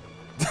enough.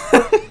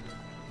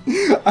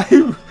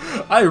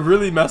 I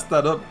really messed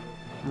that up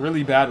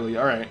really badly.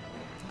 Alright.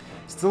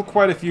 Still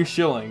quite a few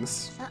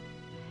shillings.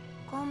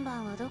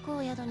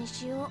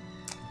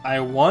 I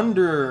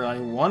wonder.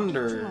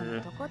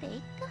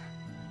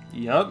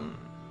 Yup.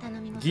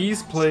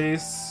 Guy's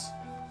place.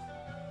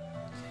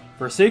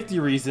 For safety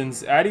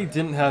reasons, Addie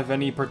didn't have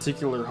any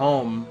particular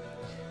home.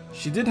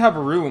 She did have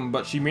a room,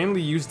 but she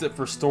mainly used it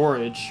for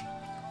storage.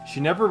 She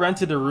never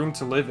rented a room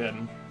to live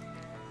in.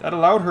 That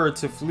allowed her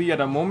to flee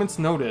at a moment's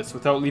notice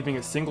without leaving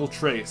a single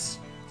trace.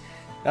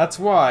 That's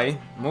why,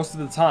 most of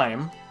the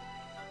time,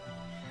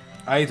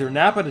 I either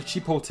nap at a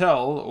cheap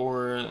hotel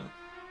or...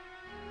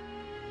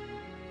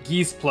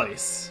 Guy's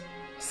place.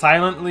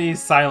 Silently.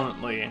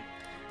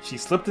 She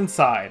slipped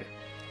inside.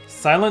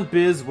 Silent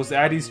biz was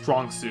Addie's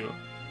strong suit.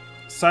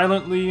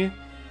 Silently,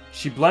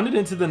 she blended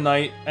into the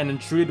night and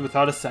intruded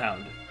without a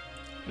sound.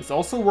 This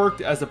also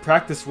worked as a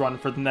practice run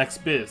for the next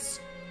biz.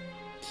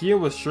 Kia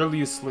was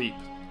surely asleep.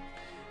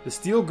 The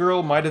Steel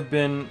Girl might have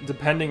been,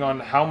 depending on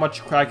how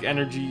much crack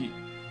energy...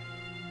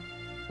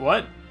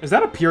 What? Is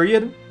that a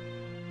period?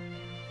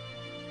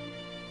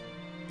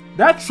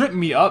 That tripped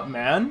me up,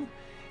 man.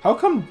 How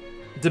come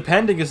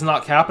depending is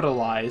not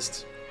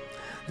capitalized?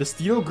 The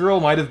Steel Girl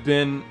might have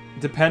been,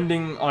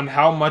 depending on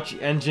how much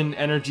engine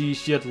energy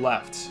she had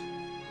left.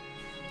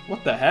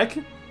 What the heck?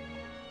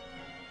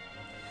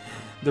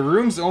 The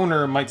room's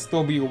owner might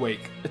still be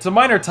awake. It's a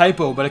minor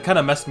typo, but it kind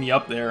of messed me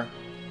up there.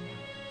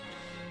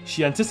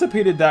 She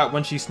anticipated that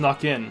when she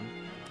snuck in.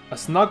 A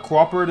snug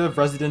cooperative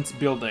residence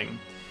building.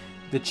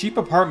 The cheap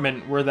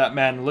apartment where that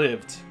man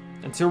lived.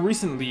 Until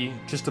recently,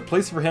 just a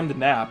place for him to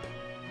nap.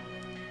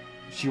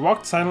 She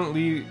walked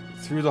silently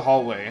through the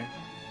hallway.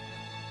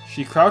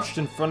 She crouched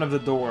in front of the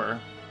door.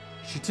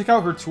 She took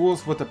out her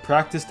tools with a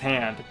practiced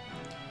hand.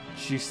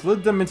 She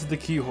slid them into the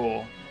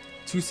keyhole.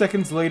 2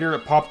 seconds later,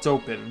 it popped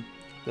open.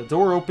 The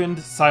door opened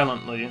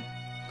silently.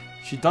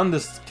 She'd done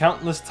this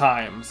countless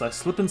times. I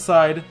slip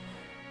inside.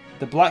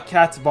 The black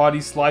cat's body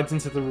slides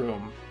into the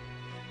room.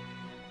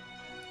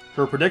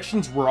 Her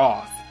predictions were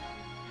off.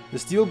 The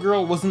Steel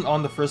Girl wasn't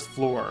on the first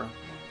floor.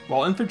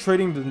 While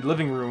infiltrating the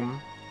living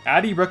room,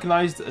 Addie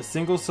recognized a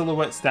single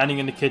silhouette standing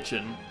in the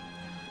kitchen.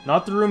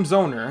 Not the room's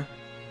owner.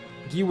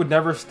 Guy would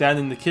never stand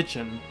in the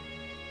kitchen.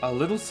 A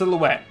little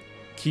silhouette.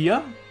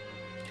 Kia?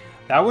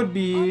 That would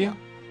be...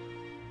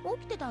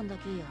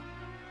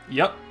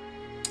 Yep.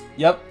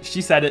 Yep,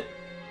 she said it.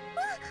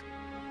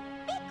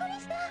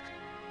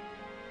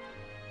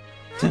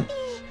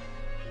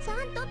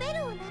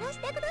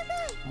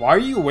 Why are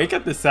you awake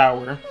at this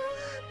hour?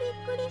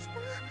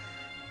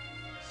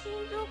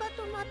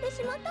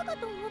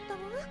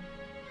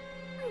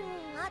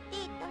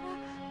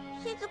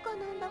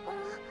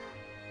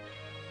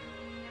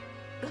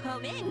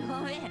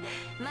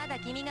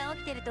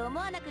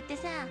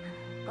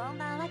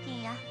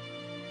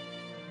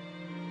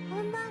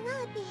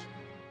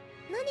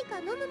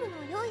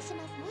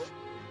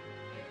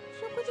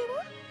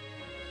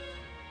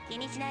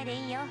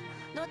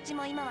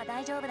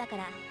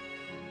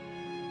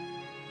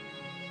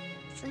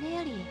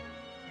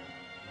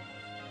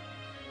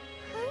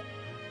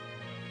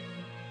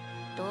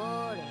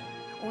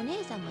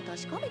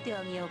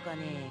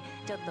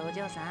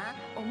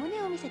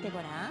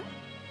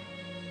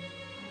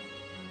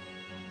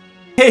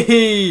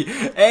 Hey!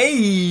 Hey,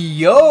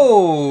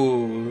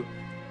 yo!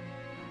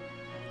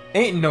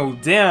 Ain't no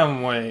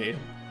damn way.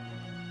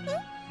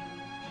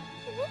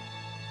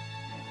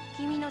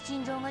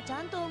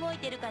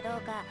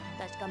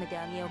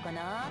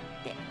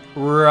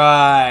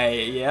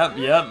 Right. Yep.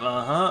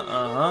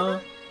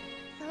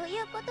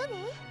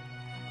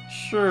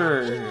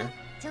 Sure.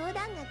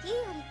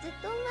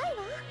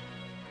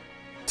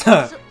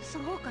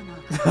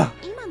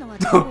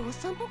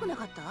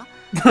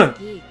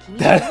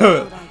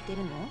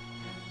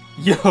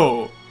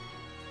 Yo.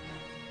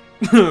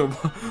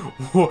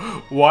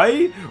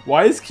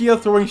 Why is Kia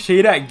throwing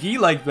shade at Guy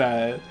like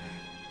that?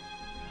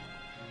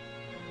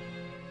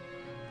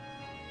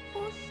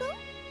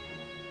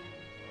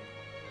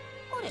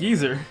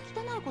 geezer.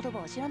 汚い言葉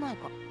を知らない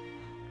か。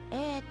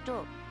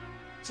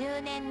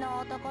中年の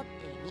男っ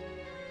て意味。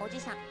おじ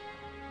さん。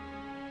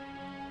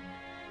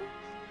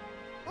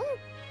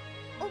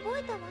覚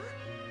えたわ。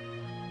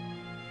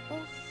おっ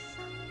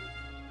さん。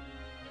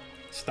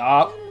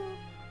 Stop. で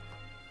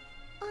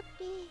も、ア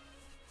ピ。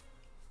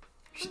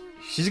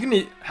She's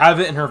gonna have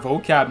it in her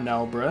vocab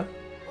now, bruh.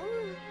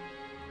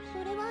 そ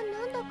れはな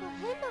んだか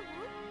変だわ。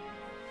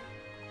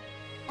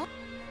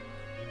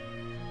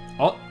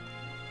Oh.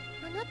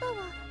 あなたは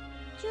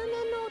中年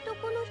の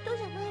男の人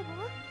じゃないわ。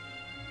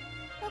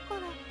だか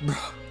らな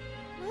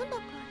んだ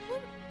か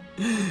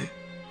変。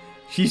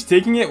 She's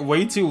taking it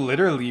way too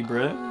literally,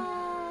 bruh.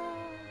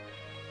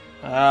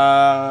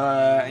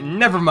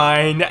 Never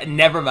mind.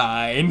 Never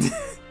mind.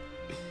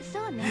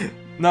 そうね。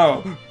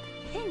 No.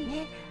 変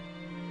ね。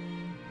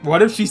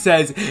 What if she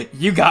says,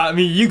 you got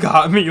me,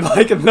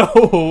 like, no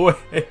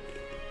way.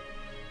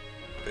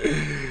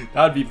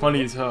 That'd be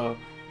funny as hell.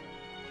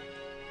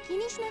 気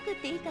にしなく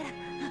ていいから。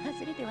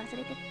忘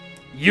れて。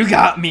 You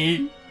got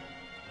me!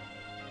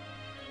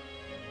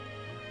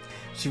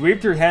 She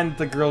waved her hand at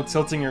the girl,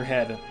 tilting her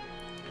head.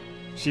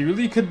 She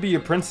really could be a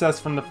princess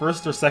from the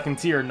first or second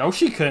tier. No,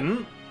 she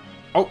couldn't.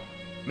 Oh,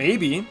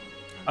 maybe.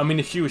 I mean,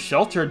 if she was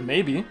sheltered,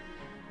 maybe.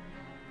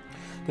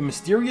 The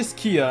mysterious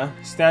Kia,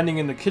 standing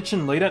in the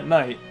kitchen late at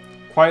night,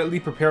 quietly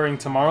preparing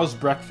tomorrow's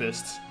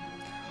breakfast.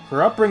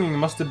 Her upbringing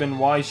must have been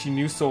why she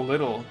knew so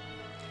little.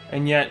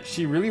 And yet,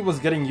 she really was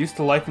getting used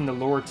to life in the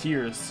lower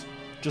tiers,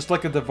 just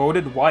like a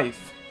devoted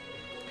wife.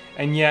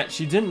 And yet,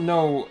 she didn't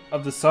know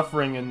of the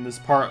suffering in this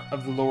part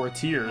of the lower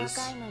tiers.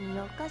 若いのに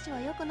夜更かしは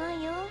良くな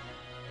いよ。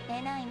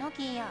寝ないの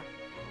キーヤ。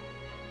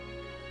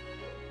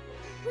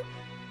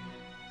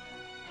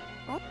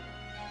お？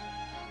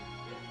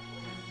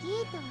キ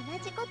ーと同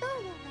じことを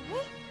言うの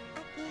ね、ア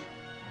キ。や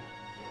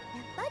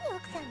っぱり奥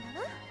さん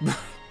だな。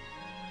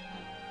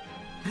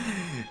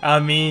 I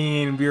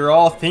mean, we were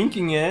all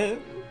thinking it.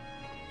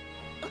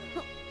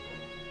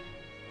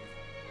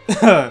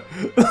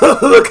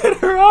 Look at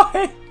her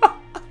eye!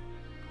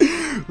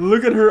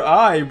 Look at her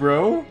eye,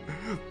 bro.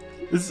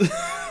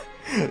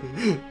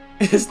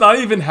 It's not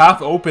even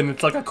half open,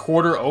 it's like a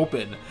quarter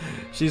open.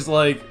 She's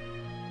like...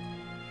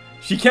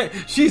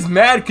 She's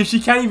mad because she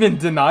can't even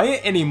deny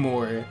it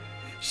anymore.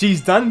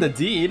 She's done the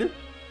deed.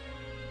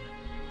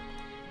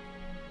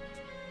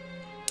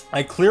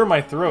 I clear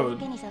my throat.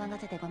 手に騒が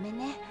せてごめん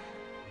ね。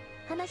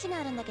話が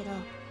あるんだけど、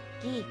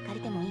キー借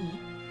りてもいい？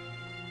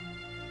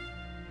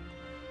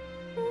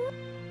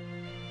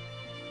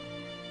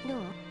 どう？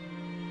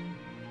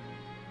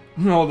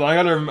 Hold on,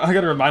 I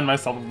gotta remind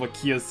myself of what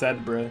Kia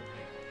said, bruh.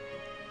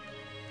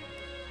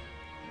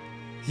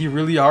 You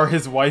really are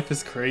his wife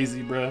is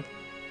crazy, bruh.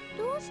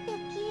 どうしてキー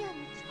ヤ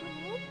につくの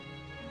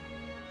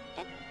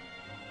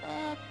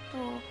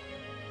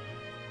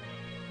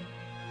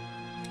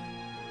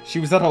？She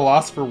was at a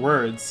loss for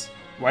words.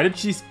 Why did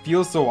she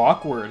feel so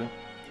awkward?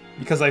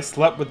 Because I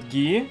slept with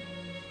Guy?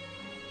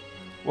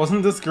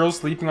 Wasn't this girl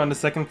sleeping on the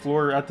second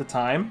floor at the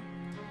time?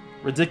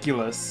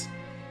 Ridiculous.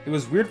 It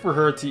was weird for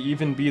her to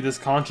even be this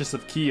conscious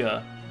of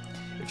Kia.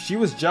 If she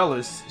was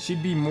jealous,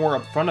 she'd be more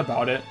upfront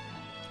about it.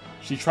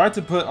 She tried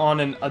to put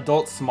on an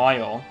adult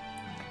smile.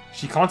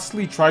 She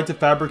constantly tried to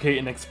fabricate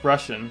an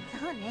expression.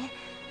 そうね。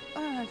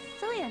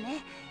そうよ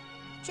ね。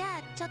じゃ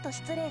あちょっと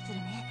失礼する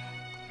ね。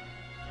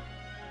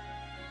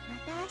ま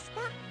た明日。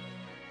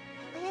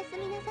おやす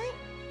みなさい、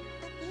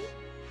アキ。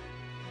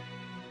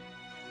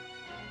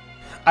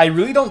 I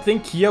really don't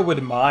think Kia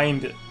would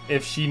mind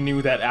if she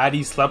knew that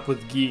Addie slept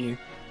with Guy.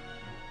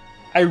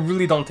 I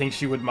really don't think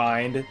she would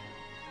mind.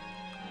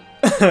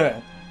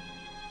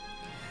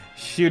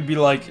 She would be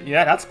like,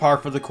 yeah, that's par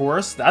for the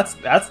course.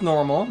 That's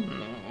normal.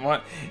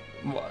 What?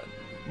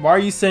 Why are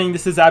you saying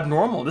this is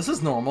abnormal? This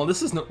is normal.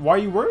 This is why are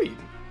you worried?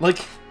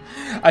 Like,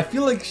 I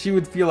feel like she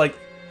would feel like,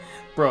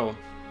 bro,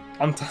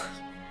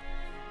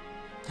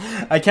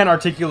 I can't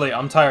articulate.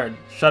 I'm tired.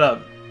 Shut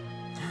up.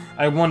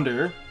 I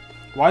wonder,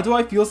 why do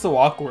I feel so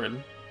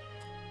awkward?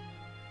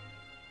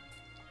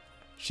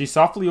 She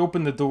softly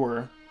opened the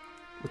door.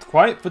 With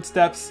quiet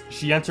footsteps,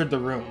 she entered the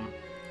room.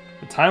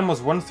 The time was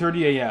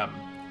 1:30 a.m.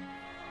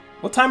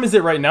 What time is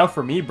it right now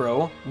for me,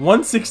 bro?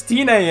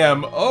 1:16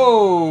 a.m.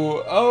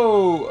 Oh.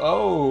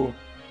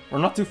 We're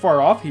not too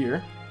far off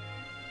here.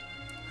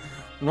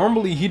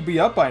 Normally, he'd be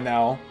up by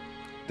now.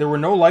 There were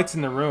no lights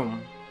in the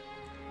room.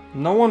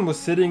 No one was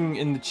sitting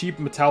in the cheap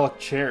metallic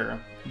chair,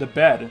 the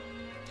bed.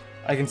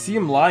 I can see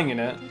him lying in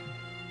it.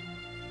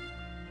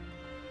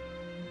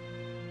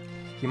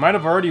 He might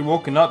have already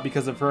woken up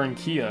because of her and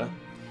Kia.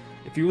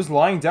 If he was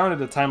lying down at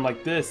a time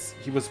like this,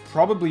 he was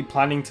probably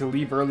planning to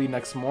leave early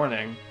next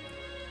morning.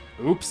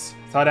 Oops,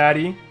 thought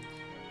Addie.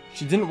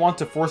 She didn't want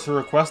to force her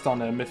request on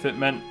him if it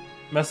meant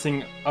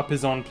messing up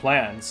his own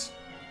plans.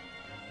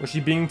 Was she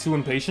being too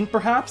impatient,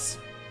 perhaps?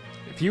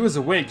 If he was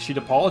awake, she'd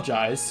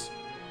apologize.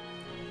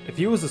 If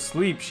he was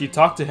asleep, she'd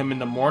talk to him in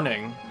the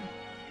morning.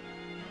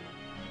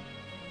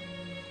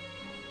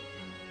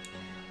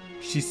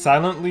 She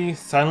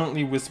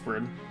silently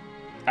whispered.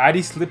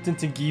 Addie slipped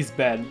into Guy's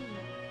bed.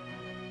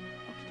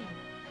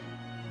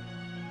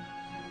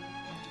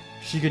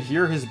 She could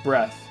hear his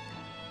breath.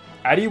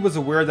 Addie was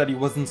aware that he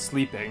wasn't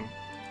sleeping.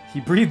 He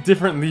breathed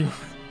differently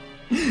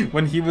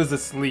when he was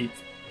asleep.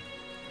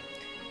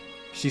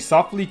 She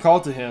softly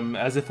called to him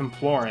as if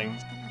imploring.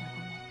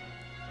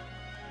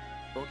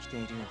 起きてい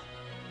るよ。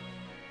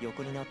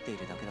横になっている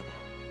だけだから。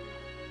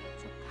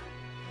そっ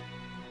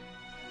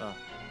か。ああ。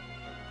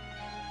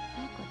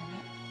いい子だね、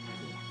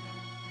キー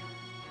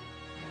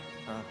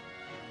ヤ。ああ。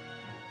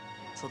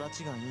育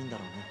ちがいいんだ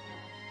ろうね。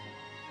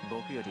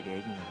僕より礼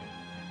儀がある。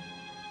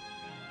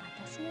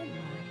私よりも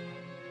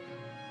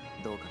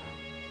どうかな。ね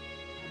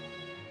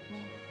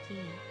え、キー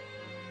ヤ。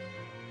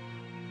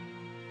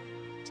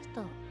ちょっ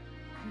と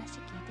話聞い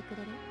てく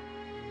れる？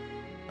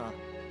ああ。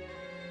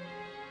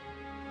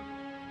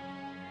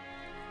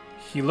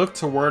 He looked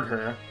toward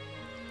her.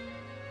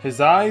 His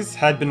eyes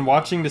had been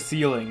watching the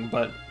ceiling,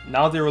 but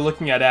now they were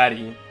looking at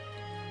Addie.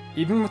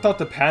 Even without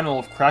the panel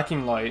of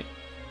cracking light,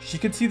 she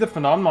could see the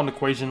phenomenon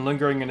equation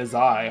lingering in his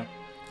eye.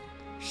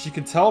 She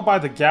could tell by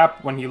the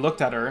gap when he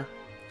looked at her,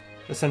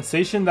 the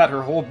sensation that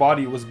her whole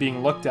body was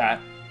being looked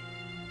at.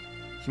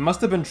 He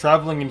must have been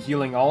traveling and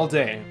healing all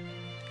day.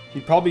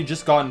 He'd probably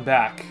just gotten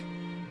back.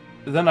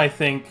 Then I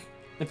think,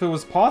 if it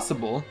was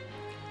possible,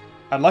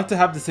 I'd like to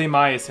have the same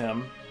eye as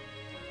him.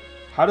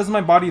 How does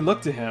my body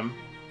look to him?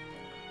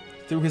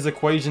 Through his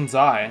equation's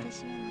eye.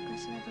 私の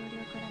昔の同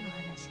僚からの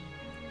話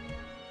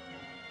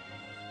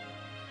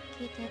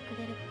聞いてく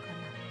れるか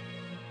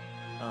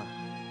な？ああ。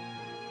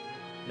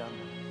ラン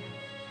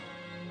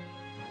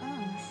うん、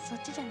そっ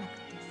ちじゃなく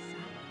てさ。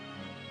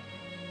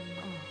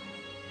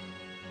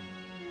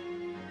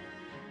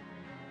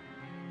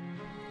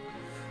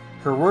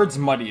Her words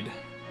muddied.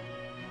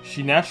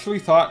 She naturally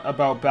thought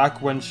about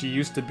back when she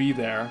used to be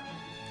there.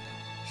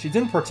 She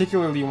didn't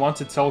particularly want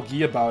to tell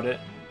Guy about it.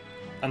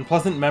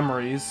 Unpleasant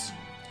memories.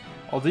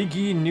 Although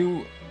Guy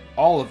knew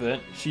all of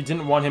it, she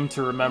didn't want him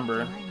to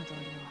remember. 前の同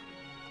僚、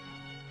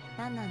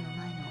ランナーの前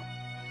の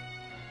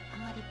あ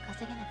まり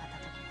稼げなかった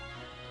時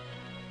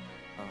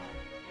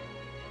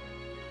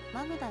の。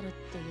マグダルっ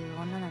ていう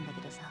女なんだ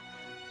けどさ、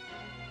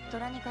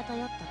虎に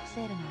偏ったク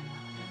セールの女。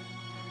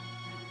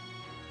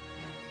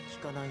聞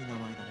かない名前だ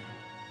ね。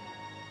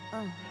う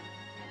ん、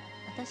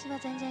私は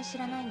全然知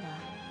らないんだ。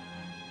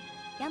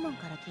ヤモン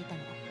から聞いた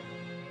の。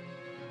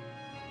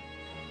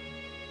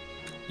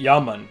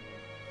 Yaman.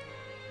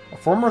 A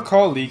former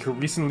colleague who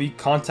recently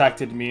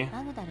contacted me.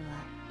 マグダルは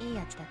いい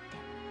やつだっ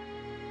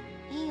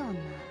て。いい女なん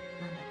だっ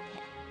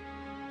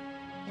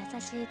て。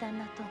優しい旦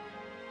那と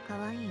可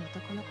愛い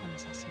男の子の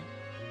写真。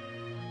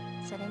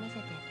それ見せ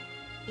て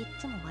いっ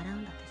つも笑う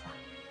んだってさ。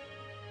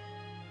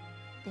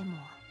でも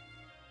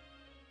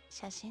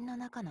写真の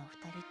中の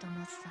二人と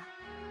もさ、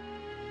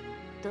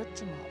どっ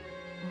ちもも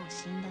う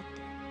死んだっ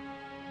て。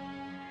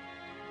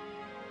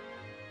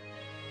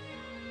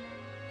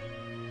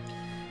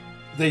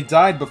 They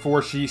died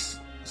before she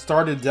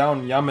started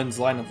down Yaman's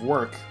line of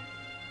work.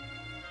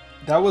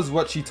 That was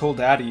what she told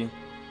Addie.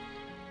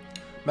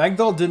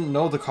 Magdal didn't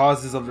know the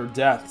causes of their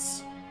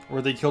deaths.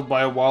 Were they killed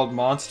by a wild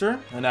monster?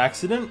 An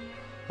accident?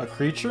 A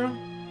creature?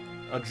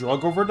 A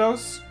drug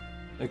overdose?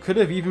 It could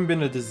have even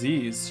been a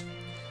disease.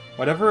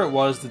 Whatever it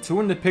was, the two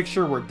in the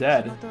picture were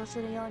dead. 仕事をす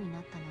るようにな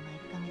ったのが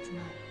1ヶ月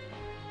前。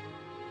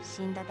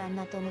死んだ旦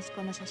那と息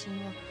子の写真を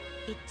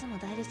いっつも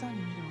大事そうに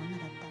見る女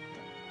だったって。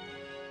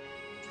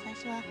最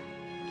初は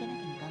けなげ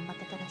に頑張っ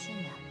てたらしい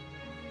んだ。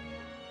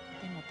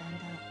でもだん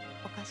だん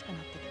おかしくなっ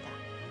てき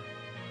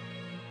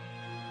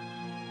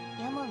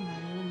た。ヤモンが言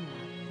うには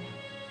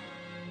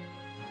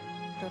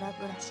ドラッ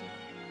グらしい。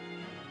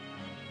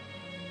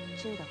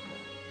中毒。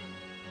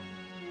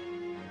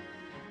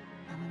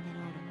アムネロ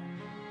ールも。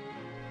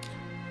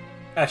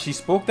 As she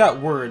spoke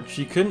that word,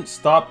 she couldn't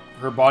stop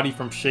her body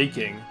from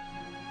shaking.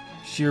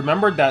 She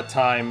remembered that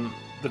time,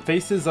 the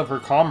faces of her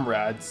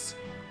comrades,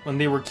 when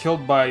they were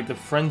killed by the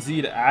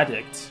frenzied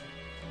addict.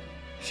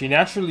 She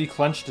naturally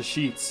clenched the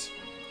sheets.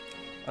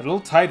 A little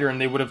tighter and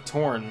they would have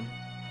torn.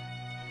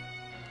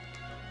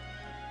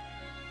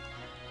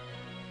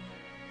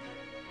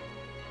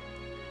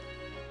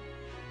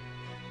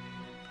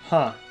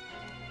 Huh.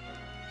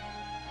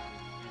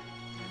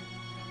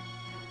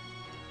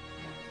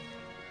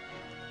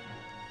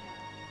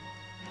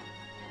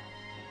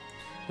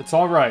 It's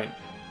alright.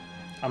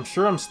 I'm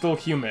sure I'm still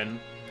human.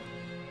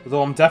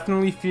 Though I'm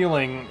definitely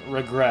feeling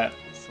regret.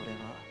 それは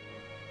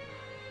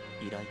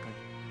依頼かい。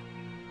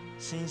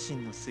心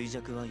身の衰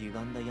弱は歪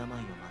んだ病を招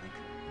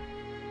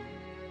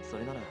く。そ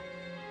れなら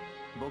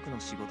僕の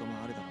仕事も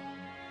あるだろう。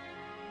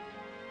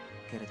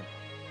けれど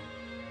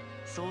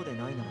そうで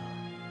ないなら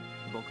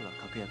僕は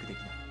確約でき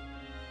ない。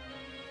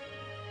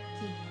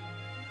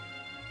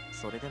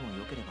それでも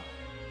よければ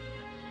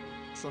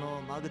そ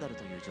のマグダル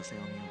という女性を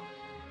見よ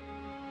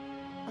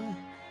う。うん。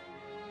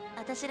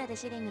私らで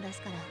シリング出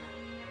すから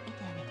見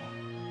てあげて。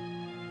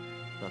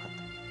わかった。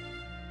あ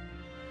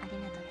り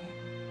がとね、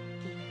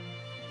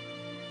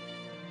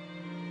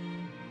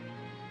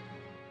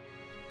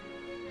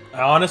キー。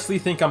 I honestly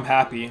think I'm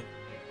happy.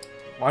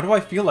 Why do I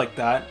feel like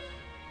that?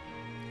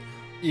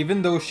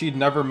 Even though she'd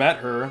never met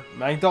her,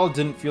 Magdal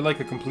didn't feel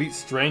like a complete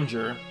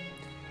stranger.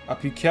 A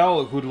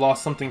pupil who'd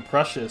lost something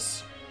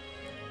precious.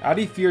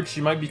 Addie feared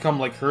she might become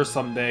like her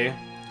someday.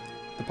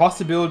 The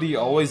possibility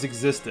always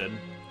existed.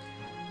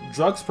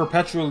 Drugs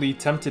perpetually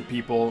tempted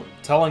people,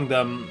 telling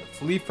them,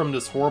 flee from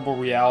this horrible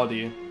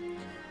reality.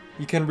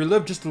 You can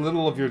relive just a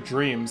little of your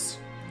dreams.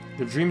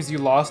 The dreams you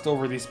lost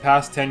over these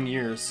past 10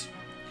 years.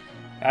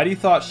 Addie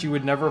thought she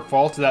would never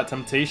fall to that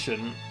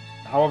temptation.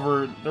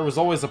 However, there was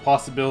always a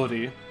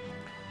possibility.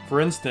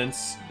 For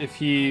instance, if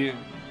he...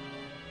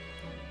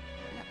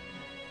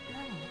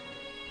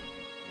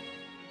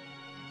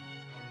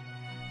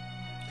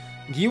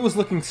 Guy was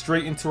looking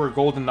straight into her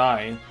golden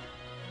eye.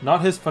 Not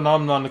his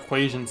phenomenon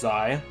equation's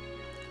eye.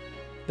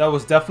 That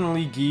was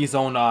definitely Guy's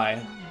own eye.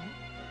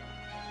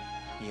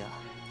 いや、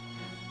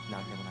な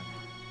んでもない。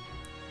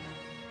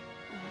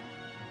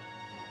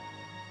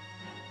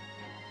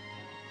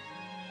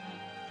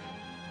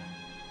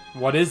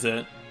What is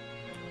it?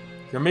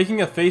 You're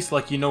making a face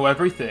like you know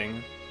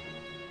everything.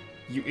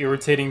 You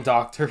irritating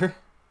doctor.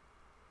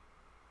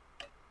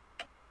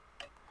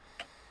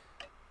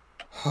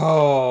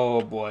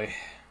 Oh boy.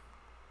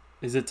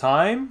 Is it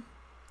time?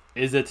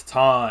 Is it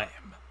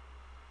time?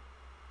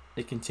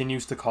 It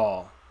continues to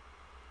call.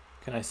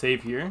 Can I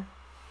save here?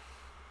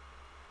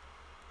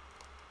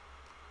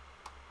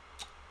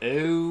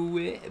 Oh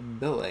boy.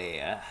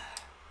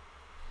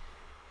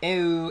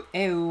 Oh,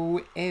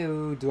 oh,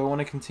 oh. Do I want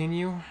to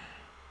continue?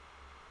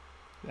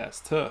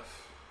 That's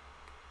tough.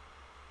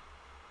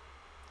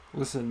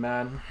 Listen,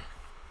 man.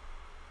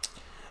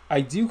 I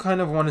do kind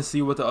of want to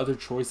see what the other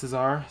choices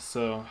are,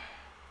 so...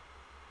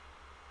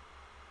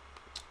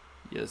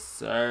 Yes,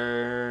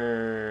 sir.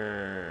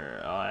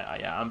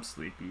 Yeah, I'm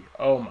sleepy.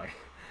 Oh my.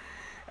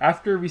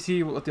 After we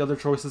see what the other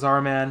choices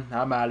are, man,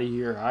 I'm out of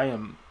here. I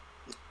am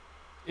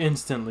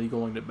instantly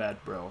going to bed,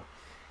 bro.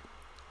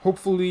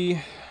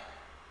 Hopefully,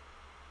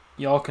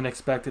 y'all can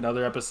expect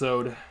another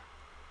episode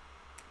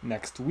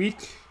next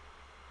week.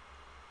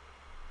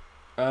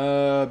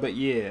 But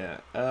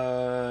yeah.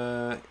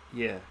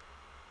 Yeah.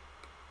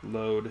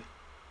 Load.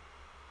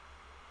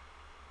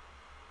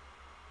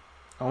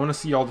 I want to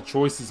see all the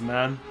choices,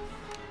 man.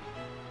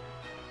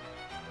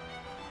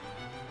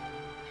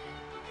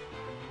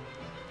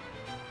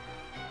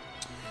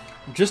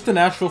 Just a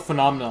natural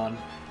phenomenon.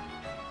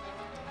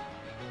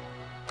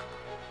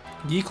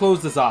 Guy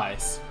closed his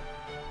eyes.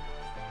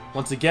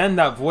 Once again,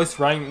 that voice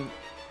rang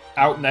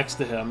out next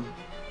to him.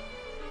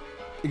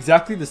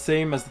 Exactly the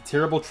same as the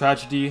terrible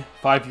tragedy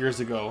 5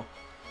 years ago.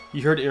 He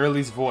heard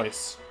Airlie's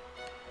voice.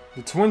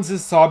 The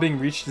twins' sobbing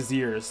reached his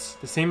ears,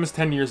 the same as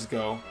 10 years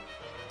ago.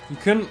 He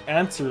couldn't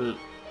answer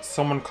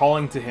someone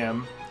calling to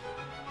him.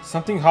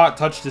 Something hot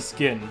touched his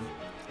skin.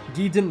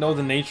 Guy didn't know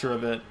the nature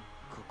of it.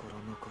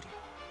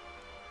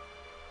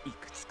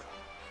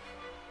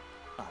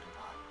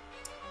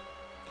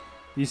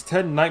 These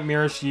 10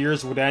 nightmarish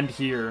years would end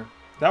here.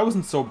 That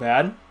wasn't so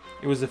bad.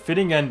 It was a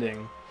fitting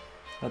ending.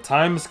 The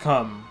time has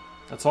come.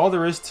 That's all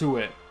there is to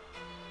it.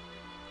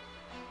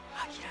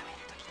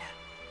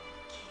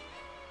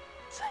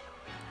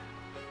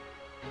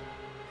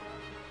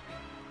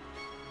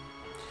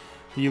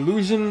 The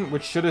illusion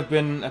which should have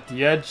been at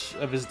the edge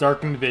of his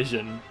darkened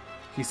vision.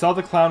 He saw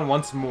the clown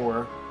once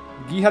more.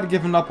 Guy had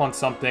given up on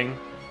something.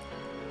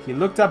 He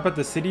looked up at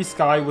the city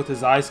sky with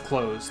his eyes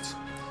closed.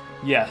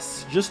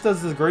 Yes, just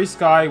as the gray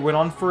sky went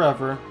on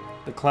forever,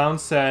 the clown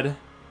said,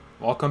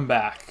 "Welcome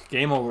back.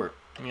 Game over."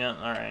 Yeah,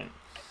 alright.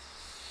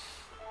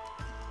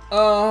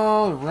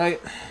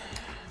 Alright.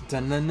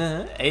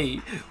 Dun-dun-dun. Hey,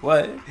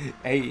 what?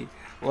 Hey,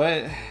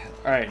 what?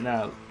 Alright,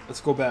 now,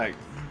 let's go back.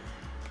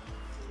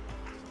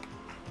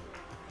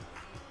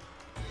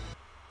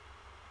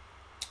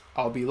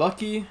 I'll be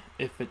lucky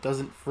if it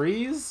doesn't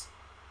freeze,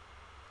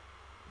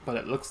 but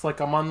it looks like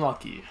I'm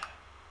unlucky.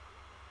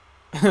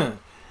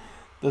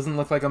 Doesn't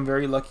look like I'm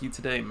very lucky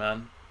today,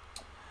 man.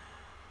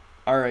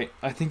 Alright,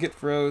 I think it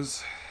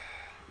froze.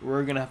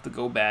 We're gonna have to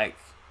go back.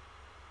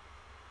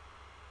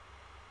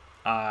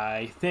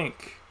 I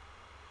think.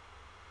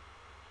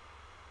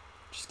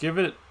 Just give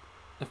it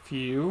a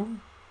few.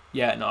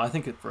 Yeah, no, I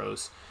think it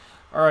froze.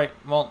 Alright,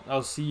 well,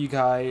 I'll see you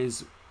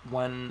guys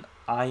when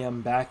I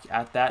am back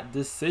at that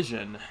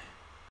decision.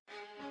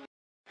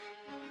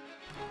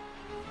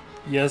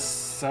 Yes,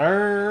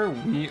 sir.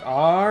 We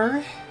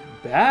are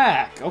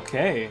back.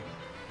 Okay.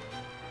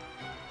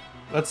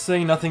 Let's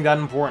say nothing that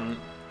important.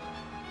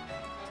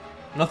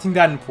 Nothing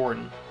that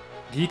important.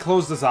 He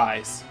closed his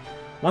eyes.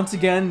 Once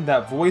again,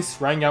 that voice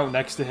rang out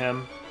next to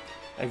him.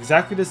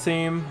 Exactly the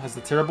same as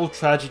the terrible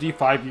tragedy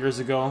 5 years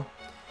ago.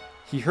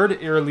 He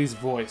heard Airlie's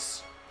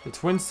voice. The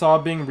twins'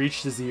 sobbing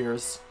reached his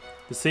ears.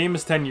 The same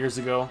as 10 years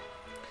ago.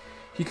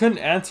 He couldn't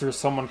answer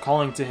someone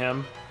calling to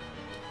him.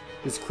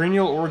 His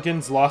cranial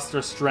organs lost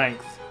their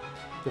strength.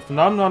 The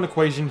phenomenon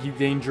equation he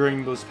gained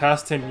during those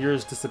past 10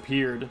 years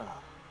disappeared.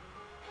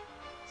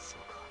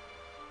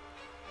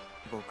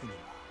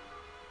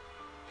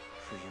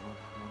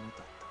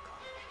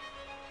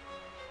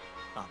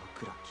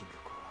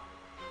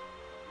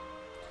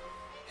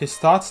 His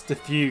thoughts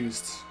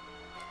diffused.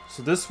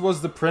 So this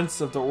was the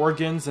prince of the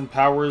organs and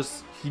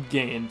powers he'd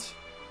gained.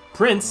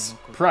 Prince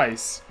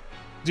Price.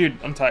 Dude,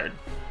 I'm tired.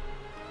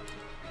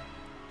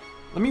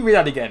 Let me read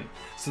that again.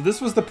 So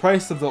this was the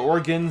price of the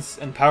organs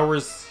and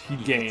powers he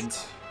gained.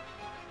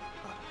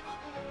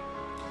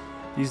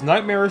 These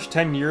nightmarish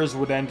 10 years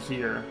would end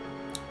here.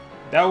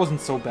 That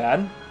wasn't so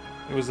bad.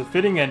 It was a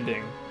fitting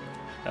ending.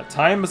 That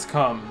time has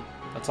come.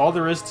 That's all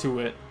there is to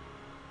it.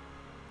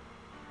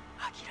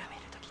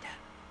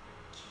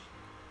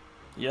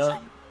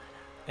 Yep.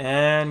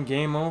 And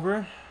game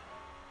over.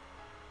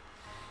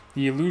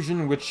 The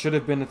illusion which should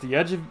have been at the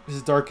edge of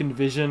his darkened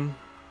vision,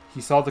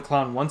 he saw the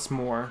clown once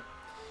more.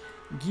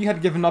 Guy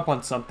had given up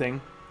on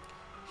something.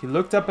 He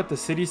looked up at the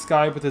city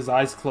sky with his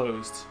eyes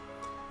closed.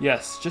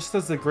 Yes, just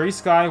as the gray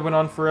sky went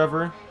on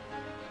forever,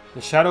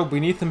 the shadow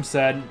beneath him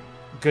said,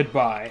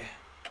 goodbye.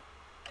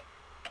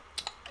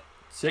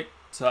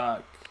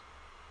 Tick-tock.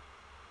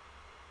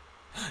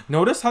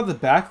 Notice how the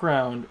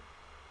background...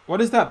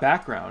 What is that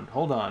background?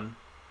 Hold on.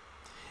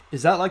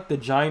 Is that like the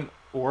giant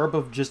orb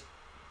of just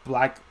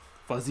black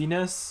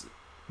fuzziness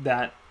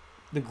that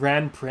the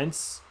Grand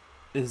Prince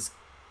is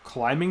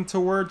climbing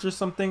towards or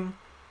something?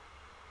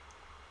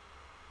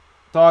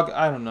 Dog,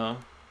 I don't know.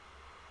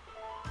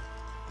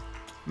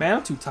 Man,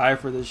 I'm too tired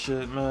for this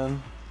shit,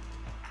 man.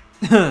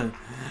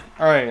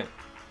 Alright.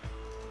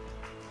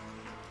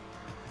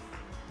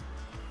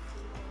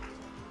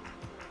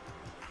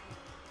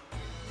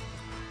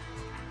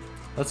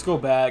 Let's go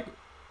back.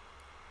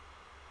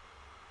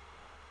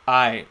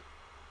 Alright.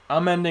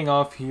 I'm ending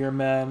off here,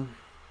 man.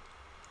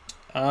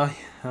 I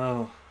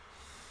am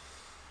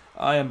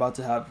about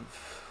to have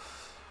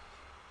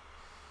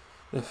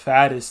the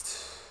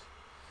fattest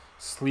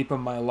sleep of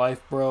my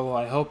life, bro.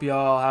 I hope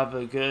y'all have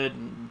a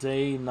good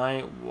day,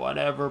 night,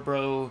 whatever,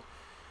 bro.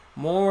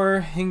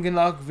 More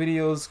Inganock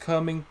videos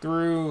coming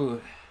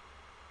through.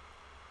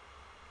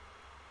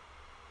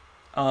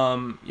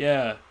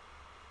 Yeah.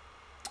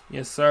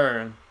 Yes,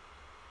 sir.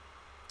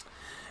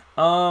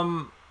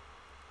 No,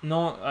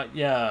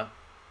 yeah.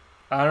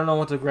 I don't know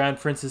what the Grand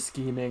Prince is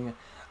scheming.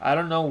 I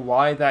don't know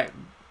why that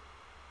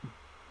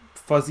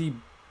fuzzy,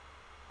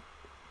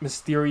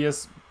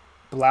 mysterious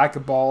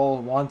black ball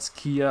wants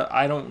Kia.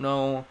 I don't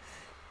know.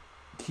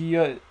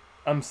 Kia,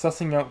 I'm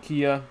sussing out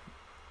Kia.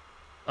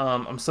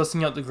 I'm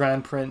sussing out the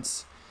Grand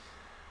Prince.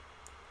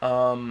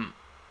 I'm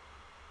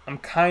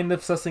kind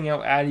of sussing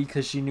out Addie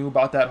because she knew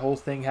about that whole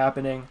thing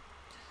happening.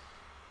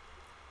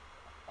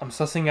 I'm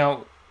sussing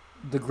out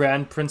the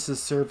Grand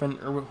Prince's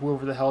servant, or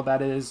whoever the hell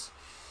that is.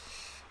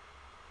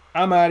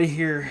 I'm out of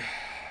here.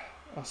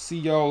 I'll see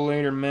y'all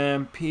later,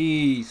 man.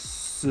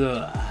 Peace.